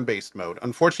turn-based mode.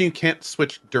 Unfortunately, you can't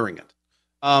switch during it.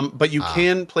 But you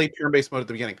can play turn-based mode at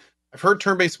the beginning. I've heard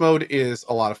turn-based mode is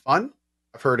a lot of fun.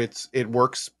 I've heard it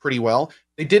works pretty well.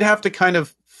 They did have to kind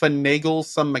of finagle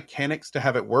some mechanics to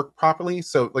have it work properly.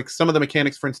 So like some of the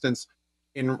mechanics, for instance,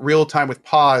 in real time with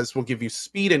pause will give you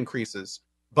speed increases,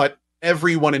 but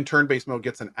everyone in turn-based mode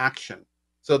gets an action.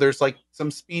 So there's like some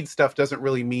speed stuff doesn't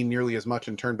really mean nearly as much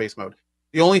in turn-based mode.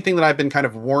 The only thing that I've been kind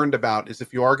of warned about is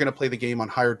if you are going to play the game on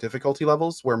higher difficulty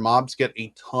levels where mobs get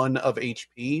a ton of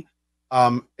HP,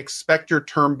 expect your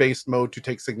turn-based mode to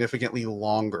take significantly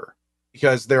longer,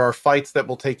 because there are fights that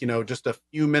will take, just a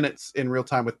few minutes in real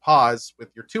time with pause with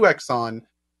your 2x on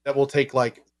that will take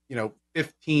like,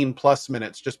 15 plus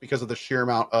minutes just because of the sheer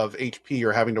amount of HP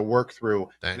you're having to work through,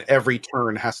 Dang. and every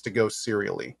turn has to go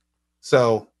serially.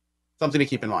 So something to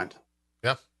keep in mind.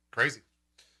 Yeah, crazy.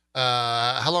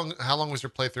 How long was your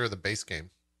playthrough of the base game?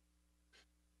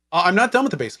 I'm not done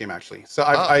with the base game actually. So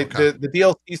okay. the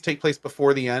DLCs take place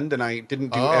before the end, and I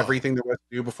didn't do everything there was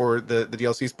to do before the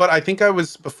DLCs. But I think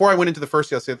before I went into the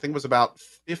first DLC, I think it was about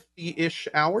 50-ish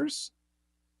hours.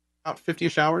 About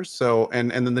 50-ish hours. So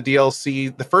and then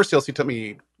the first DLC took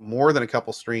me more than a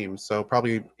couple streams, so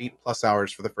probably 8+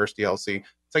 hours for the first DLC.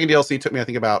 Second DLC took me, I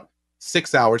think, about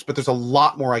 6 hours, but there's a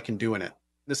lot more I can do in it.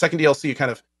 The second DLC, you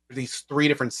kind of these 3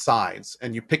 different sides,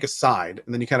 and you pick a side,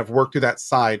 and then you kind of work through that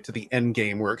side to the end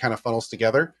game where it kind of funnels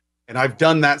together. And I've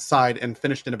done that side and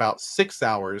finished in about 6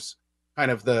 hours,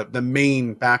 kind of the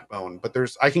main backbone. But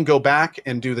I can go back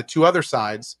and do the 2 other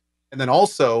sides, and then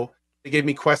also they gave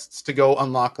me quests to go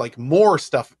unlock like more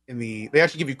stuff they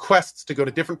actually give you quests to go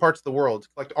to different parts of the world to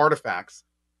collect artifacts,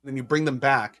 and then you bring them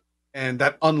back, and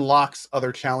that unlocks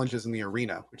other challenges in the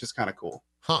arena, which is kind of cool.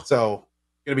 So I'm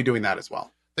gonna be doing that as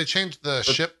well. They changed the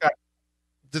ship.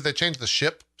 Did they change the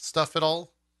ship stuff at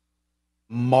all?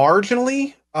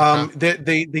 Marginally.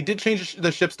 They did change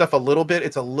the ship stuff a little bit.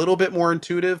 It's a little bit more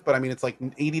intuitive, but I mean it's like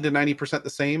 80 to 90% the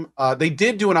same. They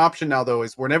did do an option now though,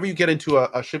 is whenever you get into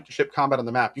a ship to ship combat on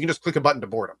the map, you can just click a button to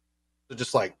board them. So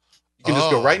just like you can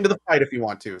just go right into the fight if you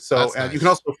want to. So nice. You can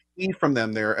also flee from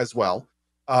them there as well.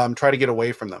 Try to get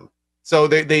away from them. So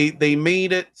they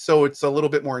made it so it's a little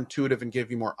bit more intuitive and give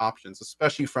you more options,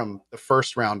 especially from the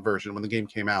first round version when the game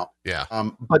came out. Yeah.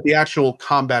 But the actual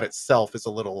combat itself is a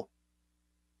little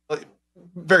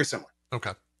very similar.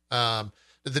 Okay.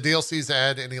 Did the DLCs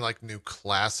add any like new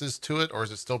classes to it, or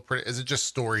is it still is it just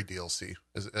story DLC?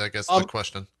 I guess the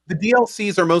question. The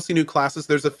DLCs are mostly new classes.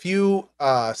 There's a few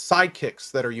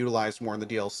sidekicks that are utilized more in the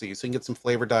DLC, so you can get some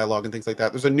flavor dialogue and things like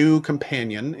that. There's a new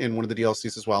companion in one of the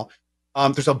DLCs as well.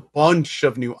 There's a bunch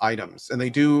of new items, and they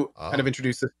do kind of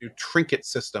introduce this new trinket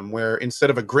system where instead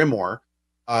of a grimoire,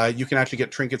 you can actually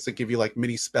get trinkets that give you like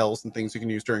mini spells and things you can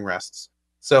use during rests.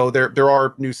 So there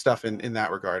are new stuff in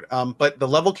that regard. But the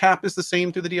level cap is the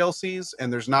same through the DLCs,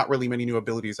 and there's not really many new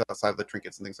abilities outside of the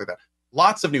trinkets and things like that.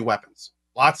 Lots of new weapons,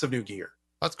 lots of new gear.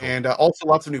 That's cool. And also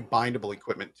lots of new bindable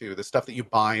equipment too. The stuff that you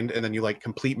bind, and then you like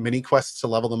complete mini quests to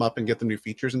level them up and get them new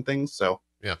features and things. So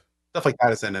yeah, stuff like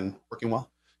that is in and working well.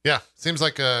 Yeah, seems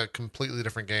like a completely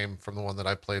different game from the one that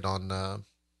I played on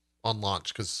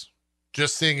launch, because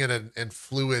just seeing it in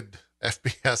fluid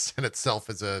FPS in itself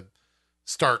is a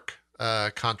stark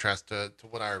contrast to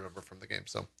what I remember from the game.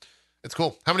 So it's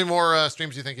cool. How many more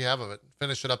streams do you think you have of it?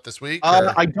 Finish it up this week?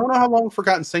 I don't know how long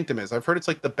Forgotten Sanctum is. I've heard it's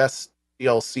like the best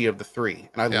DLC of the 3,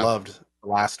 and I loved the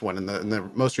last one, and the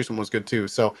most recent one was good too.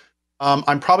 So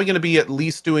I'm probably going to be at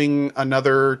least doing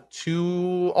another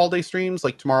 2 all-day streams,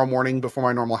 like tomorrow morning before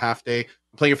my normal half day.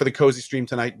 I'm playing it for the cozy stream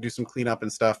tonight, do some cleanup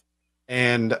and stuff,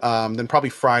 and then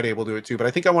probably Friday we'll do it too. But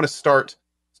I think I want to start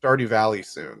Stardew Valley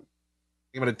soon.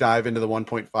 I'm going to dive into the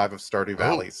 1.5 of Stardew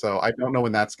Valley, so I don't know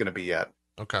when that's going to be yet.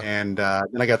 Okay. And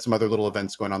then I got some other little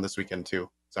events going on this weekend too.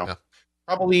 So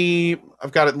probably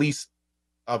I've got at least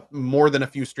more than a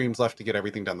few streams left to get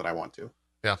everything done that I want to.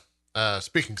 Yeah.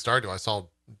 Speaking Stardew, I saw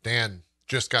Dan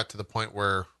just got to the point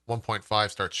where 1.5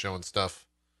 starts showing stuff.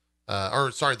 The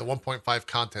 1.5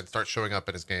 content starts showing up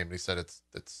in his game. And he said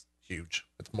it's huge.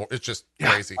 It's just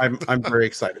crazy. I'm very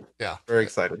excited. Yeah. Very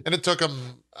excited. And it took him,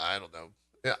 I don't know,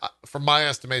 from my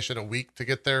estimation, a week to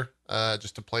get there,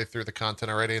 just to play through the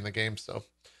content already in the game. So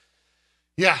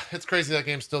yeah, it's crazy that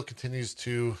game still continues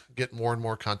to get more and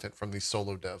more content from the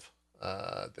solo dev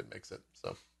that makes it.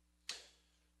 So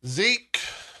Zeke,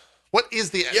 what is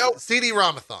the CD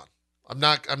Ramathon? I'm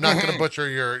not going to butcher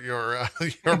your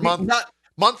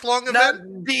month-long event. Not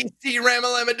DC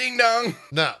Ramalama Ding Dong.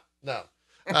 No.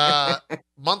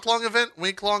 Month-long event,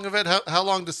 week-long event. How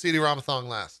long does CD Ramathon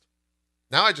last?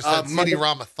 Now I just said CD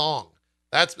Ramathon.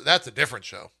 That's a different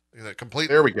show.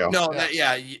 Completely. There we go. No,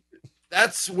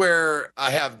 that's where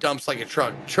I have dumps like a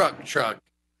truck,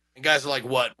 and guys are like,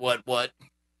 what?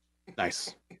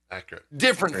 Nice, accurate,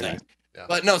 different thing. Nice. Yeah.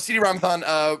 But no, CD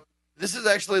Ramathon. This is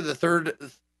actually the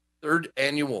third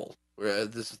annual.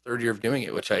 This is the third year of doing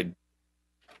it, which I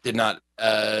did not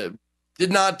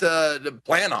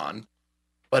plan on.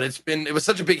 But it was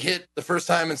such a big hit the first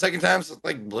time and second time. So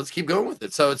like, let's keep going with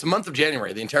it. So it's a month of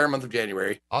January, the entire month of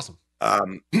January. Awesome.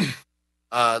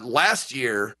 Last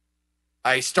year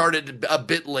I started a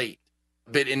bit late,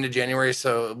 a bit into January.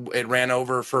 So it ran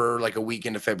over for like a week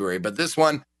into February, but this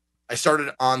one I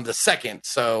started on the 2nd.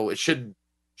 So it should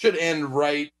end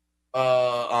right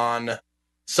on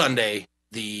Sunday,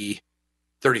 the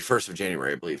 31st of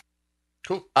January, I believe.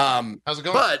 Cool. How's it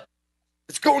going? But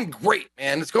it's going great,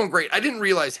 man. It's going great. I didn't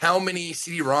realize how many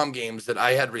CD-ROM games that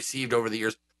I had received over the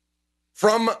years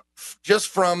from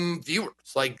viewers.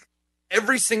 Like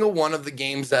every single one of the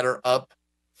games that are up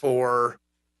for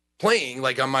playing,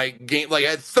 like on my game, like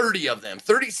I had 30 of them,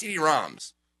 30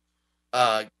 CD-ROMs,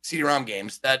 CD-ROM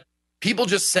games that people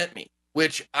just sent me,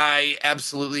 which I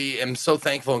absolutely am so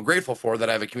thankful and grateful for, that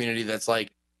I have a community that's like,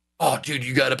 oh, dude,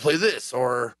 you got to play this,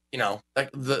 or, you know,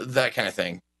 that kind of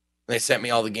thing. And they sent me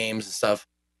all the games and stuff.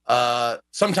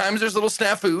 Sometimes there's little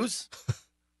snafus,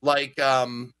 like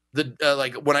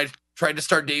like when I tried to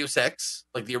start Deus Ex,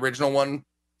 like the original one,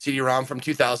 CD-ROM from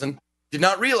 2000, did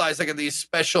not realize I got these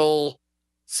special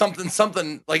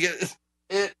something, like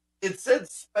it said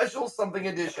special something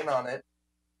edition on it.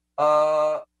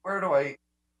 Where do I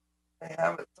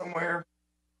have it somewhere?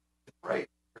 It's right.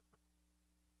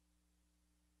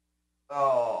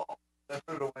 Oh, I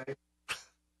put it away.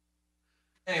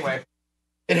 Anyway,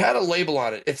 it had a label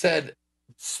on it. It said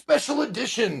special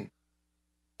edition.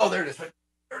 Oh, there it is. Right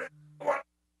there it is. Come on.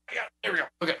 I got it. There we go.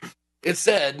 Okay. It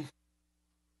said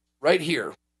right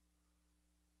here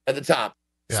at the top,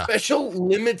 special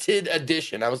limited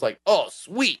edition. I was like, oh,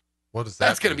 sweet. What is that?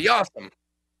 That's going to be awesome.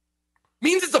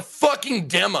 Means it's a fucking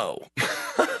demo.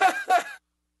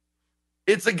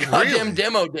 It's a goddamn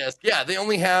demo disc. Yeah, they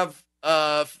only have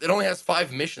it only has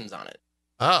 5 missions on it.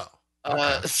 Oh.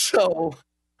 Okay. So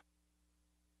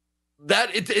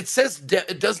that it says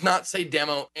it does not say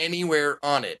demo anywhere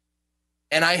on it.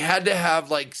 And I had to have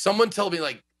like someone tell me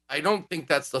like, I don't think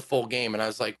that's the full game. And I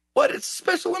was like, what? It's a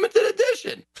special limited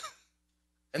edition.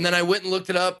 And then I went and looked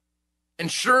it up, and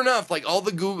sure enough, like all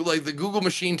the Google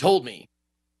machine told me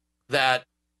that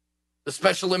the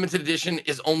special limited edition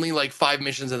is only like 5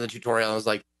 missions in the tutorial. I was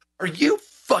like, are you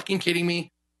fucking kidding me?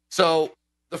 So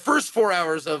the first 4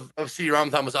 hours of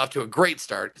CD-ROM-thon was off to a great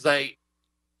start, because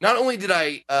not only did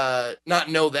I not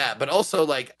know that, but also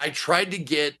like I tried to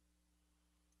get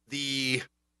the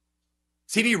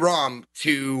CD-ROM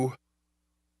to.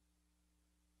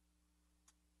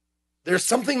 There's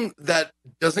something that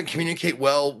doesn't communicate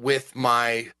well with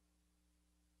my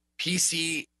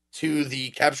PC to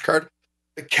the capture card.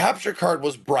 The capture card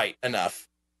was bright enough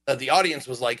that the audience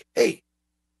was like, hey,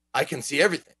 I can see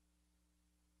everything.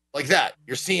 Like that.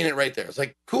 You're seeing it right there. It's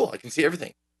like, cool, I can see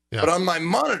everything. Yeah. But on my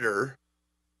monitor,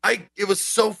 it was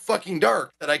so fucking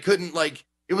dark that I couldn't, like,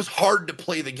 it was hard to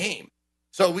play the game.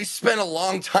 So we spent a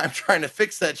long time trying to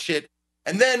fix that shit.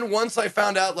 And then once I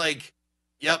found out, like,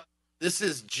 yep, this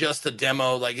is just a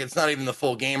demo, like it's not even the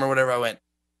full game or whatever, I went,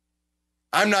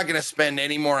 I'm not going to spend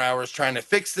any more hours trying to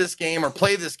fix this game or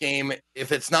play this game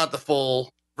if it's not the full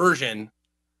version.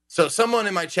 So someone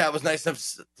in my chat was nice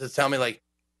enough to tell me, like,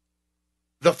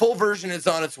 the full version is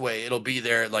on its way. It'll be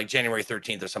there like January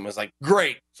 13th or something. I was like,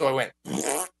 great. So I went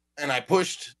and I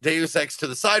pushed Deus Ex to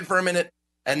the side for a minute,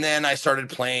 and then I started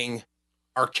playing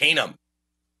Arcanum.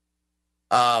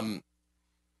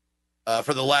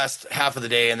 For the last half of the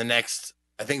day and the next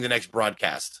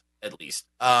broadcast, at least.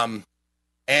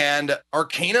 And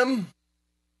Arcanum,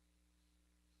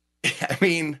 I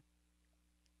mean,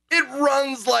 it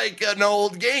runs like an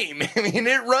old game. I mean,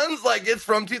 it runs like it's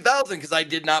from 2000 because I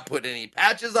did not put any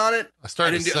patches on it. I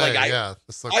started to say, yeah.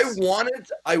 This looks...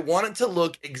 I wanted to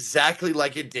look exactly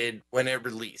like it did when it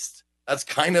released. That's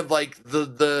kind of like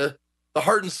the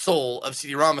heart and soul of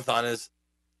CD-ROM-a-thon is,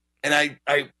 and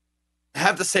I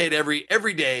have to say it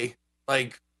every day,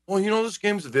 like, well, you know, this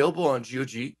game's available on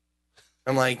GOG.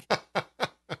 I'm like,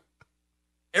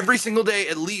 every single day,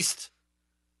 at least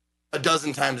a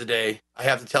dozen times a day, I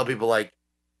have to tell people, like,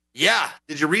 yeah,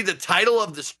 did you read the title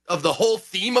of the whole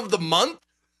theme of the month?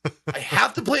 I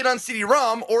have to play it on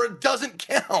CD-ROM or it doesn't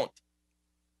count.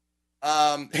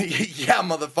 Yeah,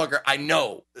 motherfucker, I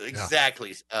know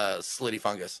exactly. Slitty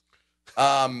fungus.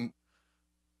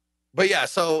 But yeah,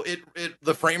 so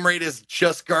the frame rate is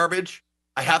just garbage.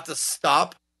 I have to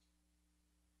stop.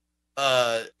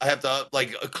 I have to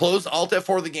like close Alt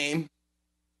F4 the game,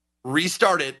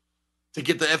 restart it to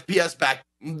get the FPS back,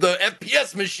 the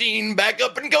FPS machine back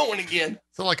up and going again.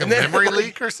 So like a memory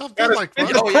leak or something? Like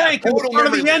what? Oh, yeah, total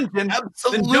memory of the engine.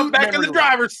 Absolute. Then jump back in the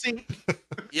driver's seat.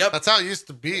 Yep, that's how it used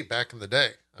to be back in the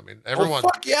day. I mean, everyone. Oh,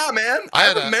 fuck yeah, man! I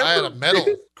had a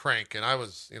metal crank, and I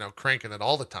was cranking it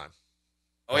all the time.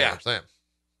 Oh yeah, I'm saying.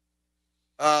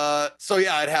 So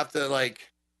yeah, I'd have to like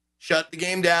shut the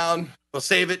game down. We'll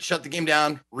save it, shut the game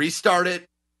down, restart it,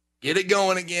 get it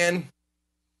going again.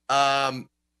 But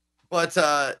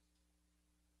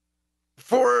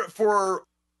for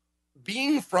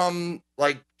being from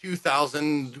like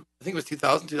 2000, I think it was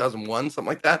 2001, something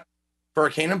like that, for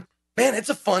Arcanum, man, it's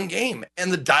a fun game.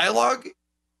 And the dialogue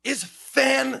is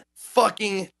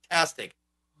fan-fucking-tastic.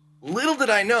 Little did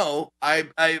I know, I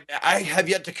have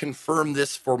yet to confirm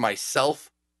this for myself,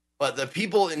 but the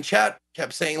people in chat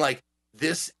kept saying, like,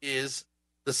 this is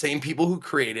the same people who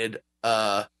created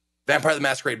Vampire the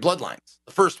Masquerade Bloodlines,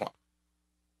 the first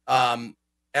one.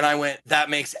 And I went, that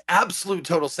makes absolute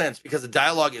total sense because the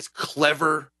dialogue is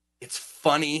clever. It's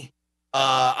funny.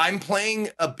 I'm playing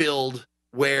a build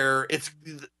where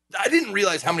I didn't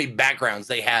realize how many backgrounds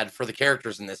they had for the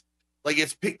characters in this. Like,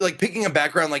 it's like picking a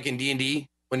background like in D&D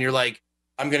when you're like,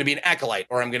 I'm going to be an acolyte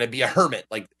or I'm going to be a hermit.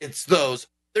 Like, it's those.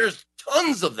 There's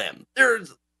tons of them.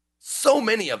 There's so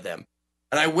many of them.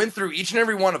 And I went through each and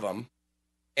every one of them,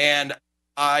 and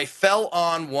I fell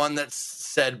on one that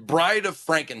said Bride of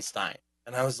Frankenstein.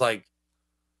 And I was like,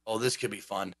 oh, this could be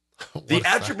fun. The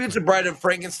attributes of Bride of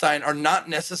Frankenstein are not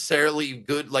necessarily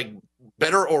good, like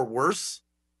better or worse.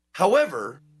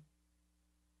 However,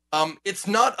 it's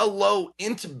not a low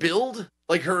int build.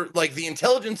 Like the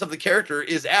intelligence of the character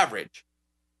is average.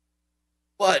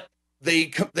 But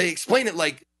they explain it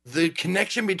like the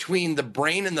connection between the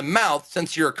brain and the mouth,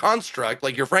 since you're a construct,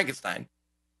 like you're Frankenstein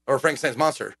or Frankenstein's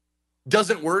monster,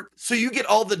 doesn't work. So you get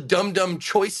all the dumb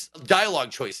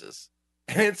dialogue choices.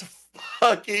 And it's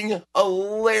fucking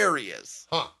hilarious.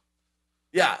 Huh.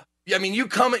 Yeah. I mean, you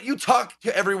talk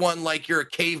to everyone like you're a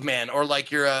caveman or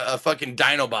like you're a fucking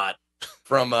Dinobot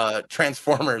from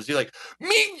Transformers. You're like,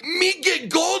 me get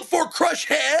gold for crush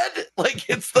head? Like,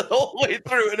 it's the whole way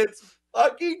through, and it's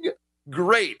fucking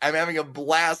great. I'm having a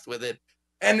blast with it.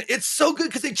 And it's so good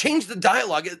because they changed the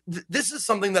dialogue. This is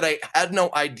something that I had no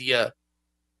idea.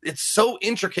 It's so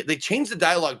intricate. They changed the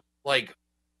dialogue, like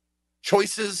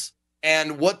choices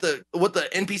and what the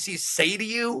NPCs say to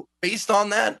you based on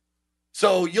that.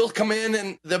 So you'll come in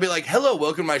and they'll be like, hello,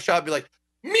 welcome to my shop. Be like,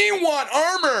 me want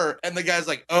armor. And the guy's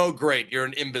like, oh, great, you're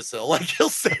an imbecile. Like, he'll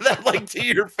say that like to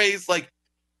your face, like,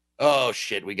 oh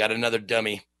shit, we got another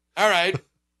dummy. All right.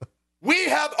 We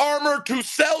have armor to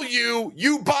sell you.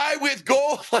 You buy with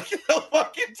gold. Like, they'll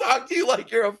fucking talk to you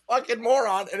like you're a fucking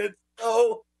moron. And it's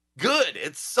so good.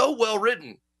 It's so well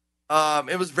written.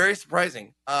 It was very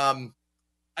surprising.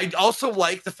 I also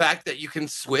like the fact that you can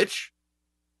switch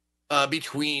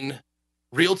between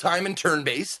real time and turn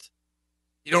based.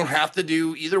 You don't have to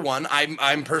do either one.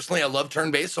 I'm personally, I love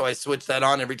turn based, so I switch that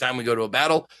on every time we go to a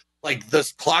battle. Like,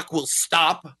 this clock will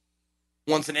stop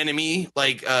once an enemy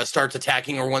like starts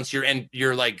attacking, or once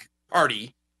your like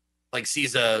party like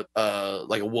sees a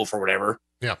like a wolf or whatever.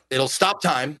 Yeah, it'll stop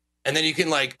time, and then you can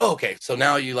like, oh, okay, so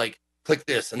now you like click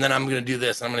this, and then I'm gonna do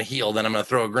this, and I'm gonna heal, then I'm gonna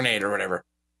throw a grenade or whatever.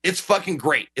 It's fucking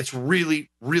great. It's really,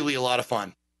 really a lot of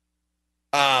fun.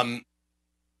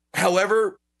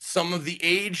 However, some of the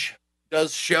age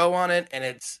does show on it,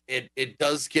 and it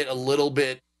does get a little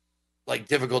bit like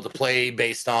difficult to play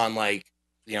based on like,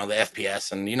 you know, the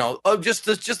FPS and, you know, just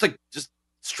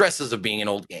stresses of being an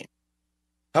old game.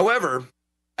 However,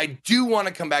 I do want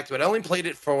to come back to it. I only played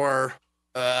it for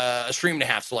a stream and a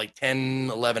half, so like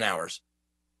 10, 11 hours.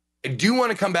 I do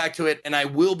want to come back to it, and I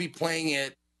will be playing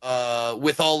it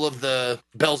with all of the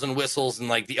bells and whistles and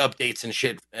like the updates and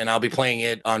shit, and I'll be playing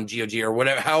it on GOG or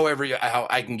whatever, how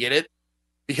I can get it,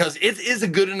 because it is a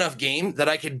good enough game that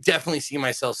I could definitely see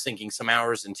myself sinking some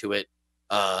hours into it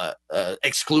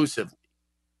exclusively.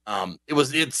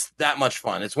 It's that much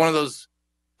fun. It's one of those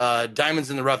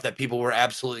diamonds in the rough that people were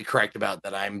absolutely correct about,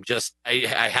 that I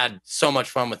had so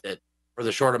much fun with it for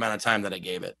the short amount of time that I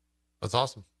gave it. That's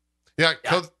awesome. Yeah.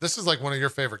 This is like one of your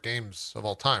favorite games of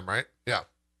all time, right? Yeah.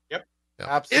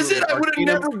 Absolutely. Is it? I would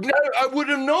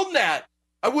have known that.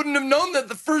 I wouldn't have known that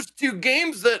the first two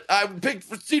games that I picked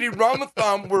for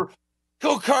CD-ROMathon were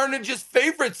Kill Carnage's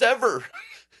favorites ever.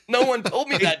 No one told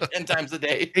me that 10 times a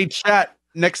day. Hey, chat.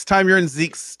 Next time you're in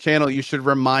Zeke's channel, you should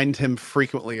remind him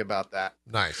frequently about that.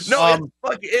 Nice. No,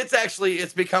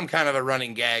 it's become kind of a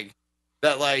running gag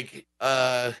that like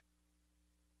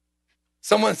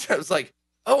someone says like,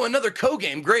 oh, another Co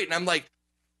game, great, and I'm like,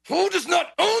 who does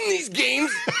not own these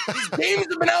games? These games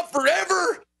have been out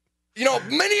forever. You know,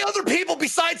 many other people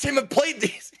besides him have played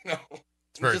these. You know,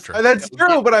 it's very true. That's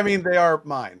true, but I mean, they are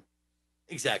mine.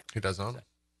 Exactly. He does own.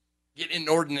 Get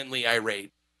inordinately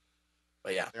irate,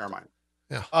 but yeah, they are mine.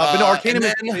 Yeah. But no, Arcanum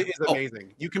is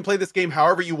amazing. You can play this game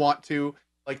however you want to.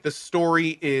 Like, the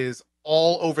story is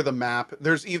all over the map.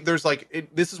 There's like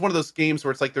this is one of those games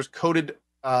where it's like there's coded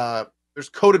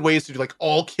ways to do like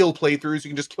all kill playthroughs. You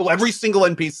can just kill every single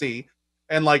NPC,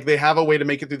 and like they have a way to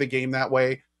make it through the game that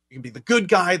way. You can be the good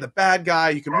guy, the bad guy.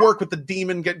 You can work with the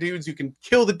demon dudes. You can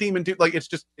kill the demon dude. Like, it's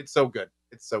so good.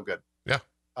 It's so good. Yeah.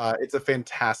 It's a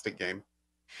fantastic game.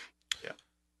 Yeah.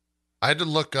 I had to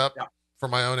look up for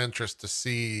my own interest to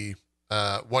see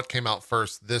what came out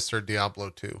first, this or Diablo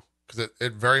 2, because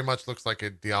it very much looks like a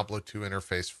Diablo 2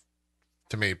 interface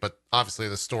to me, but obviously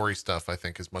the story stuff I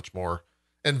think is much more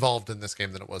involved in this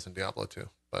game than it was in Diablo 2.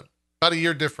 But about a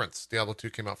year difference. Diablo 2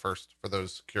 came out first, for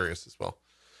those curious as well.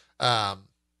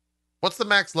 What's the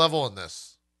max level in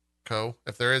this, Co?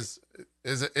 If there is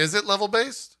it level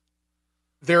based?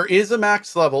 There is a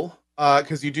max level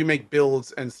because you do make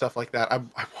builds and stuff like that. I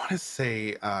want to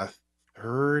say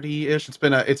 30-ish.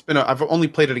 I've only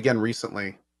played it again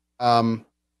recently.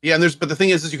 Yeah, and but the thing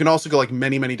is you can also go like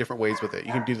many different ways with it.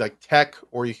 You can do like tech,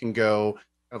 or you can go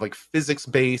kind of like physics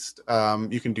based.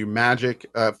 You can do magic.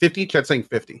 50. Chat's saying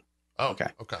 50. Oh, okay.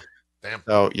 Damn.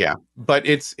 So yeah, but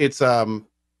it's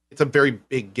a very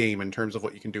big game in terms of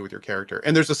what you can do with your character.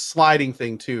 And there's a sliding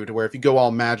thing too, to where if you go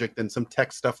all magic, then some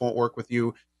tech stuff won't work with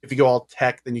you. If you go all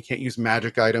tech, then you can't use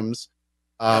magic items.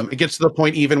 It gets to the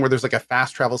point even where there's like a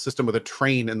fast travel system with a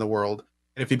train in the world.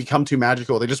 And if you become too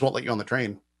magical, they just won't let you on the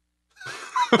train.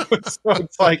 So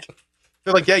it's like,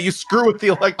 they're like, yeah, you screw with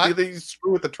you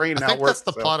screw with the train. I think that's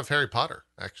the plot of Harry Potter,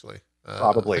 actually.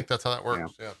 Probably. I think that's how that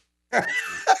works. Yeah.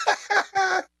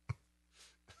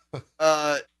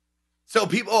 So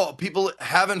people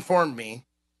have informed me.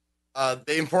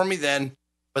 They informed me then,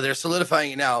 but they're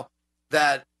solidifying it now,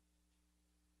 that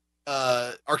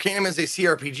Arcanum is a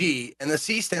CRPG, and the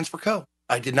C stands for Co.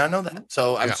 I did not know that,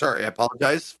 so I'm sorry. I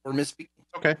apologize for misspeaking.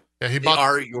 Okay. Yeah, they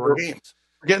are your games.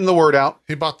 We're getting the word out.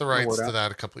 He bought the rights to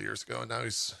that a couple of years ago, and now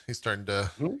he's starting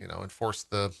to enforce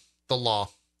the law,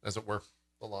 as it were.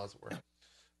 The law, as it were.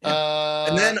 Yeah.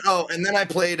 And then I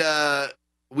played.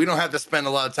 We don't have to spend a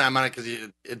lot of time on it because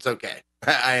it's okay.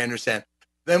 I understand.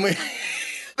 Then we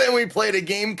played a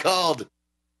game called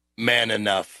Man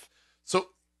Enough. So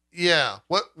yeah,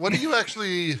 what do you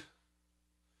actually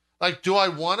like? Do I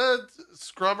want to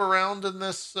scrub around in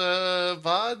this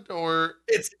VOD, or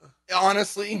it's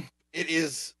honestly it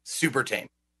is super tame.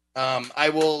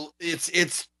 I will.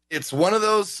 It's one of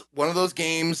those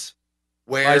games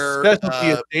where my specialty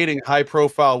is dating high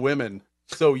profile women.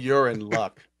 So you're in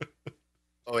luck.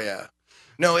 Oh yeah.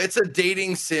 No, it's a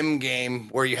dating sim game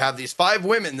where you have these 5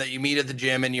 women that you meet at the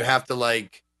gym, and you have to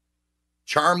like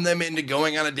charm them into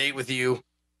going on a date with you.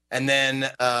 And then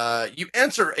you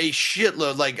answer a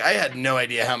shitload. Like, I had no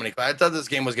idea how many. I thought this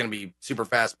game was going to be super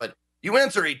fast, but you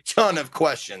answer a ton of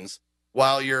questions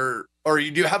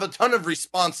you do have a ton of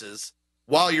responses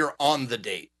while you're on the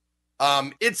date.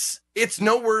 It's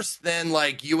no worse than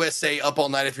like USA Up All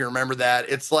Night, if you remember that.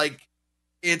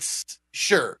 It's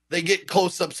sure they get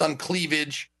close-ups on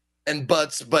cleavage and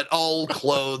butts, but all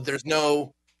clothed. There's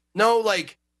no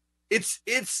like it's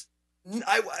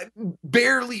I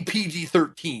barely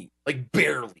PG-13, like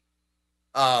barely.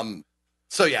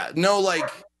 So yeah, no like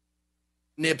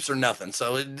nips or nothing.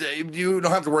 So you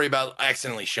don't have to worry about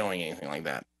accidentally showing anything like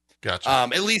that. Gotcha.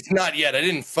 At least not yet. I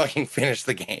didn't fucking finish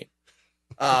the game.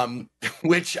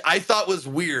 Which I thought was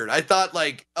weird. I thought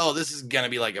like, oh, this is gonna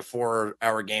be like a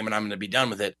 4-hour game and I'm gonna be done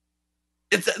with it.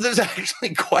 There's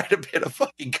actually quite a bit of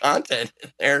fucking content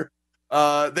in there.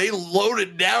 They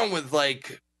loaded down with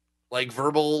like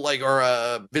verbal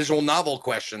or visual novel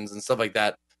questions and stuff like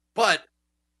that. But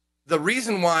the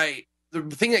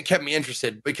thing that kept me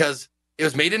interested, because it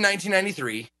was made in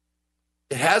 1993,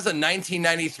 it has a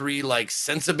 1993 like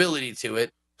sensibility to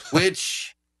it,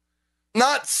 which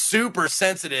not super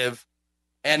sensitive,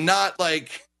 and not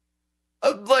like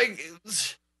I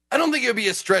don't think it would be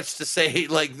a stretch to say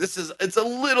like it's a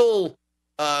little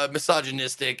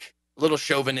misogynistic, a little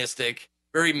chauvinistic,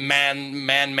 very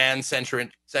man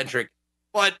centric,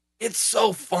 but it's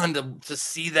so fun to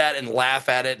see that and laugh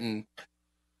at it. And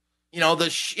the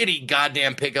shitty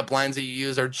goddamn pickup lines that you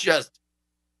use are just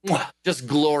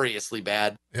gloriously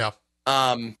bad. Yeah.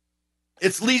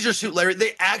 It's Leisure Suit Larry.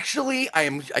 They actually, I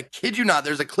kid you not,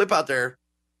 there's a clip out there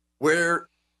where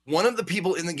one of the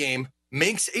people in the game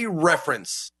makes a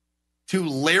reference to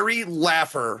Larry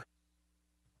Laffer,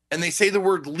 and they say the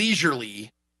word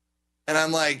leisurely, and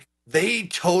I'm like, they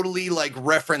totally like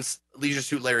referenced Leisure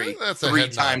Suit Larry 3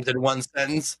 times in one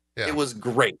sentence. Yeah. It was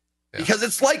great because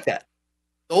it's like that.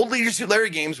 The old Leisure Suit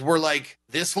Larry games were like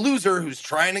this loser who's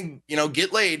trying to,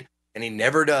 get laid, and he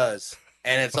never does.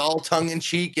 And it's all tongue in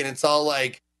cheek, and it's all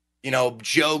like,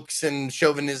 jokes and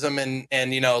chauvinism and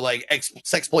like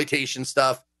sexploitation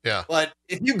stuff. Yeah. But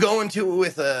if you go into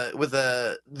it with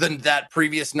that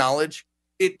previous knowledge,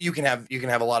 you can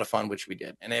have a lot of fun, which we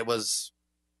did, and it was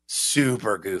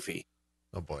super goofy.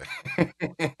 Oh boy.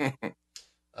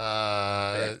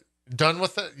 Done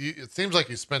with it? It seems like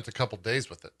you spent a couple days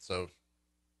with it, so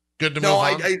good to move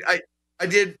on. I I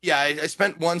did. Yeah, I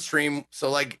spent one stream, so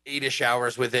like 8-ish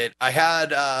hours with it. I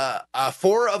had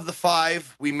 4 of the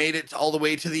 5. We made it all the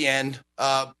way to the end.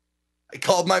 I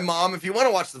called my mom. If you want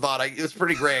to watch the VOD, it was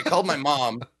pretty great. I called my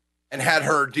mom and had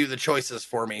her do the choices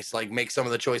for me. So like make some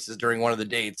of the choices during one of the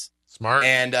dates. Smart.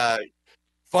 And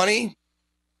funny,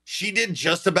 she did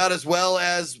just about as well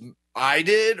as I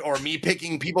did, or me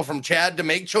picking people from Chad to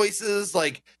make choices.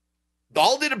 Like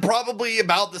all did it probably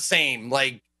about the same.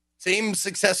 Like same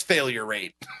success failure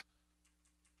rate.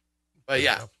 But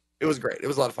yeah, it was great. It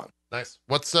was a lot of fun. Nice.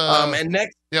 What's and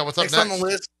next what's up next on the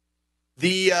list?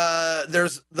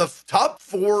 There's the top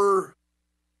 4.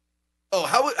 Oh,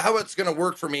 how it's gonna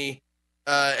work for me,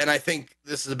 and I think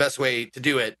this is the best way to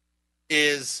do it,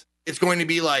 is it's going to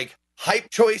be like hype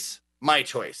choice, my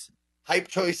choice. Hype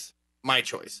choice, my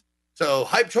choice. So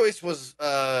hype choice was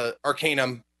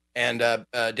Arcanum and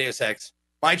Deus Ex.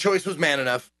 My choice was Man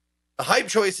Enough. The hype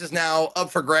choice is now up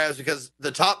for grabs because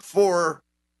the top 4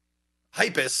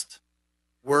 hypest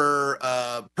were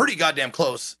pretty goddamn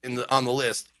close on the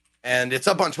list, and it's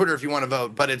up on Twitter if you want to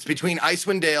vote. But it's between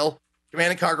Icewind Dale,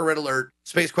 Command and Conquer Red Alert,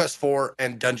 Space Quest 4,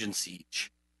 and Dungeon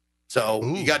Siege. So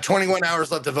you got 21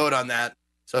 hours left to vote on that.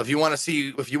 So if you want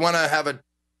to have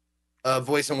a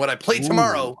voice on what I play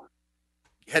tomorrow,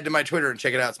 head to my Twitter and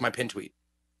check it out. It's my pin tweet.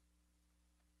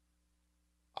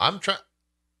 I'm trying.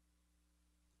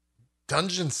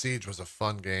 Dungeon Siege was a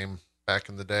fun game back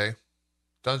in the day.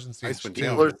 Dungeon Siege.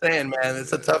 People are saying, man,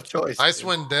 it's a tough choice.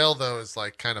 Icewind Dale, though, is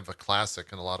like kind of a classic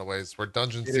in a lot of ways, where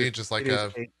Dungeon Siege is like a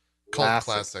cult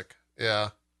classic.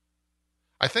 Yeah.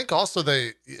 I think also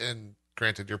and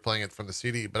granted, you're playing it from the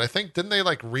CD, but I think, didn't they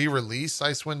like re-release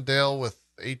Icewind Dale with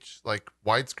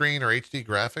widescreen or HD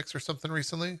graphics or something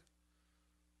recently?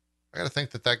 I got to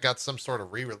think that got some sort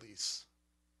of re-release.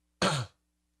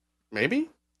 Maybe?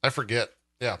 I forget.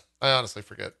 Yeah, I honestly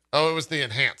forget. Oh, it was the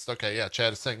enhanced. Okay, yeah,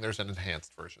 Chad is saying there's an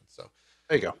enhanced version. So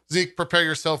there you go. Zeke, prepare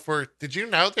yourself for. Did you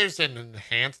know there's an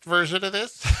enhanced version of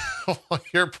this? While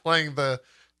you're playing the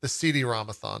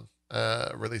CD-ROM-a-thon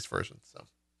release version. So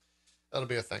that'll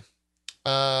be a thing.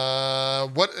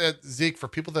 Zeke, for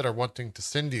people that are wanting to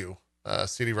send you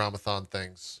CD-ROM-a-thon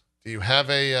things, do you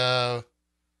have a?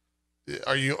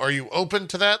 Are you open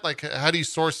to that? Like, how do you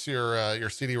source your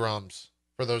CD-ROMs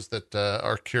for those that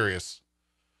are curious?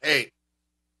 Hey,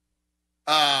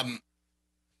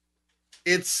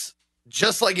 it's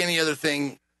just like any other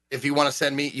thing. If you want to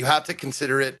send me, you have to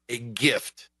consider it a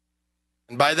gift,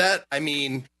 and by that I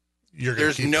mean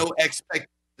there's no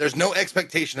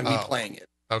expectation of me playing it.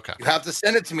 Okay, you have to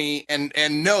send it to me and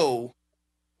know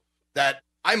that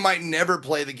I might never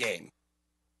play the game.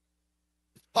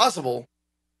 It's possible,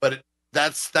 but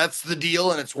that's the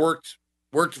deal, and it's worked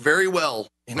very well.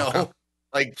 You know. Okay.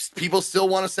 Like people still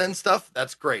want to send stuff.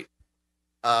 That's great.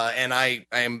 And I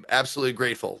am absolutely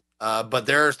grateful.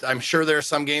 But I'm sure there are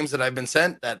some games that I've been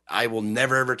sent that I will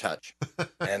never, ever touch.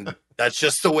 And that's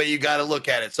just the way you got to look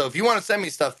at it. So if you want to send me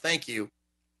stuff, thank you.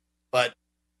 But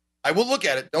I will look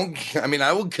at it.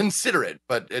 I will consider it,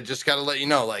 but it just got to let you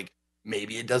know, like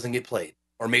maybe it doesn't get played,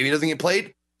 or maybe it doesn't get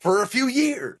played for a few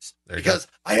years because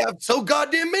I have so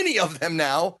goddamn many of them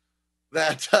now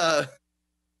that,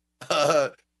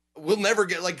 we'll never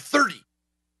get like 30.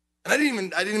 And I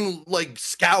didn't even like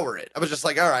scour it. I was just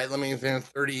like, all right, let me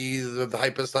 30 the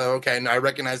hypest. Okay. And I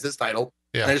recognize this title.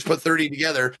 Yeah. And I just put 30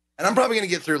 together, and I'm probably going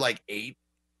to get through like 8,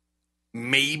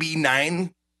 maybe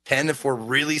 9, 10 if we're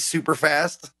really super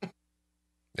fast.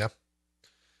 Yep.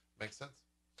 Makes sense.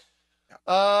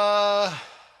 Yeah.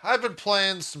 I've been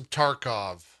playing some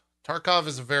Tarkov. Tarkov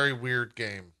is a very weird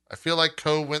game. I feel like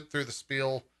Co went through the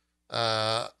spiel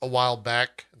a while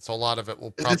back, and so a lot of it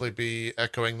will probably be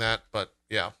echoing that, but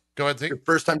yeah, go ahead, Zeke. Your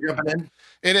first time jumping in?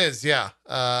 It is, yeah.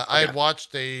 I had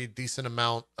watched a decent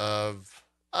amount of,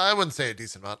 I wouldn't say a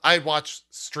decent amount, I watched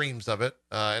streams of it,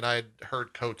 and I had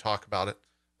heard Co talk about it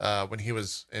when he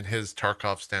was in his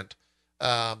Tarkov stint.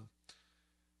 Yeah,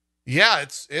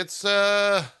 it's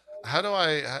how do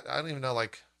I don't even know,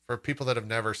 like, for people that have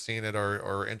never seen it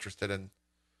or interested in,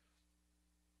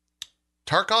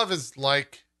 Tarkov is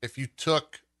like if you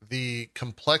took the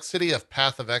complexity of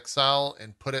Path of Exile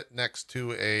and put it next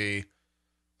to a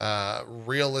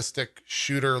realistic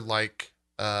shooter like,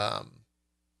 now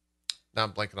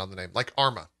I'm blanking on the name, like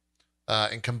Arma,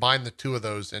 and combine the two of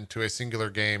those into a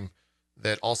singular game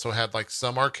that also had like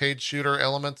some arcade shooter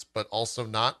elements, but also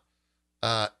not.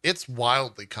 It's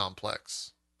wildly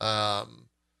complex.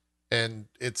 And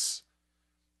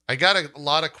I got a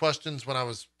lot of questions when I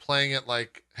was playing it,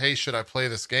 like, hey, should I play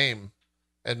this game?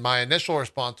 And my initial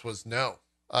response was no.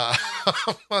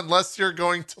 Unless you're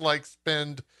going to like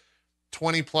spend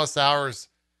 20 plus hours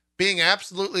being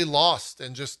absolutely lost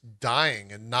and just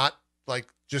dying and not like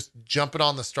just jumping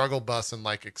on the struggle bus and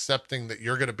like accepting that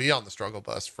you're going to be on the struggle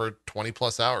bus for 20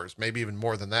 plus hours, maybe even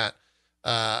more than that,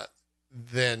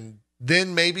 then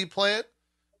maybe play it.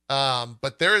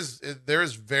 But there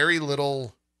is very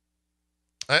little,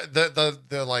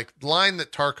 the like line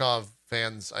that Tarkov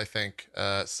fans, I think,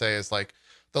 say is like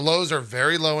the lows are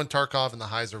very low in Tarkov and the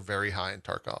highs are very high in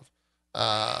Tarkov.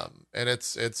 And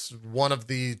it's one of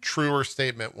the truer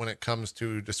statement when it comes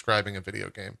to describing a video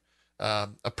game.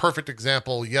 A perfect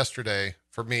example yesterday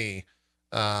for me,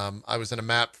 I was in a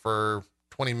map for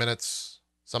 20 minutes,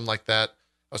 something like that.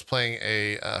 I was playing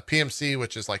a PMC,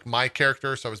 which is like my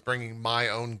character. So I was bringing my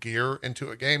own gear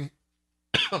into a game,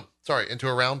 into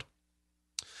a round.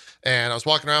 And I was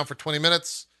walking around for 20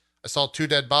 minutes. I saw 2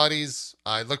 dead bodies.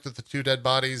 I looked at the 2 dead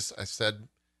bodies. I said,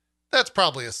 that's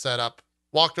probably a setup.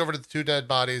 Walked over to the 2 dead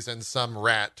bodies and some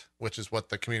rat, which is what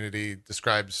the community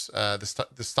describes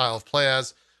this style of play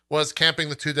as, was camping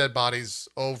the 2 dead bodies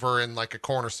over in like a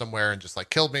corner somewhere and just like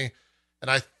killed me. And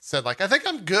I said, like, I think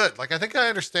I'm good. Like, I think I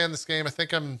understand this game. I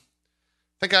think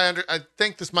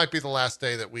this might be the last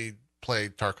day that we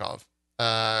played Tarkov.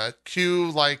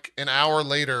 Like an hour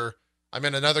later, I'm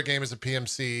in another game as a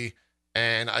PMC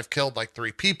and I've killed like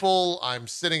 3 people. I'm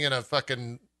sitting in a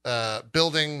fucking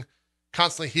building,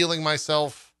 constantly healing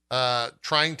myself,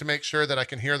 trying to make sure that I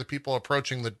can hear the people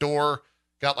approaching the door.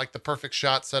 Got like the perfect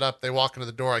shot set up. They walk into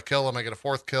the door. I kill them. I get a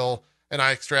 4th kill and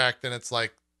I extract. And it's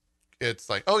like,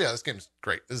 oh yeah, this game's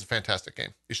great. This is a fantastic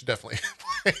game. You should definitely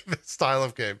play this style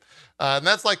of game. And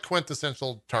that's like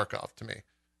quintessential Tarkov to me.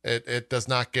 It does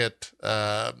not get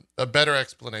a better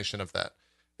explanation of that.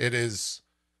 It is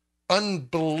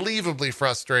unbelievably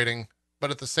frustrating, but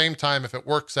at the same time, if it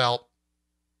works out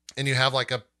and you have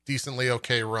like a decently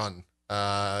okay run,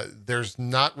 there's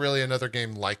not really another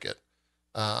game like it.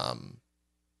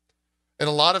 And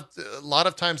a lot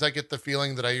of times I get the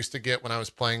feeling that I used to get when I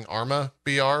was playing Arma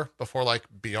BR before like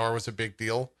BR was a big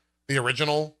deal. The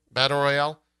original Battle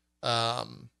Royale,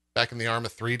 back in the Arma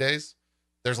 3 days.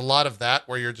 There's a lot of that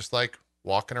where you're just like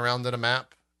walking around in a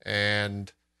map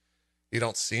and you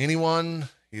don't see anyone.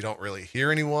 You don't really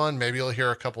hear anyone. Maybe you'll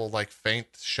hear a couple like faint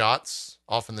shots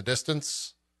off in the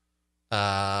distance.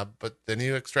 But then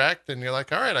you extract and you're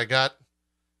like, all right, I got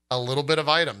a little bit of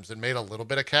items and made a little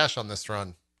bit of cash on this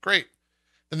run. Great.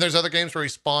 Then there's other games where you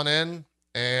spawn in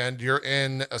and you're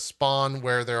in a spawn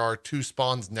where there are 2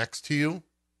 spawns next to you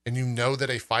and you know that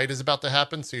a fight is about to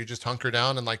happen. So you just hunker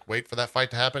down and like wait for that fight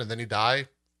to happen. And then you die,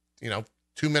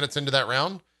 2 minutes into that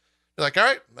round. You're like, all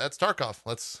right, that's Tarkov.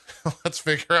 Let's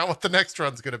figure out what the next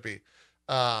run's going to be.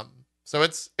 So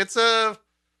it's an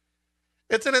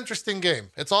interesting game.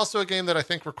 It's also a game that I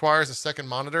think requires a second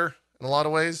monitor in a lot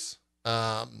of ways.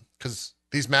 Cause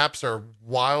these maps are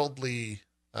wildly,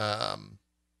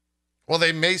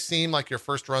 they may seem like your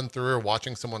first run through or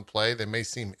watching someone play, they may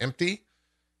seem empty.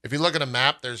 If you look at a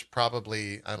map, there's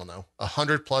probably,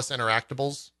 100 plus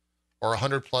interactables or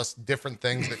 100 plus different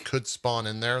things that could spawn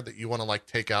in there that you want to like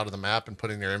take out of the map and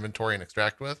put in your inventory and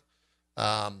extract with.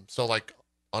 So like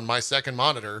on my second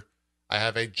monitor, I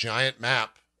have a giant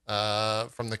map,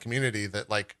 from the community that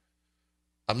like,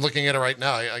 I'm looking at it right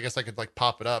now. I guess I could like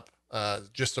pop it up,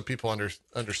 just so people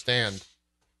understand,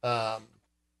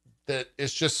 that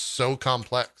it's just so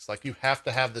complex. Like you have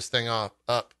to have this thing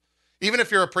up, even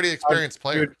if you're a pretty experienced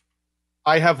player. Dude,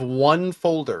 I have one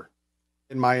folder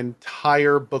in my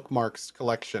entire bookmarks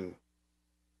collection.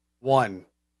 One.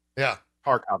 Yeah.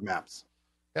 Tarkov maps.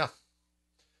 Yeah.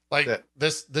 Like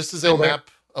this is a map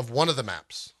of one of the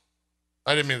maps.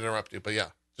 I didn't mean to interrupt you, but yeah,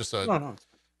 just no.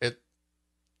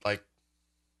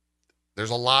 There's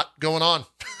a lot going on.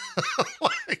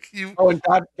 And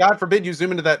God forbid you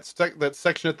zoom into that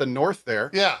section at the north there.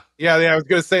 Yeah. I was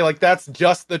gonna say like that's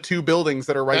just the 2 buildings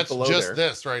that are right below there. That's just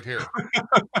this right here.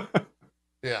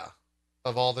 Yeah,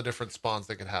 of all the different spawns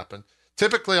that could happen.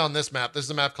 Typically on this map, this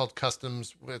is a map called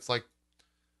Customs. It's like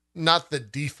not the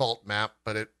default map,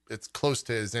 but it's close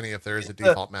to as any if there is a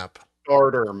default map.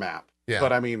 Starter map. Yeah,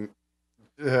 but I mean,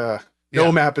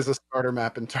 no map is a starter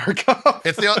map in Tarkov.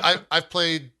 It's I've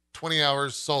played 20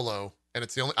 hours solo, and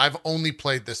I've only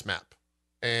played this map,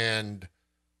 and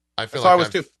I feel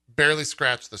like I've barely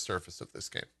scratched the surface of this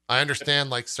game. I understand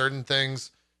like certain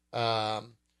things.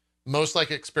 Most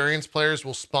like experienced players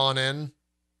will spawn in.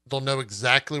 They'll know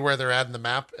exactly where they're at in the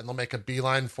map, and they'll make a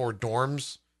beeline for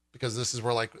dorms because this is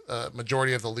where like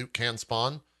majority of the loot can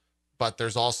spawn. But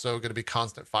there's also going to be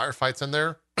constant firefights in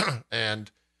there, and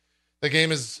the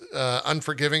game is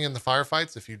unforgiving in the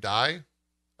firefights. If you die,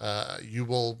 you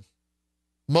will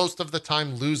most of the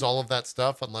time lose all of that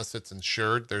stuff unless it's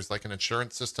insured. There's like an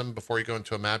insurance system before you go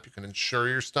into a map. You can insure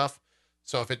your stuff.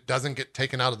 So if it doesn't get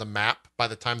taken out of the map by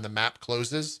the time the map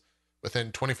closes,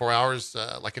 within 24 hours,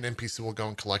 like an NPC will go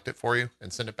and collect it for you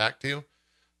and send it back to you.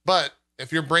 But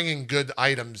if you're bringing good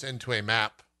items into a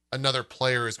map, another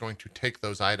player is going to take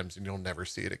those items and you'll never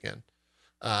see it again.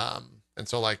 And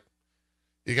so like,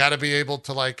 you got to be able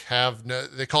to like have no,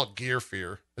 they call it gear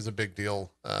fear is a big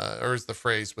deal, or is the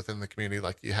phrase within the community.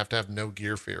 Like you have to have no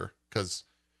gear fear, because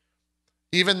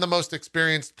even the most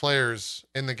experienced players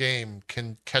in the game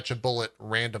can catch a bullet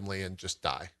randomly and just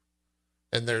die.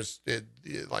 And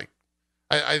like,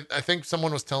 I think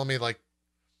someone was telling me like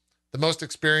the most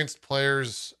experienced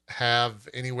players have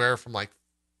anywhere from like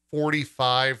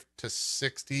 45 to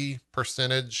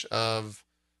 60% of,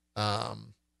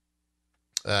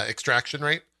 extraction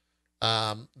rate.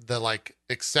 The like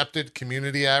accepted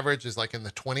community average is like in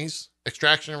the 20s.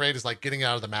 Extraction rate is like getting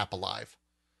out of the map alive.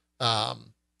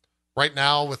 Right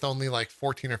now with only like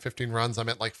 14 or 15 runs, I'm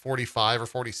at like 45 or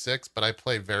 46, but I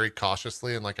play very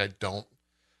cautiously and like I don't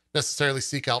necessarily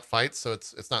seek out fights, so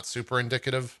it's not super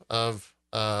indicative of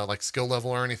like skill level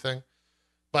or anything.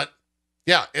 But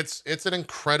yeah, it's an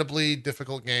incredibly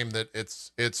difficult game that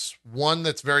it's one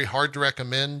that's very hard to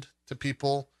recommend to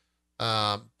people.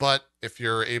 But if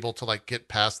you're able to like get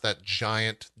past that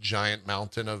giant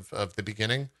mountain of the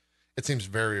beginning, it seems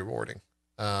very rewarding.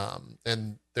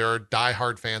 And there are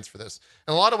diehard fans for this.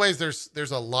 In a lot of ways,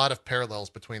 there's a lot of parallels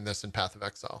between this and Path of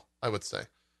Exile, I would say.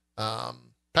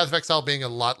 Path of Exile being a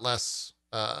lot less,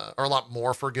 or a lot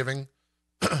more forgiving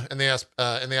in the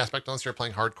aspect, unless you're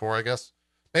playing hardcore, I guess.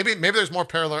 Maybe there's more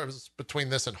parallels between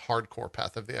this and hardcore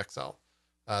Path of the Exile.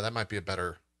 That might be a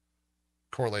better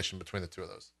correlation between the two of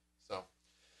those. So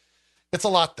it's a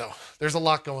lot though. There's a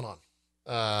lot going on.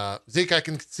 Zeke, I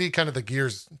can see kind of the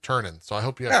gears turning, so I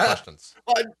hope you have questions.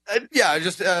 Well, yeah,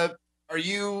 just are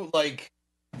you like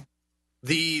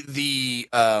the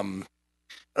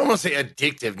I don't want to say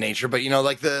addictive nature, but you know,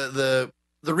 like the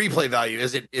replay value,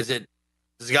 does it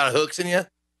got hooks in you?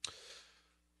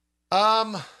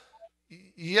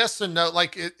 Yes and no.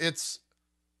 Like it's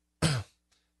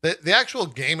the actual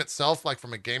game itself, like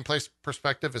from a gameplay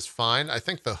perspective, is fine. I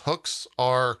think the hooks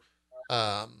are,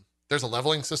 there's a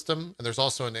leveling system and there's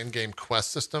also an in-game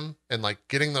quest system, and like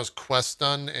getting those quests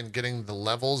done and getting the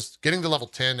levels, getting to level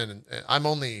 10. And I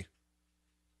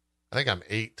think I'm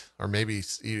 8 or maybe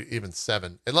even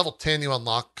 7 at level 10. You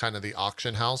unlock kind of the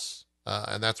auction house.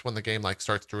 And that's when the game like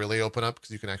starts to really open up,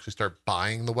 because you can actually start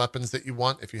buying the weapons that you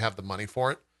want if you have the money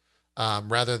for it,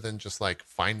 rather than just like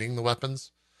finding the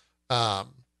weapons.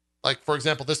 Like for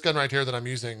example, this gun right here that I'm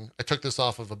using, I took this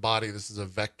off of a body. This is a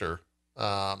Vector.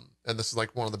 And this is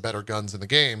like one of the better guns in the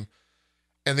game.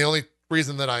 And the only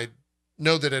reason that I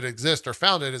know that it exists or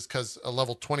found it is because a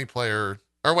level 20 player,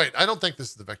 or wait, I don't think this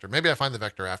is the Vector. Maybe I find the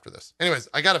Vector after this. Anyways,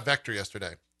 I got a Vector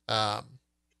yesterday.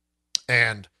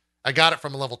 And I got it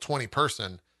from a level 20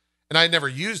 person, and I had never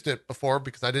used it before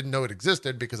because I didn't know it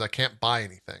existed, because I can't buy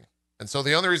anything. And so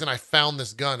the only reason I found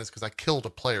this gun is because I killed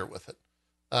a player with it.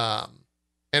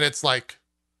 And it's like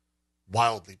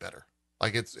wildly better.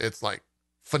 Like it's like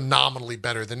phenomenally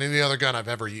better than any other gun I've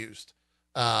ever used.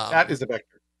 That is a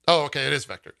Vector. Oh, okay. It is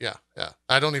Vector. Yeah. Yeah.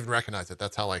 I don't even recognize it.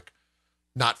 That's how like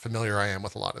not familiar I am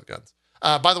with a lot of guns.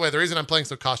 By the way, the reason I'm playing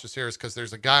so cautious here is because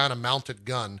there's a guy on a mounted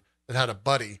gun that had a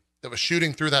buddy that was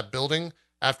shooting through that building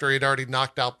after he'd already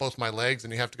knocked out both my legs,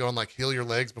 and you have to go and like heal your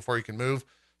legs before you can move.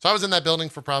 So I was in that building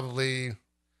for probably,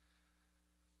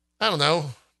 I don't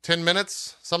know, 10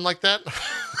 minutes, something like that.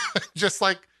 Just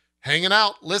like hanging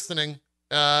out, listening.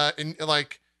 And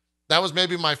like, that was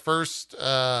maybe my first,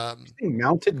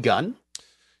 mounted gun.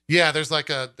 Yeah. There's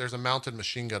a mounted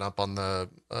machine gun up on the,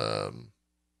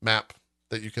 map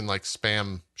that you can like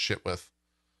spam shit with.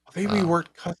 They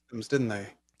reworked customs, didn't they?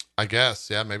 I guess.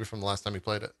 Yeah. Maybe from the last time you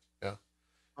played it. Yeah.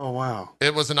 Oh, wow.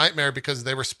 It was a nightmare because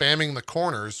they were spamming the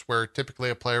corners where typically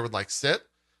a player would like sit.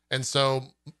 And so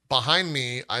behind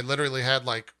me, I literally had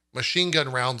like machine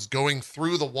gun rounds going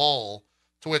through the wall,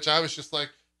 to which I was just like,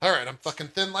 all right, I'm fucking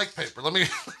thin like paper. Let me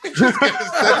just get as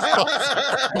thin as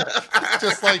possible.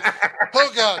 Just like,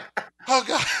 oh God.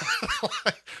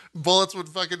 Like, bullets would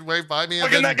fucking wave by me.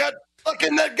 Fucking that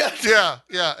gun. Yeah.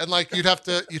 Yeah. And like, you'd have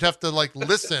to like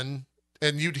listen,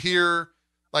 and you'd hear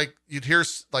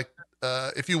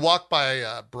if you walk by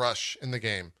a brush in the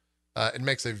game, it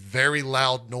makes a very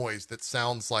loud noise that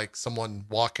sounds like someone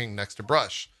walking next to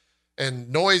brush, and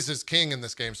noise is king in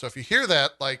this game. So if you hear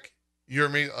that, like you're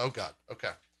me, oh God. Okay.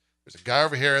 There's a guy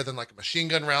over here. Then like a machine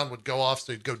gun round would go off.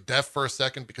 So you'd go deaf for a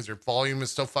second because your volume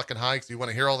is so fucking high, because you want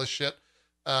to hear all this shit.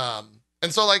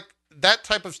 And so like that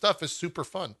type of stuff is super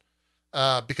fun.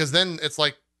 Because then it's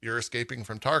like you're escaping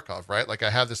from Tarkov, right? Like I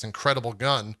have this incredible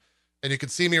gun, and you can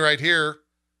see me right here.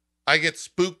 I get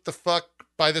spooked the fuck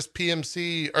by this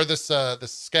PMC or this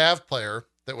scav player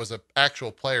that was a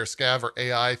actual player. Scav or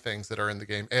AI things that are in the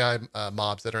game, AI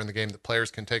mobs that are in the game that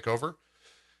players can take over.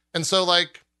 And so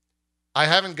like I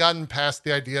haven't gotten past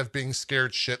the idea of being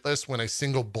scared shitless when a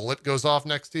single bullet goes off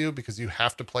next to you because you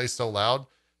have to play so loud.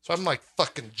 So I'm like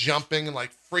fucking jumping and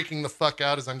like freaking the fuck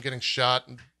out as I'm getting shot.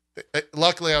 And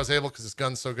luckily I was able, because this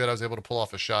gun's so good, I was able to pull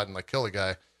off a shot and like kill a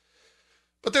guy.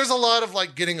 But there's a lot of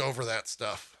like getting over that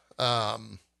stuff.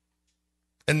 And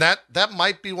that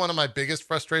might be one of my biggest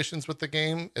frustrations with the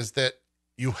game, is that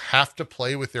you have to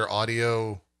play with your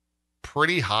audio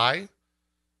pretty high,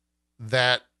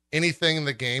 that anything in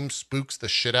the game spooks the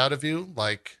shit out of you.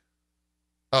 Like,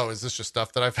 oh, is this just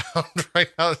stuff that I found right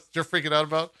now that you're freaking out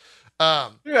about?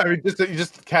 Yeah, I mean, you're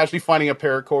just casually finding a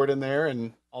paracord in there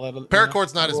and all that.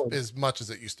 Paracord's not as much as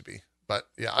it used to be, but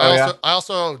yeah. I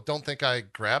also don't think I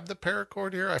grabbed the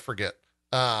paracord here. I forget.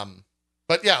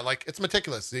 But yeah, like it's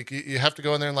meticulous. You have to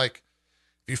go in there and like,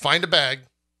 if you find a bag,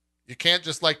 you can't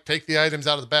just like take the items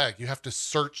out of the bag. You have to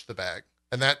search the bag,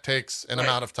 and that takes an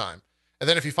amount of time. And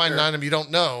then if you find an item you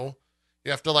don't know, you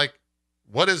have to like,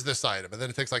 what is this item? And then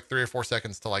it takes like 3 or 4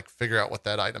 seconds to like figure out what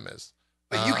that item is.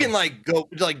 But you can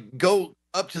go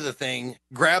up to the thing,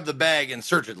 grab the bag, and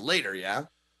search it later. Yeah.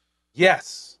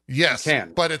 Yes. Yes. You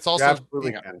can. But it's also, You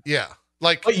absolutely can. Yeah.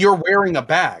 Like, but you're wearing a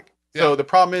bag. So Yeah. the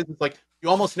problem is, it's like you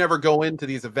almost never go into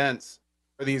these events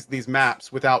or these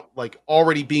maps without like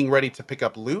already being ready to pick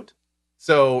up loot.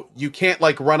 So you can't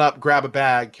like run up, grab a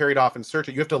bag, carry it off, and search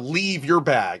it. You have to leave your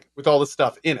bag with all the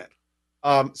stuff in it.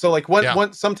 So like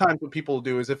sometimes what people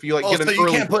do is if you like get an so you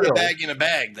early can't put kill, a bag in a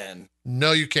bag then.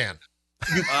 no, you can.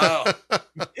 you Oh,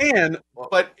 can,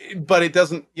 but it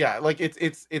doesn't. Yeah, like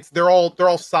it's they're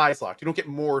all size locked. You don't get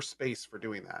more space for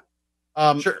doing that.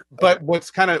 sure. But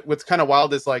what's kind of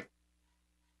wild is like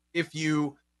if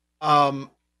you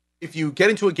get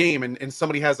into a game and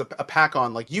somebody has a pack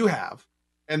on like you have,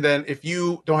 and then if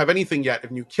you don't have anything yet,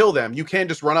 if you kill them, you can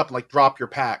just run up and like drop your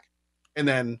pack and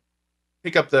then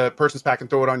pick up the person's pack and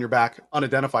throw it on your back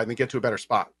unidentified and then get to a better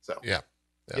spot. So Yeah.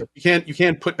 you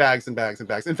can't put bags and bags and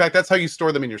bags. In fact, that's how you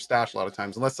store them in your stash a lot of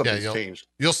times, unless something's changed.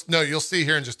 You'll see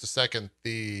here in just a second.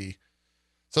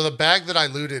 So the bag that I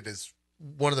looted is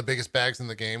one of the biggest bags in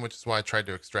the game, which is why I tried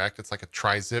to extract. It's like a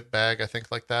tri-zip bag, I think,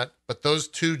 like that. But those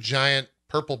 2 giant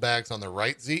purple bags on the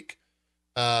right, Zeke,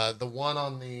 the one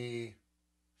on the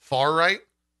far right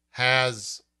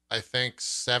has, I think,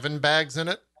 7 bags in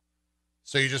it.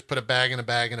 So you just put a bag and a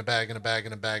bag and a bag and a bag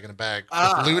and a bag and a bag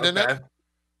with loot in it.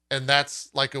 And that's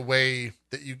like a way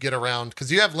that you get around, because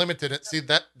you have limited it. See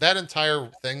that entire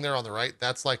thing there on the right,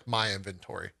 that's like my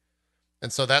inventory.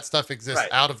 And so that stuff exists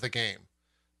out of the game.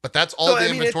 But that's all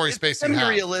inventory space you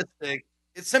have.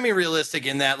 It's semi-realistic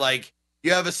in that like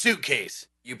you have a suitcase.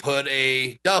 You put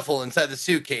a duffel inside the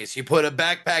suitcase. You put a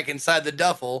backpack inside the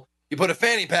duffel. You put a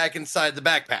fanny pack inside the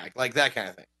backpack, like that kind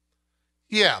of thing.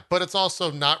 Yeah, but it's also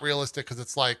not realistic because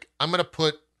it's like, I'm going to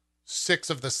put 6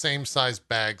 of the same size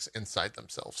bags inside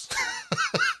themselves.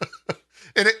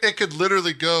 And it could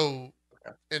literally go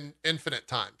in infinite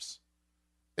times.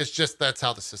 It's just, that's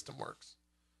how the system works.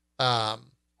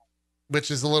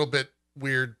 Which is a little bit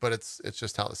weird, but it's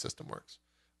just how the system works.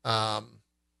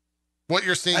 What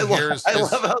you're seeing here is... I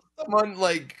love how someone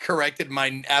like corrected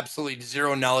my absolutely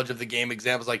zero knowledge of the game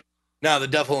examples. Like, no, the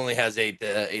duffel only has 8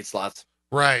 slots.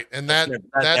 Right, and that's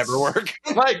never work.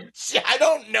 Like, I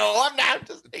don't know. I'm not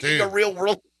just taking a real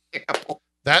world example.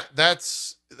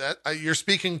 That's you're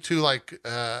speaking to like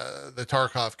the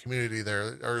Tarkov community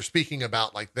there, or speaking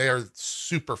about like they are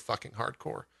super fucking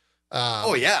hardcore.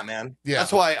 Oh yeah, man. Yeah,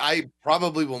 that's why I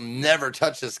probably will never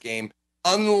touch this game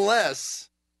unless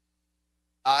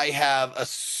I have a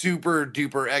super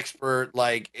duper expert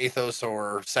like Athos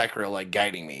or Sakura like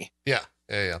guiding me. Yeah.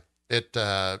 It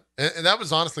and that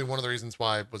was honestly one of the reasons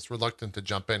why I was reluctant to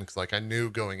jump in, because like I knew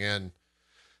going in,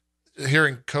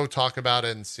 hearing Ko talk about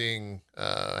it and seeing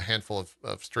a handful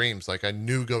of streams, like I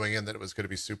knew going in that it was going to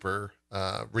be super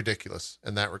ridiculous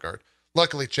in that regard.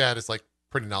 Luckily, Chad is like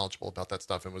pretty knowledgeable about that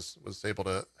stuff and was able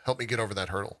to help me get over that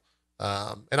hurdle.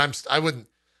 And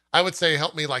I would say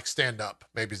help me like stand up,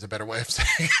 maybe is a better way of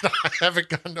saying it. I haven't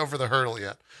gotten over the hurdle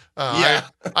yet. I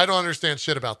don't understand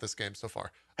shit about this game so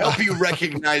far. Help you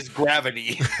recognize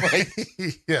gravity. Right?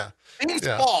 Yeah. Things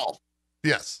fall.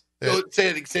 Yes. Say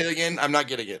it again. I'm not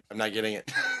getting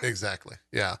it. Exactly.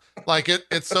 Yeah. Like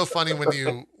it's so funny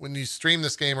when you stream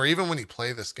this game, or even when you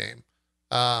play this game,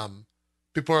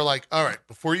 people are like, all right,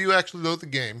 before you actually load the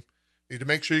game, You need to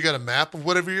make sure you got a map of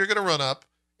whatever you're going to run up.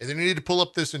 And then you need to pull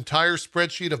up this entire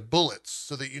spreadsheet of bullets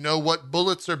so that you know what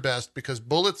bullets are best, because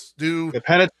bullets do the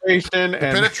penetration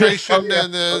and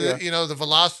the the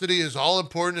velocity is all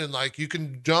important. And like you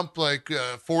can jump like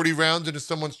 40 rounds into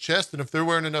someone's chest, and if they're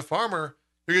wearing enough armor,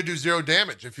 you're gonna do 0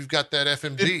 damage if you've got that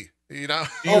FMG. Do you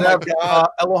have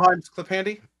Elohim's clip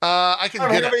handy? I can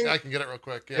get it. I can get it real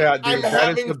quick. Yeah, dude, I'm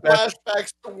having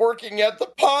flashbacks to working at the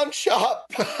pawn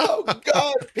shop. Oh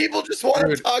God, people just want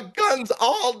to talk guns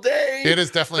all day. It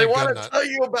is definitely. They want to tell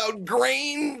you about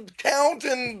grain count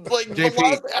and like JP.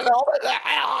 velocity and all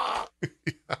that.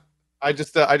 I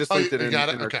just linked it in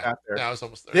our chat there. Yeah, I was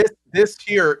almost there. This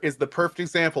here is the perfect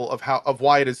example of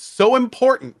why it is so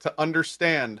important to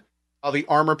understand how the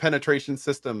armor penetration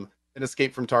system in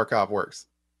Escape from Tarkov works.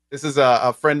 This is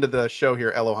a friend of the show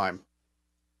here, Elohim.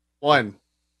 1,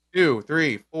 2,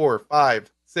 3, 4,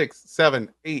 5, 6, 7,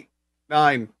 8,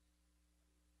 9.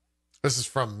 This is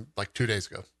from like 2 days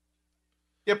ago.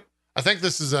 Yep. I think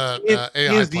this is AI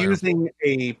is player. Using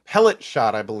a pellet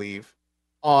shot, I believe,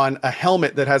 on a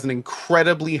helmet that has an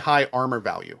incredibly high armor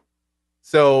value.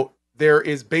 So there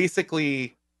is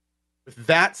basically, with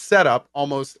that setup,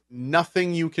 almost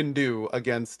nothing you can do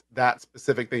against that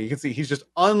specific thing. You can see he's just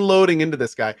unloading into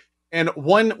this guy. And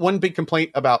one big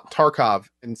complaint about Tarkov,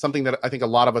 and something that I think a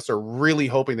lot of us are really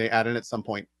hoping they add in at some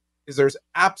point, is there's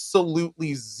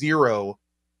absolutely zero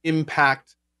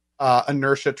impact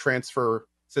inertia transfer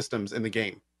systems in the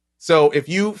game. So if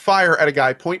you fire at a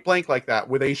guy point blank like that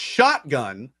with a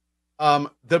shotgun,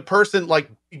 the person, like,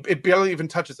 it barely even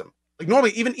touches him. Like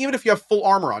normally, even if you have full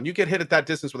armor on, you get hit at that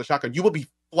distance with a shotgun, you will be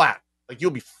flat. Like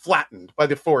you'll be flattened by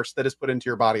the force that is put into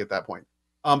your body at that point.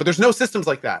 But there's no systems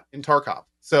like that in Tarkov.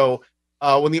 So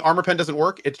when the armor pen doesn't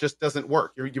work, it just doesn't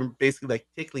work. You're basically like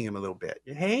tickling him a little bit.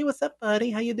 Hey, what's up, buddy?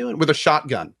 How you doing? With a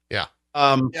shotgun. Yeah.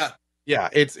 Yeah.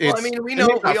 It's. Well, I mean, we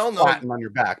all know on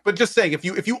your back, but just saying, if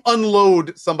you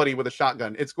unload somebody with a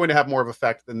shotgun, it's going to have more of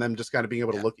effect than them just kind of being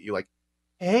able to look at you like,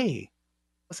 hey,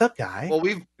 what's up, guy? Well,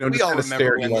 we all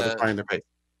remember when the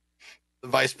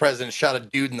vice president shot a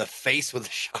dude in the face with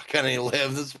a shotgun and he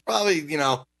lived. That's probably,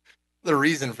 the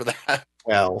reason for that.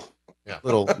 Well, yeah,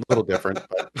 little different.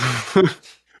 But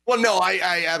well, no,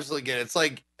 I absolutely get it. It's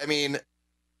like, I mean,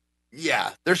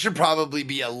 yeah, there should probably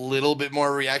be a little bit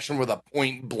more reaction with a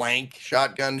point blank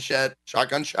shotgun shot.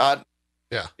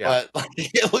 Yeah. But like,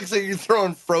 it looks like you're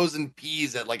throwing frozen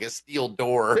peas at like a steel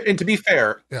door. And to be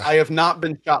fair, I have not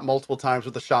been shot multiple times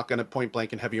with a shotgun at point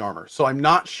blank in heavy armor, so I'm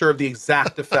not sure of the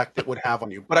exact effect it would have on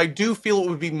you. But I do feel it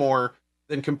would be more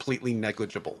than completely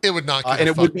negligible. It would knock you and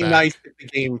it would be back. Nice if the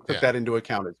game took that into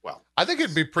account as well. I think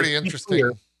it'd be pretty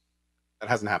interesting. That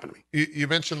hasn't happened to me. You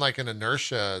mentioned like an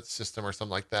inertia system or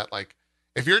something like that. Like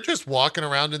if you're just walking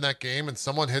around in that game and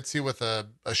someone hits you with a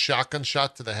shotgun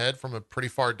shot to the head from a pretty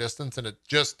far distance and it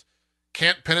just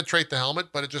can't penetrate the helmet,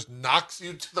 but it just knocks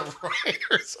you to the right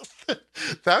or something,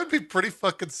 that would be pretty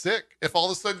fucking sick. If all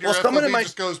of a sudden your FOV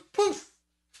just goes poof.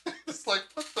 It's like,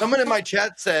 someone in my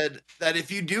chat said that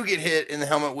if you do get hit in the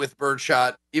helmet with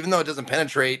birdshot, even though it doesn't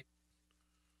penetrate,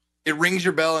 it rings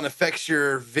your bell and affects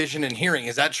your vision and hearing.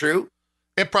 Is that true?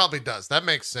 It probably does. That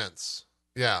makes sense.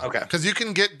 Yeah. Okay. Because you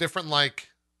can get different, like,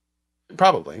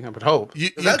 probably, I would hope.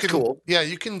 That's cool. Yeah,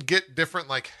 you can get different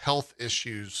like health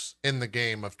issues in the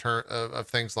game of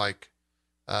things like.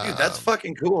 Dude, that's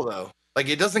fucking cool though. Like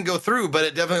it doesn't go through, but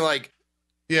it definitely like,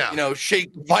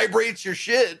 vibrates your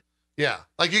shit. Yeah,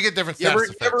 like you get different status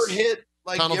effects. Ever hit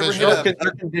like tunnel vision? There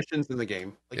are conditions in the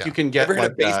game. Like you can get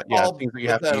like things that you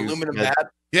have to use. Aluminum bat.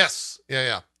 Yes.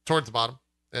 Yeah. Towards the bottom.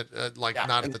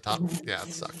 Not at the top. Yeah,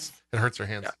 it sucks. It hurts your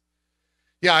hands.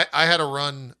 Yeah, I had a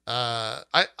run.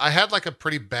 I had like a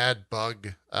pretty bad bug.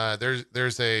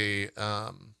 There's a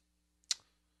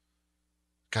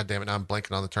God damn it, now I'm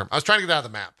blanking on the term. I was trying to get out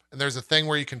of the map, and there's a thing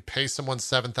where you can pay someone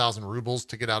 7,000 rubles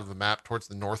to get out of the map towards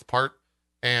the north part.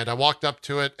 And I walked up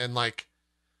to it, and like,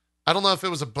 I don't know if it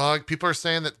was a bug. People are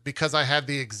saying that because I had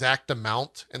the exact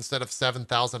amount instead of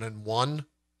 7,001,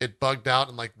 it bugged out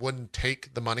and like wouldn't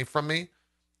take the money from me.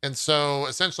 And so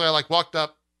essentially I like walked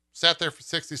up, sat there for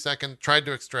 60 seconds, tried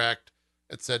to extract.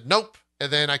 It said, nope.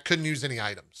 And then I couldn't use any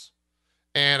items.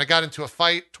 And I got into a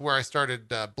fight to where I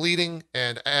started bleeding.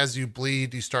 And as you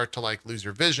bleed, you start to like lose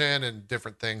your vision and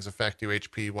different things affect you,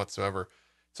 HP whatsoever.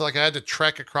 So like I had to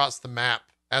trek across the map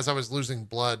as I was losing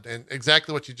blood, and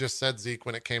exactly what you just said, Zeke,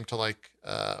 when it came to like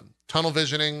tunnel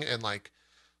visioning and like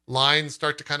lines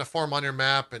start to kind of form on your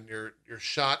map and your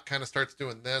shot kind of starts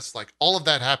doing this, like all of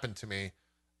that happened to me.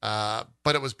 But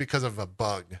it was because of a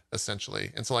bug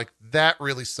essentially. And so like that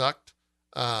really sucked.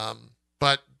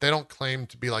 But they don't claim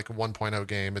to be like a 1.0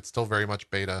 game. It's still very much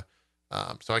beta.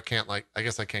 So I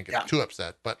guess I can't get Yeah. too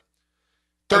upset, but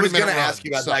I was 30-minute going to run ask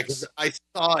you about that because sucks. I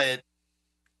saw it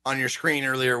on your screen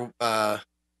earlier,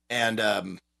 and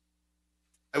I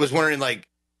was wondering, like,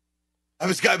 I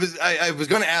was going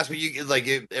to ask what you like.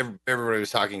 Everybody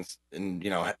was talking in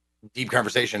deep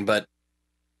conversation, but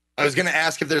I was going to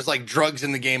ask if there's like drugs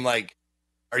in the game. Like,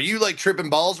 are you like tripping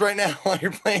balls right now while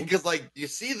you're playing? Because like you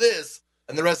see this,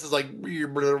 and the rest is like,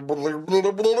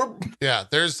 Yeah,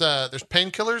 there's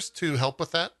painkillers to help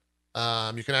with that.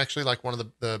 You can actually, like, one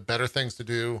of the better things to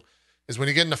do is when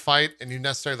you get in a fight and you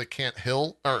necessarily can't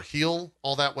heal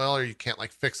all that well, or you can't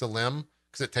like fix a limb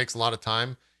because it takes a lot of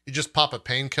time. You just pop a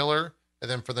painkiller, and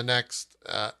then for the next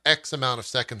X amount of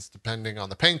seconds, depending on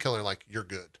the painkiller, like, you're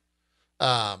good.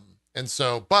 And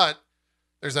so, but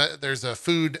there's a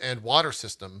food and water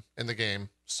system in the game.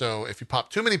 So if you pop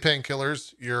too many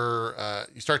painkillers,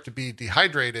 you start to be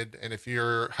dehydrated, and if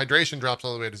your hydration drops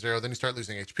all the way to 0, then you start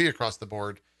losing HP across the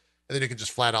board, and then you can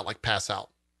just flat out like pass out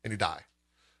and you die.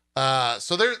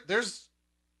 So there's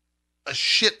a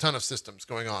shit ton of systems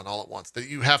going on all at once that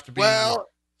you have to be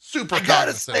super I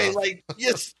gotta cognizant say, of. like,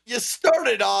 you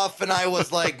started off, and I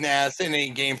was like, "Nah, this ain't a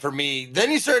game for me." Then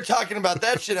you started talking about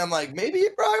that shit. I'm like, maybe you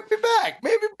brought me back.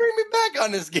 Maybe bring me back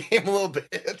on this game a little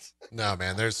bit. No,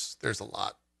 man, there's a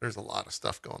lot. There's a lot of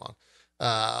stuff going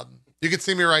on. You can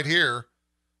see me right here.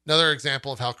 Another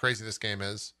example of how crazy this game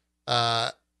is.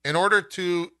 In order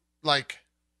to, like,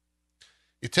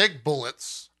 you take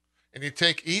bullets, and you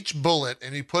take each bullet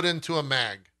and you put into a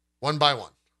mag one by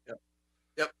one.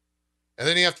 Yep. And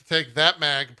then you have to take that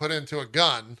mag and put it into a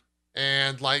gun.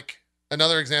 And like,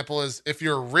 another example is if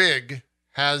your rig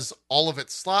has all of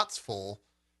its slots full,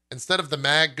 instead of the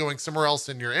mag going somewhere else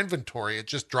in your inventory, it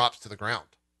just drops to the ground.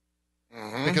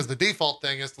 Mm-hmm. Because the default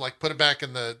thing is to like put it back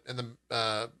in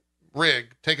the rig,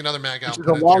 take another mag out. Which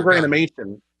is a longer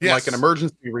animation, yes. like an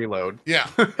emergency reload. Yeah.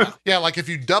 Yeah, like if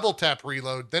you double tap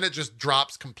reload, then it just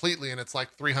drops completely, and it's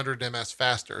like 300 ms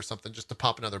faster or something, just to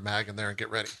pop another mag in there and get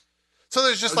ready. So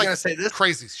there's just like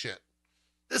crazy shit.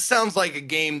 This sounds like a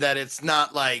game that it's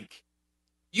not like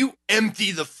you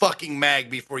empty the fucking mag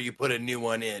before you put a new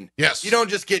one in. Yes. You don't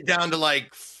just get down to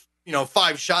like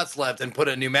 5 shots left and put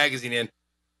a new magazine in.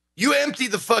 You empty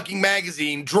the fucking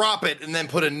magazine, drop it, and then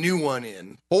put a new one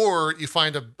in. Or you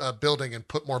find a building and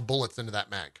put more bullets into that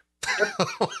mag. Yeah,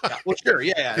 well, sure,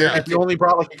 yeah. If you only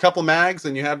brought like a couple mags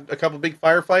and you had a couple big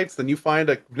firefights, then you find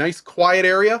a nice quiet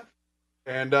area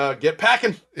and get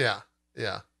packing. Yeah.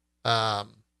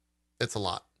 It's a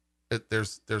lot.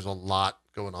 There's a lot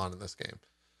going on in this game.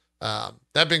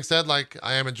 That being said, like,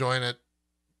 I am enjoying it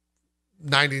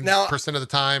 90% of the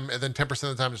time, and then 10%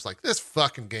 of the time, just like, this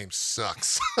fucking game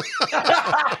sucks. That's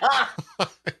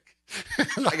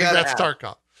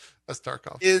Tarkov. That's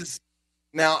Tarkov.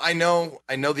 Now I know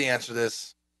the answer to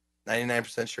this.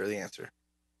 99% sure of the answer.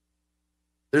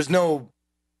 There's no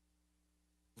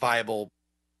viable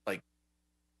like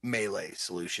melee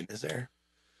solution, is there?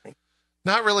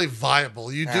 Not really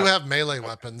viable. You do have melee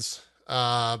weapons.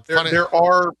 There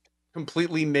are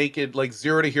completely naked, like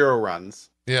 0 to hero runs.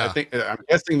 Yeah, I'm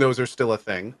guessing those are still a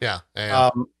thing. Yeah.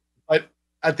 But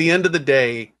at the end of the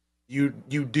day, you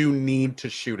do need to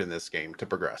shoot in this game to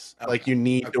progress. Okay. Like, you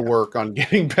need to work on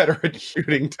getting better at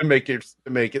shooting to make it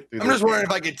through. I'm just wondering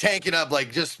if I could tank it up,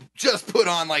 like just put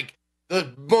on like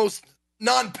the most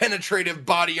non-penetrative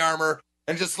body armor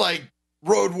and just like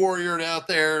road warrior it out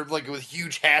there like with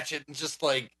huge hatchet and just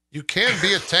like. You can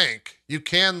be a tank. You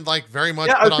can like very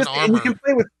much put on armor. And you can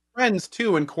play with friends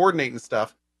too and coordinate and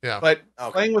stuff. Yeah. But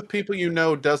playing with people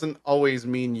doesn't always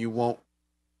mean you won't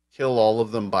kill all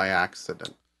of them by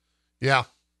accident. Yeah.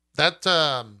 That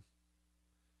I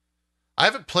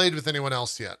haven't played with anyone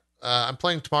else yet. I'm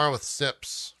playing tomorrow with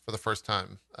Sips for the first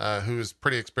time, who is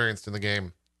pretty experienced in the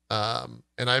game.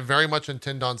 And I very much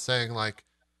intend on saying, like,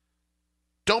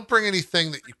 don't bring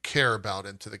anything that you care about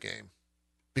into the game,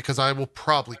 because I will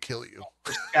probably kill you.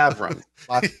 Scav run.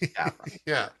 Lots of scav run.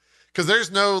 Yeah. Because there's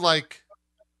no, like,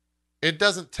 it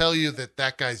doesn't tell you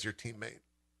that guy's your teammate.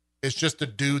 It's just a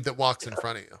dude that walks in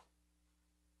front of you.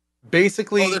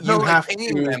 Basically, you have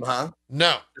to. Them, huh?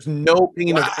 No, there's no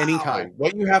ping of any kind.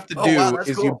 What you have to do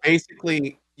is cool.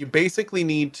 you basically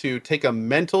need to take a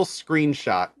mental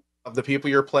screenshot of the people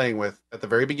you're playing with at the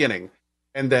very beginning,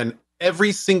 and then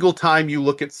every single time you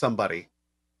look at somebody,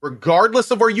 regardless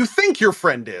of where you think your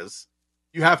friend is,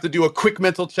 you have to do a quick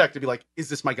mental check to be like, is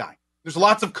this my guy? There's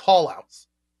lots of call outs.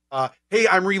 Hey,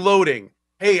 I'm reloading.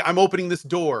 Hey, I'm opening this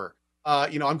door.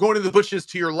 I'm going to the bushes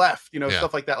to your left,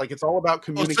 stuff like that. Like, it's all about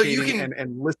communicating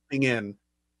and listening in.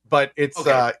 But it's,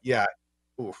 Oof.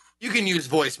 You can use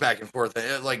voice back and forth.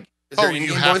 Like, is there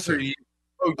in-game have voice? to.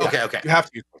 Oh, yeah. Okay. You have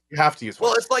to use voice. You have to use voice.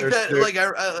 Well, it's like There's- that. Like,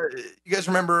 you guys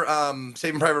remember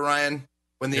Saving Private Ryan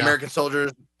when the American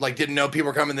soldiers like didn't know people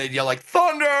were coming? They'd yell like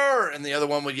 "thunder," and the other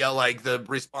one would yell like the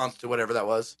response to whatever that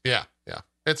was. Yeah.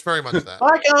 It's very much that.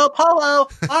 Marco Polo,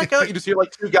 Marco. You just hear like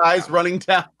two guys running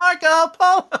down. Marco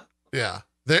Polo. Yeah.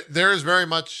 There is very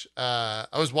much. I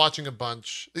was watching a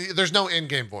bunch. There's no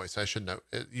in-game voice. I should note.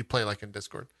 You play like in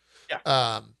Discord.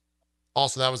 Yeah.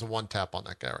 Also, that was a one tap on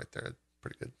that guy right there.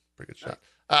 Pretty good shot.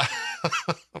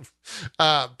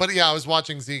 But yeah, I was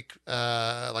watching Zeke.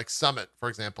 Like Summit, for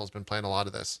example, has been playing a lot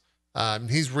of this.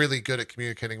 He's really good at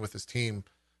communicating with his team.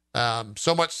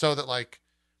 So much so that like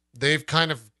they've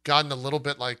kind of gotten a little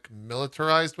bit like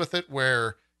militarized with it,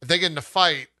 where if they get in a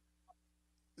fight,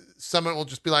 Summit will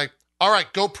just be like, all right,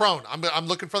 go prone. I'm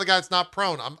looking for the guy that's not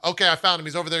prone. Okay. I found him.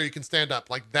 He's over there. You can stand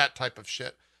up, like that type of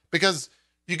shit. Because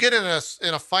you get in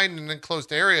a fight in an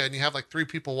enclosed area and you have like 3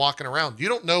 people walking around. You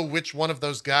don't know which one of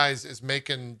those guys is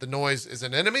making the noise is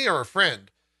an enemy or a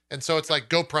friend. And so it's like,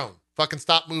 go prone, fucking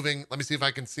stop moving. Let me see if I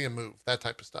can see him move, that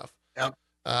type of stuff. Yeah.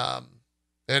 Now,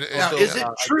 is it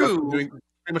true? Doing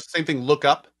pretty much the same thing. Look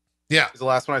up. Yeah. Is the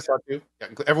last one I saw too. Yeah,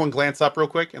 everyone glance up real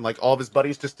quick, and like all of his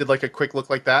buddies just did like a quick look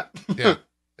like that.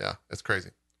 Yeah, it's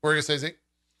crazy. What are you gonna say, Zeke?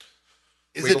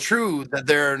 Is it true that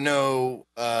there are no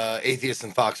atheists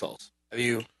in foxholes?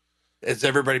 Is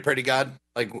everybody pray to God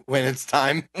like when it's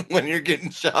time when you're getting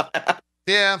shot at?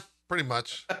 Yeah, pretty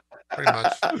much.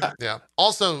 Yeah.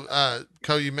 Also,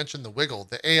 Ko, you mentioned the wiggle.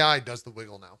 The AI does the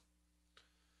wiggle now.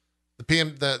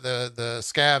 The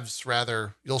scavs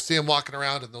rather, you'll see them walking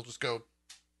around and they'll just go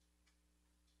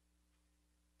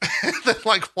then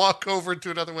like walk over to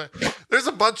another way. There's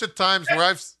a bunch of times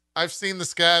where I've seen the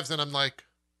scavs and I'm like,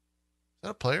 is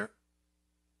that a player?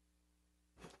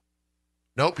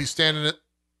 Nope, he's standing it.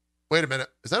 Wait a minute,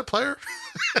 is that a player?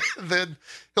 Then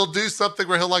he'll do something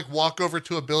where he'll like walk over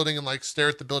to a building and like stare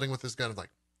at the building with his gun. I'm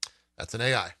like, that's an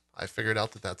AI. I figured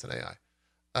out that's an AI.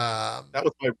 That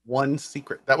was my one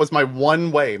secret. That was my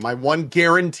one way, my one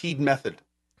guaranteed method.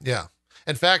 Yeah.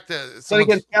 In fact, then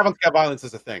again, scav on scav violence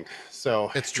is a thing,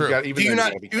 so it's true. Do you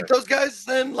not shoot those guys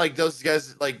then? Like those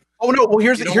guys, like oh no. Well,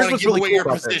 here's what's really cool your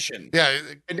about position. Yeah.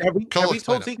 And have we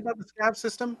told Zeke about the scav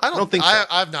system? I don't think so.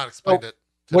 I've not explained it.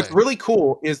 Today. What's really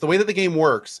cool is the way that the game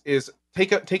works is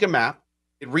take a map,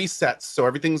 it resets, so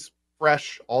everything's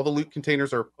fresh, all the loot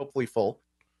containers are hopefully full.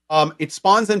 It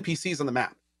spawns NPCs on the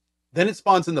map. Then it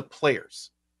spawns in the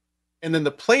players. And then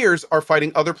the players are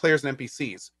fighting other players and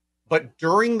NPCs. But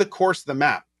during the course of the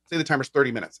map, say the timer's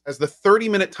 30 minutes, as the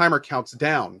 30-minute timer counts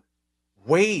down,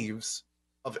 waves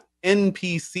of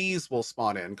NPCs will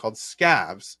spawn in called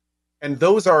scavs. And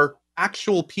those are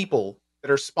actual people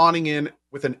that are spawning in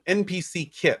with an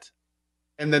NPC kit.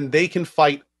 And then they can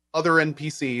fight other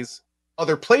NPCs,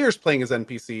 other players playing as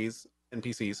NPCs,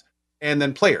 and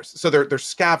then players. So they're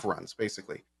scav runs,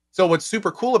 basically. So what's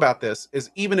super cool about this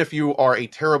is even if you are a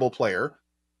terrible player,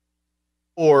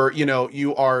 or you don't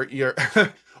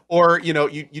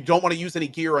want to use any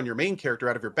gear on your main character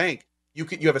out of your bank, you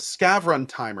have a scav run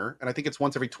timer, and I think it's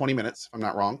once every 20 minutes, if I'm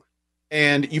not wrong.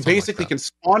 And you basically can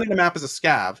spawn in a map as a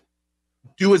scav,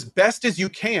 do as best as you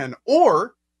can,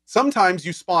 or sometimes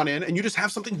you spawn in and you just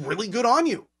have something really good on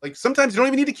you. Like sometimes you don't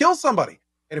even need to kill somebody.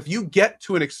 And if you get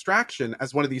to an extraction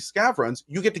as one of these scav runs,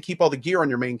 you get to keep all the gear on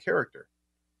your main character.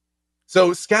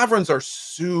 So scav runs are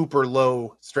super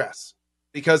low stress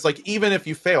because like even if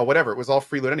you fail, whatever, it was all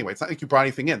free loot anyway. It's not like you brought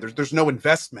anything in. There's no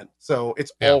investment, so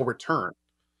it's all return.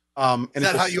 And is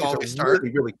that how you always start?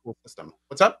 Really, really cool system.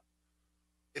 What's up?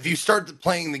 If you start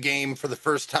playing the game for the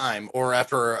first time or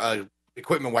after a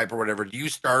equipment wipe or whatever, do you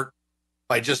start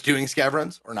by just doing scav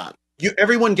runs or not?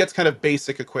 Everyone gets kind of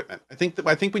basic equipment. I think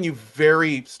when you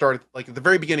start, like at the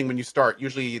very beginning when you start,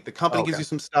 usually the company gives you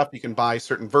some stuff. You can buy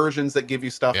certain versions that give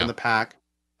you stuff in the pack.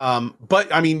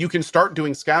 But I mean, you can start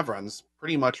doing scav runs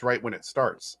pretty much right when it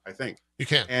starts. I think you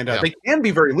can, and they can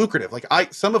be very lucrative.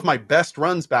 Like some of my best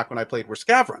runs back when I played were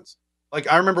scav runs.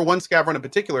 Like I remember one scav run in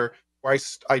particular where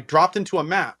I dropped into a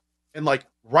map and like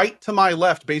right to my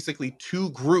left, basically 2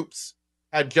 groups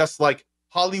had just like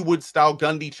Hollywood style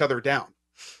gunned each other down.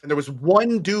 And there was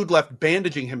one dude left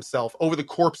bandaging himself over the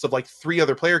corpse of like 3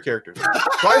 other player characters. So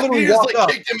I literally walked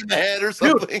up, kicked him in the head or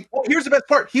something. Dude, well, here's the best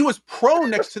part. He was prone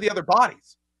next to the other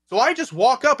bodies. So I just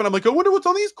walk up and I'm like, I wonder what's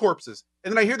on these corpses.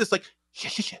 And then I hear this like,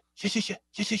 shit,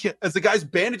 as the guy's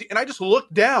bandaging. And I just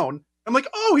look down. I'm like,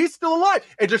 oh, he's still alive.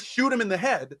 And just shoot him in the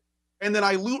head. And then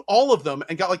I loot all of them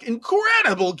and got like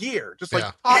incredible gear. Just like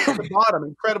top to bottom,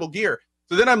 incredible gear.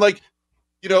 So then I'm like,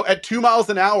 at 2 miles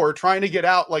an hour trying to get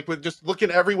out, like with just looking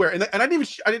everywhere. And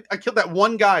I killed that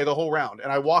one guy the whole round.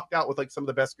 And I walked out with like some of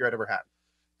the best gear I'd ever had.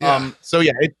 Yeah. So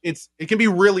yeah, it can be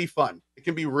really fun. It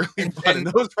can be really fun, and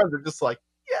those runs are just like,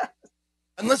 yeah.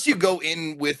 Unless you go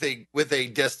in with a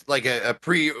like a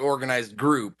pre-organized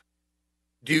group,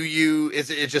 is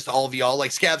it just all of y'all?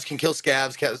 Like scabs can kill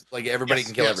scabs, like everybody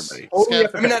can kill everybody. Totally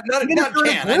I mean, not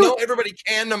can. I know everybody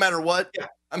can, no matter what. Yeah.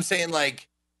 I'm saying, like,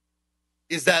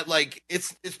 is that like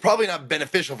it's probably not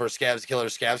beneficial for scabs to kill other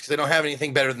scabs because they don't have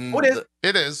anything better than.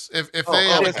 It is. If they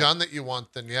have a gun that you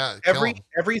want, then yeah, every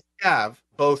scav,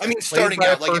 both. I mean, starting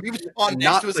out, like if you spawn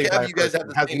next to a scab, you guys have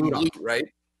the same loot, right?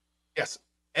 Yes.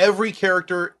 Every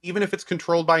character, even if it's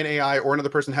controlled by an AI or another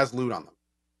person, has loot on them.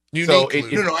 Unique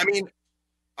loot. No. I mean,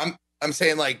 I'm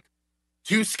saying like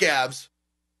two scabs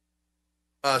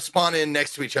spawn in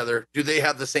next to each other. Do they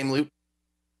have the same loot?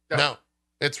 No,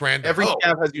 it's random. Every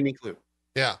scab has unique loot.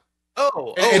 Yeah.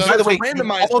 And by the way,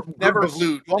 randomized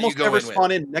you almost never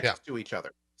spawn in next to each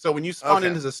other. So when you spawn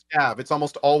in as a scab, it's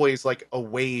almost always like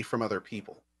away from other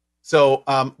people. So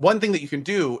one thing that you can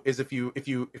do is if you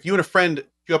and a friend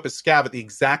queue up a scab at the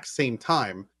exact same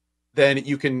time, then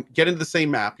you can get into the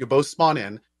same map. You both spawn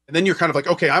in, and then you're kind of like,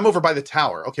 okay, I'm over by the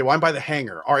tower. Okay, well, I'm by the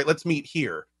hangar. All right, let's meet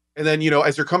here. And then,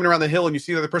 as you're coming around the hill and you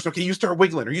see the other person, okay, you start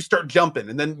wiggling or you start jumping,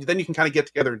 and then you can kind of get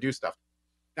together and do stuff.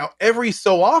 Now, every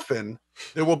so often,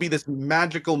 there will be this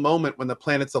magical moment when the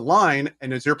planets align,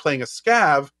 and as you're playing a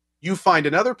scav, you find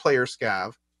another player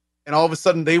scav, and all of a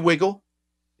sudden they wiggle,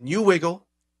 and you wiggle,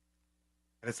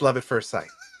 and it's love at first sight.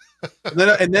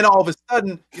 and then all of a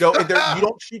sudden, you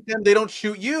don't shoot them, they don't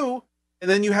shoot you, and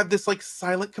then you have this like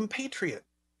silent compatriot,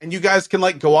 and you guys can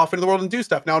like go off into the world and do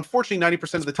stuff. Now, unfortunately,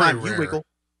 90% of the time, you wiggle,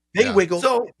 they wiggle,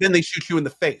 so then they shoot you in the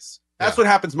face. That's what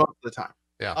happens most of the time.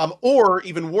 Yeah. Or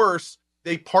even worse,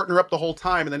 they partner up the whole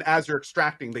time, and then as you're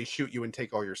extracting, they shoot you and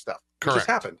take all your stuff. Correct. It just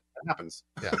happened. That happens.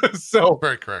 Yeah. So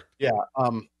very correct. Yeah.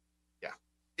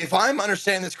 If I'm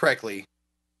understanding this correctly,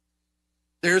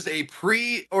 there's a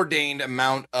preordained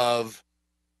amount of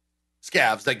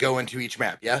scavs that go into each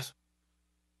map. Yes.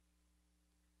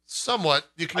 Somewhat.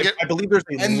 You can get. I believe there's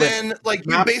and then like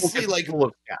you basically like full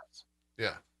of scavs.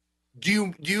 Yeah.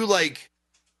 Do you like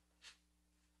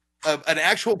an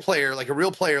actual player, like a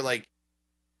real player, like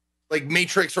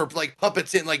Matrix or like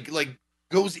puppets in like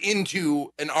goes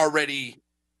into an already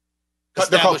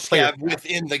established scav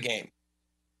within the game?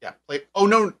 Yeah. Oh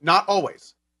no, not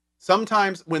always.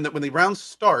 Sometimes when the round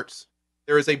starts,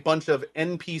 there is a bunch of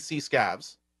NPC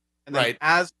scavs, and then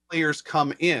as players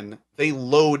come in, they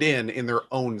load in their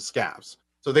own scavs.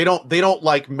 So they don't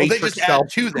like Matrix style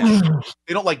to them.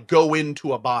 They don't like go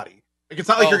into a body. Like it's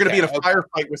not like you're going to be in a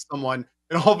firefight with someone,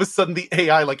 and all of a sudden the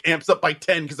AI like amps up by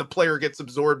 10 because a player gets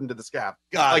absorbed into the scav.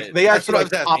 They actually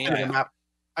pop into the map.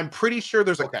 I'm pretty sure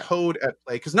there's a code at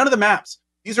play because none of the maps,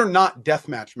 these are not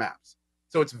deathmatch maps.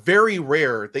 So it's very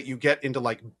rare that you get into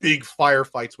like big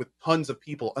firefights with tons of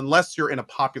people unless you're in a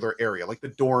popular area like the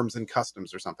dorms and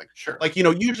customs or something. Sure. Like,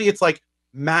 usually it's like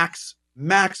max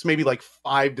maybe like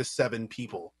 5 to 7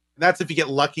 people. And that's if you get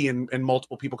lucky and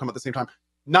multiple people come at the same time,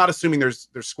 not assuming there's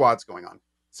squads going on.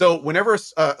 So whenever a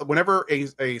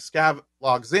scav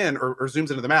logs in or zooms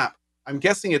into the map, I'm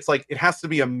guessing it's like it has to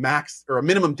be a max or a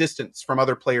minimum distance from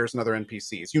other players and other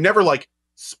NPCs. You never like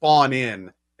spawn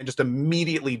in and just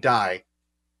immediately die.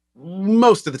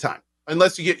 Most of the time,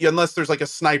 unless there's like a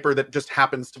sniper that just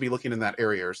happens to be looking in that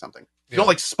area or something. You don't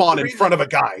like spawn in front of a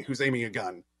guy who's aiming a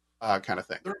gun, kind of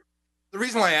thing. The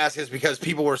reason why I ask is because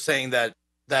people were saying that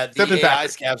the AI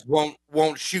scavs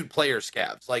won't shoot player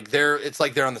scavs. Like it's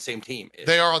like they're on the same team.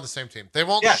 They are on the same team. They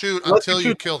won't shoot until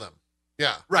you kill them.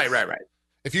 Yeah. Right.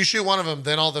 If you shoot one of them,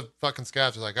 then all the fucking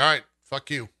scavs are like, all right,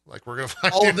 fuck you. Like we're gonna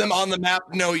find all of them on the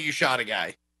map know you shot a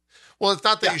guy. Well, it's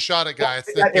not that you shot a guy;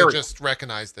 it's that they just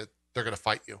recognize that they're going to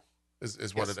fight you.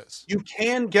 Is what it is. You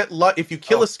can get if you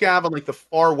kill a scav on like the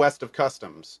far west of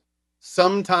customs.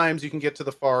 Sometimes you can get to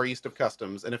the far east of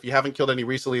customs, and if you haven't killed any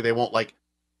recently, they won't like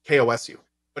KOS you.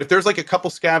 But if there's like a couple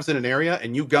scavs in an area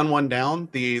and you gun one down,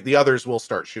 the others will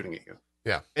start shooting at you.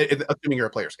 Yeah, assuming you're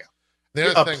a player scav.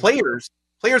 The other thing,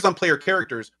 players on player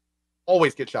characters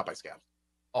always get shot by scavs.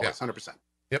 Always, 100%.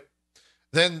 Yep.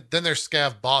 Then there's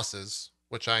scav bosses,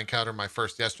 which I encountered my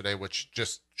first yesterday, which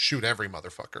just shoot every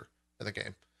motherfucker in the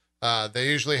game. They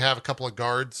usually have a couple of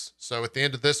guards. So at the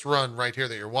end of this run right here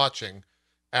that you're watching,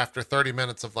 after 30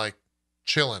 minutes of like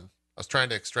chilling, I was trying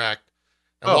to extract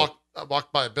and I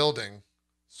walked by a building,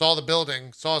 saw the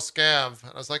building, saw a scav,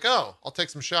 and I was like, oh, I'll take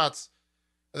some shots.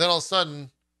 And then all of a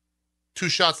sudden, 2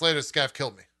 shots later, the scav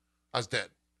killed me. I was dead.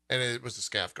 And it was a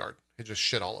scav guard. He just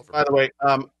shit all over me. By the way,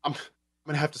 I'm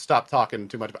going to have to stop talking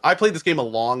too much. I played this game a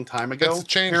long time ago. It's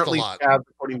changed Apparently, a lot. Scavs,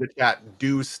 according to chat,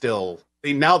 do still...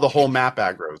 now the whole map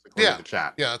aggroes according to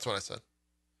chat. Yeah, that's what I said.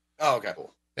 Oh, okay.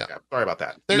 Cool. Yeah. Sorry about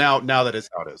that. There- now that is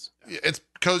how it is. It's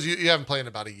because you haven't played in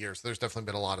about a year, so there's definitely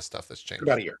been a lot of stuff that's changed.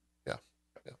 About a year. Yeah.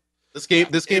 This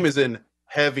game is in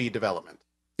heavy development.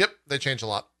 Yep, they change a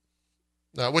lot,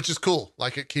 which is cool.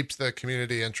 Like it keeps the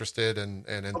community interested and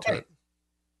into it.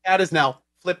 Chad is now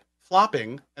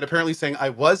flip-flopping and apparently saying I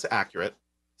was accurate.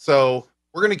 So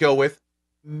we're gonna go with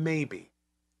maybe.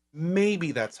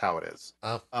 Maybe that's how it is.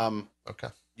 Oh. Okay.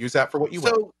 Use that for what you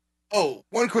will. So,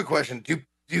 one quick question: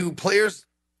 Do players?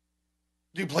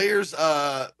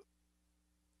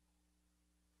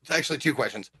 Actually, two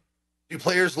questions. Do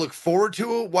players look forward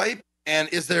to a wipe, and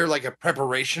is there like a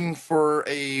preparation for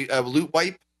a loot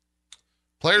wipe?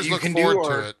 Players look forward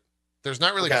to it. There's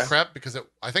not really Okay. prep because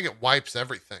I think it wipes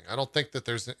everything. I don't think that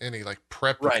there's any like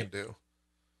prep you can do.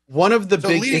 One of the So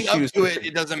big leading issues up to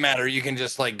it doesn't matter. You can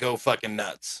just like go fucking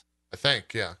nuts. I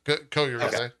think, yeah. Go, you're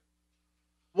gonna say.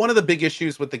 One of the big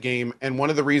issues with the game, and one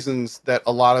of the reasons that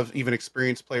a lot of even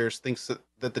experienced players thinks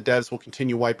that the devs will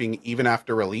continue wiping even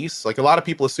after release. Like a lot of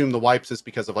people assume the wipes is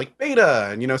because of like beta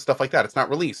and stuff like that. It's not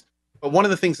released. But one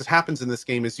of the things that happens in this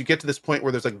game is you get to this point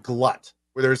where there's a glut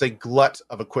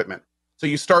of equipment. So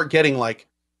you start getting like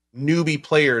newbie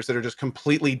players that are just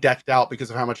completely decked out because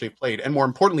of how much they've played. And more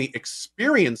importantly,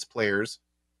 experienced players,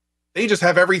 they just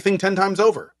have everything 10 times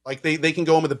over. Like they can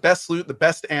go in with the best loot, the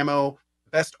best ammo, the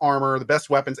best armor, the best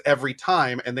weapons every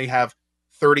time. And they have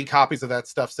 30 copies of that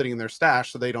stuff sitting in their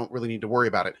stash. So they don't really need to worry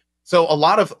about it. So a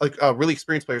lot of like really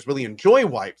experienced players really enjoy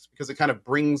wipes because it kind of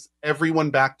brings everyone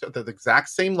back to the exact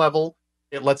same level.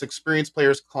 It lets experienced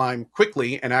players climb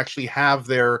quickly and actually have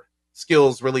their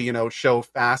skills really, show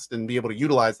fast and be able to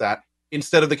utilize that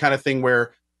instead of the kind of thing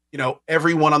where,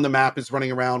 everyone on the map is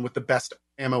running around with the best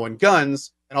ammo and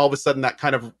guns. And all of a sudden that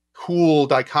kind of cool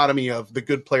dichotomy of the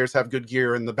good players have good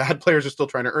gear and the bad players are still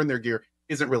trying to earn their gear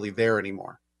isn't really there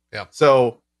anymore. Yeah.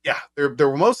 So yeah, there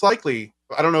will most likely,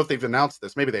 I don't know if they've announced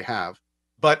this, maybe they have,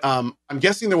 but I'm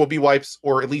guessing there will be wipes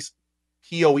or at least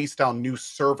PoE style new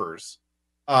servers,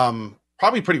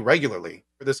 probably pretty regularly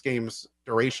for this game's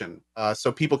duration.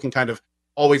 So people can kind of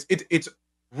always, it's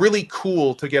really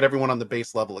cool to get everyone on the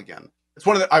base level again. It's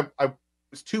one of the, I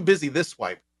was too busy this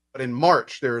wipe, but in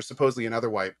March, there's supposedly another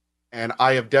wipe. And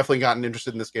I have definitely gotten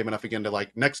interested in this game enough again to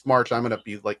like next March, I'm going to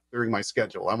be like clearing my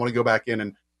schedule. I want to go back in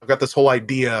and I've got this whole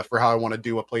idea for how I want to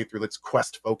do a playthrough that's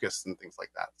quest focused and things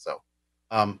like that. So,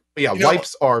 but yeah,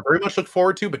 wipes are very much look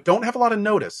forward to, but don't have a lot of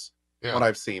notice. Yeah. What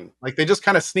I've seen, like they just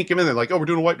kind of sneak them in there, like, oh, we're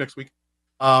doing a wipe next week.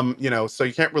 So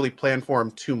you can't really plan for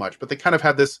them too much, but they kind of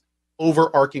had this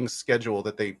overarching schedule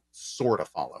that they sort of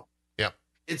follow. Yeah.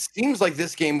 It seems like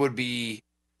this game would be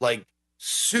like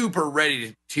super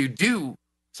ready to do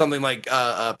something like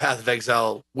Path of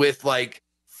Exile with like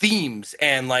themes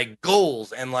and like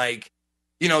goals and like,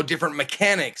 different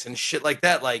mechanics and shit like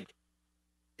that. Like,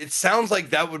 it sounds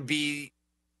like that would be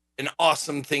an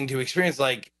awesome thing to experience.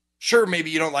 Like, sure,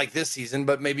 maybe you don't like this season,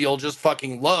 but maybe you'll just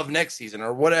fucking love next season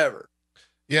or whatever.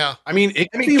 Yeah. I mean,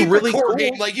 it can be really core cool.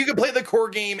 game. Like, you can play the core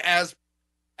game as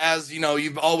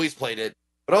you've always played it,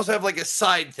 but also have like a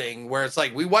side thing where it's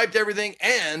like we wiped everything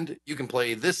and you can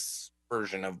play this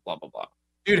version of blah blah blah.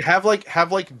 Dude, have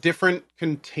like different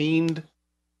contained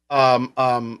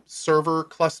server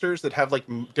clusters that have like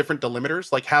different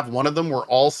delimiters. Like have one of them where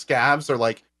all scavs are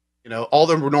like, all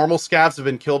the normal scavs have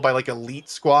been killed by like elite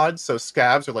squads. So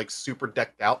scavs are like super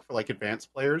decked out for like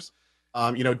advanced players.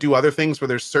 Do other things where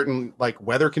there's certain like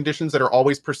weather conditions that are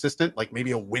always persistent, like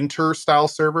maybe a winter style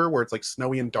server where it's like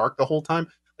snowy and dark the whole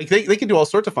time. Like they can do all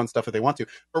sorts of fun stuff if they want to.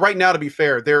 But right now, to be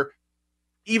fair, they're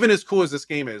even as cool as this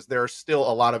game is, there are still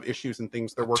a lot of issues and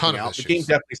things they're working out. The game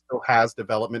definitely still has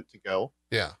development to go.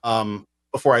 Yeah.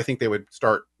 Before I think they would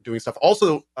start doing stuff.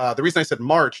 Also, the reason I said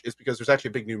March is because there's actually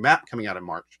a big new map coming out in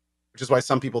March, which is why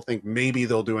some people think maybe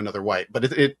they'll do another wipe. But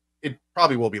it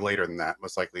probably will be later than that,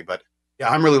 most likely. But yeah,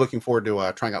 I'm really looking forward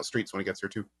to trying out Streets when it gets here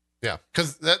too. Yeah,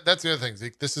 because that's the other thing.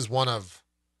 Zeke. This is one of,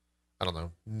 I don't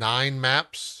know, 10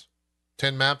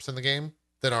 maps in the game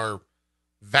that are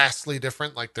vastly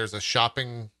different. Like there's a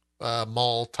shopping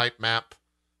mall type map.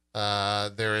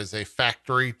 There is a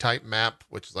factory type map,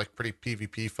 which is like pretty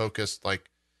PvP focused. Like,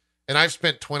 and I've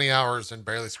spent 20 hours and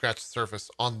barely scratched the surface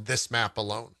on this map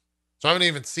alone. So I haven't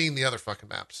even seen the other fucking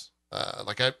maps.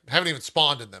 Like I haven't even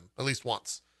spawned in them at least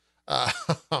once.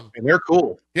 And they're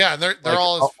cool. Yeah, and they're like,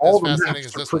 all as fascinating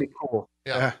as this. Pretty one. Cool.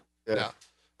 Yeah.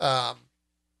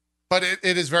 But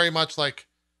it is very much like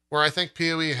where I think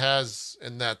PoE has,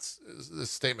 and that's this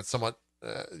statement somewhat.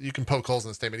 You can poke holes in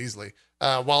the statement easily.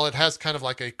 While it has kind of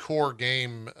like a core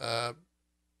game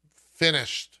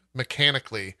finished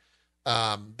mechanically,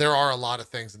 there are a lot of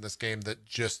things in this game that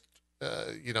just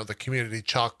the community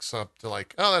chalks up to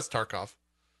like, oh, that's Tarkov.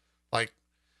 Like,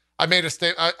 I made a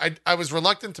statement. I was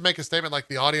reluctant to make a statement like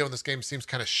the audio in this game seems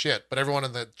kind of shit, but everyone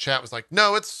in the chat was like,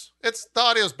 no, it's the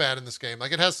audio's bad in this game.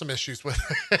 Like, it has some issues with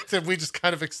it, and we just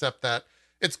kind of accept that.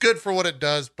 It's good for what it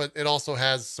does, but it also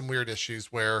has some weird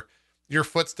issues where your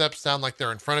footsteps sound like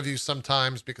they're in front of you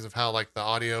sometimes because of how like the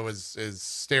audio is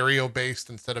stereo based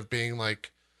instead of being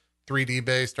like 3D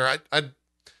based. Or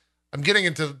I'm getting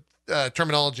into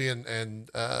terminology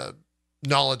and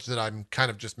knowledge that I'm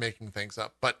kind of just making things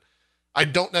up, but I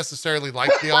don't necessarily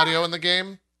like the audio in the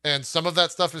game, and some of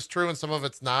that stuff is true and some of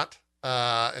it's not.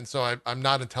 And so I'm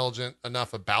not intelligent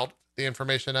enough about the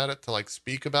information at it to like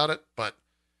speak about it, but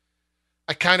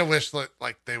I kind of wish that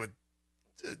like they would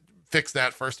fix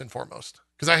that first and foremost.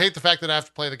 Because I hate the fact that I have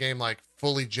to play the game like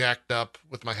fully jacked up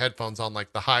with my headphones on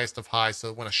like the highest of high,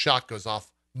 so when a shot goes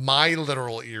off, my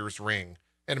literal ears ring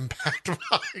and impact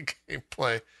my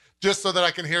gameplay, just so that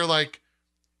I can hear like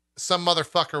some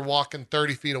motherfucker walking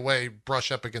 30 feet away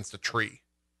brush up against a tree,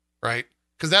 right?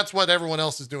 Because that's what everyone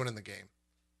else is doing in the game.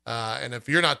 And if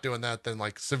you're not doing that, then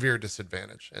like severe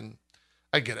disadvantage. And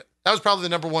I get it. That was probably the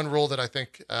number one rule that I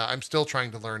think I'm still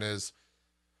trying to learn is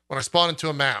when I spawn into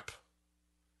a map,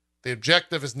 the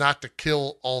objective is not to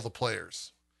kill all the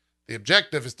players. The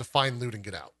objective is to find loot and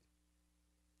get out.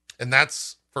 And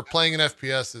that's, for playing an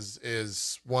FPS,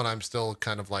 is one I'm still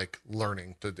kind of like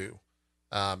learning to do.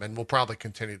 And we'll probably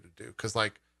continue to do. Because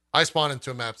like I spawn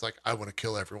into a map, it's like, I want to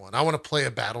kill everyone. I want to play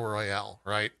a battle royale,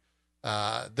 right?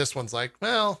 This one's like,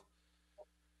 well,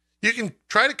 you can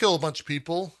try to kill a bunch of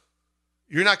people.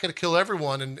 You're not going to kill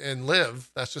everyone and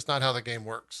live. That's just not how the game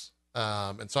works.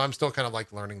 And so I'm still kind of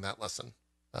like learning that lesson.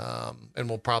 And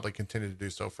we'll probably continue to do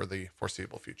so for the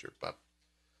foreseeable future. But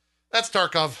that's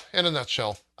Tarkov in a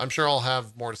nutshell. I'm sure I'll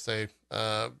have more to say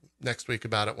next week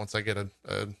about it once I get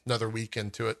another week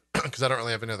into it, because I don't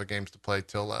really have any other games to play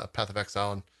till Path of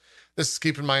Exile, and this is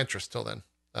keeping my interest till then.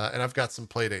 And I've got some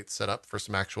play dates set up for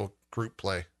some actual group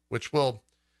play, which will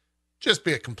just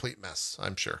be a complete mess,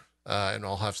 I'm sure. And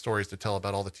I'll have stories to tell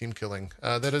about all the team killing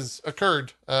that has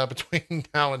occurred between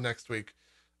now and next week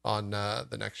on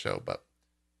the next show. But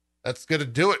that's going to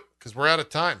do it, because we're out of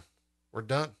time. We're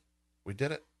done. We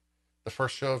did it. The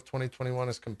first show of 2021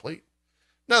 is complete.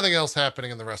 Nothing else happening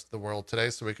in the rest of the world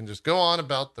today, so we can just go on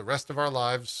about the rest of our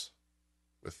lives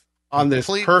with on this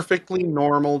perfectly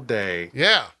normal day.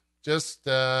 Yeah, just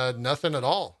nothing at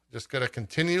all. Just going to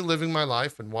continue living my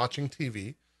life and watching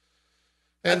TV.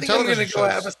 And I think I'm going to go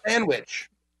have a sandwich.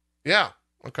 Yeah,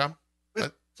 okay.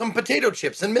 With some potato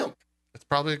chips and milk. It's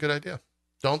probably a good idea.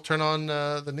 Don't turn on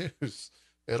the news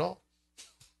at all.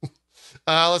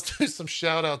 Let's do some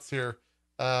shout outs here.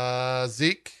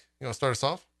 Zeke, you want to start us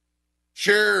off?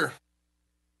 Sure.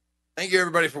 Thank you,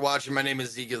 everybody, for watching. My name is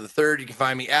Ezekiel III. You can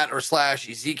find me at or /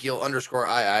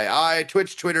 Ezekiel_III,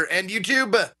 Twitch, Twitter, and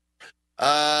YouTube.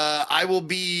 I will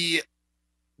be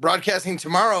broadcasting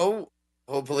tomorrow,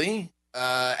 hopefully,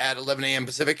 at 11 a.m.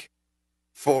 Pacific,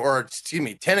 10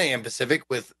 a.m. Pacific,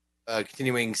 with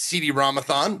continuing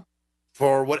CD-ROM-a-thon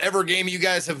for whatever game you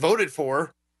guys have voted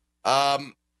for.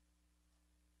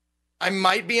 I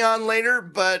might be on later,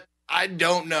 but I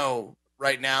don't know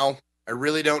right now. I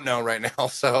really don't know right now.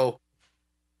 So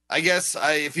I guess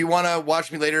if you want to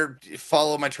watch me later,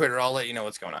 follow my Twitter. I'll let you know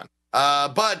what's going on.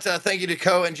 But thank you to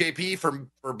Ko and JP for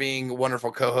being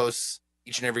wonderful co-hosts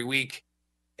each and every week.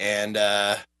 And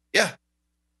yeah,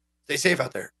 stay safe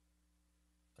out there.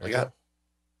 There you go.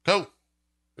 Ko,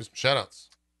 do some shout outs.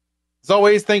 As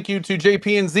always, thank you to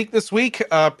JP and Zeke this week.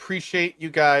 Appreciate you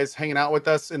guys hanging out with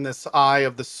us in this eye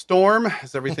of the storm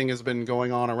as everything has been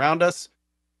going on around us.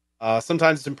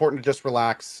 Sometimes it's important to just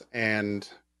relax and,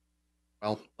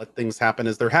 well, let things happen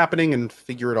as they're happening and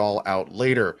figure it all out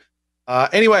later.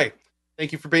 Anyway,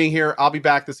 thank you for being here. I'll be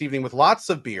back this evening with lots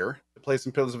of beer to play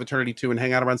some Pillars of Eternity 2 and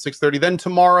hang out around 6:30. Then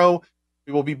tomorrow,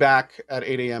 we will be back at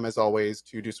 8 a.m. as always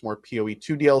to do some more PoE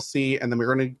 2 DLC. And then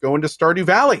we're going to go into Stardew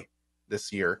Valley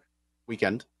this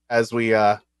weekend as we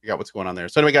figure out what's going on there.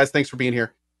 So anyway, guys, thanks for being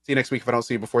here. See you next week. If I don't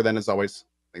see you before then, as always,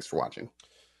 thanks for watching.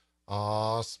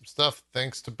 Awesome stuff.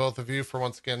 Thanks to both of you for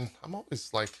once again. I'm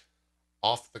always like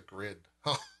off the grid.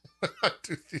 I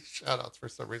do these shout outs for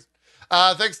some reason.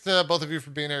 Thanks to both of you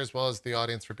for being here, as well as the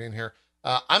audience for being here.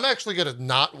 I'm actually going to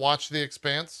not watch The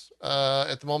Expanse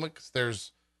at the moment, because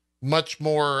there's much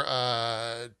more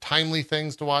timely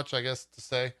things to watch, I guess, to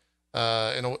say,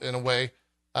 in a way.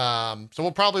 So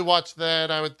we'll probably watch that,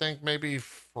 I would think, maybe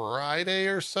Friday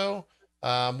or so.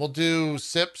 We'll do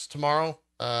Sips tomorrow.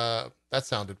 That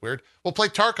sounded weird. We'll play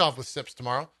Tarkov with Sips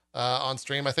tomorrow on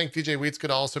stream. I think DJ Wheats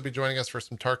could also be joining us for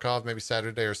some Tarkov, maybe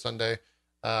Saturday or Sunday.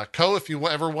 Ko, if you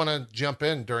ever want to jump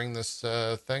in during this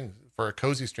thing, for a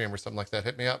cozy stream or something like that,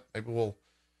 hit me up. Maybe we'll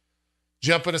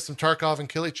jump into some Tarkov and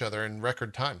kill each other in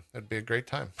record time. That'd be a great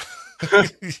time.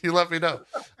 You let me know.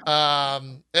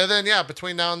 And then, yeah,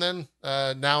 between now and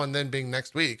then being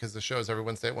next week, because the show is every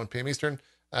Wednesday at 1 p.m. Eastern,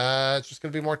 it's just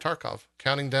going to be more Tarkov.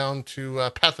 Counting down to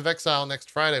Path of Exile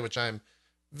next Friday, which I'm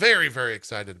very, very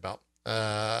excited about.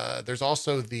 There's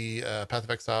also the Path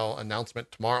of Exile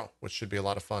announcement tomorrow, which should be a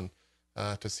lot of fun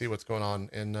to see what's going on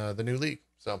in the new league.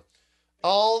 So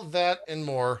all that and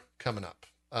more coming up.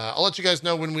 I'll let you guys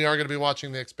know when we are going to be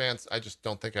watching The Expanse. I just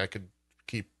don't think I could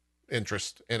keep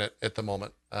interest in it at the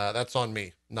moment. That's on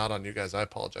me, not on you guys. I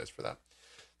apologize for that.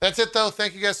 That's it, though.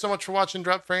 Thank you guys so much for watching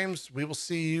Drop Frames. We will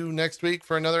see you next week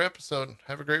for another episode.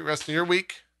 Have a great rest of your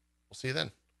week. We'll see you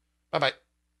then. Bye-bye.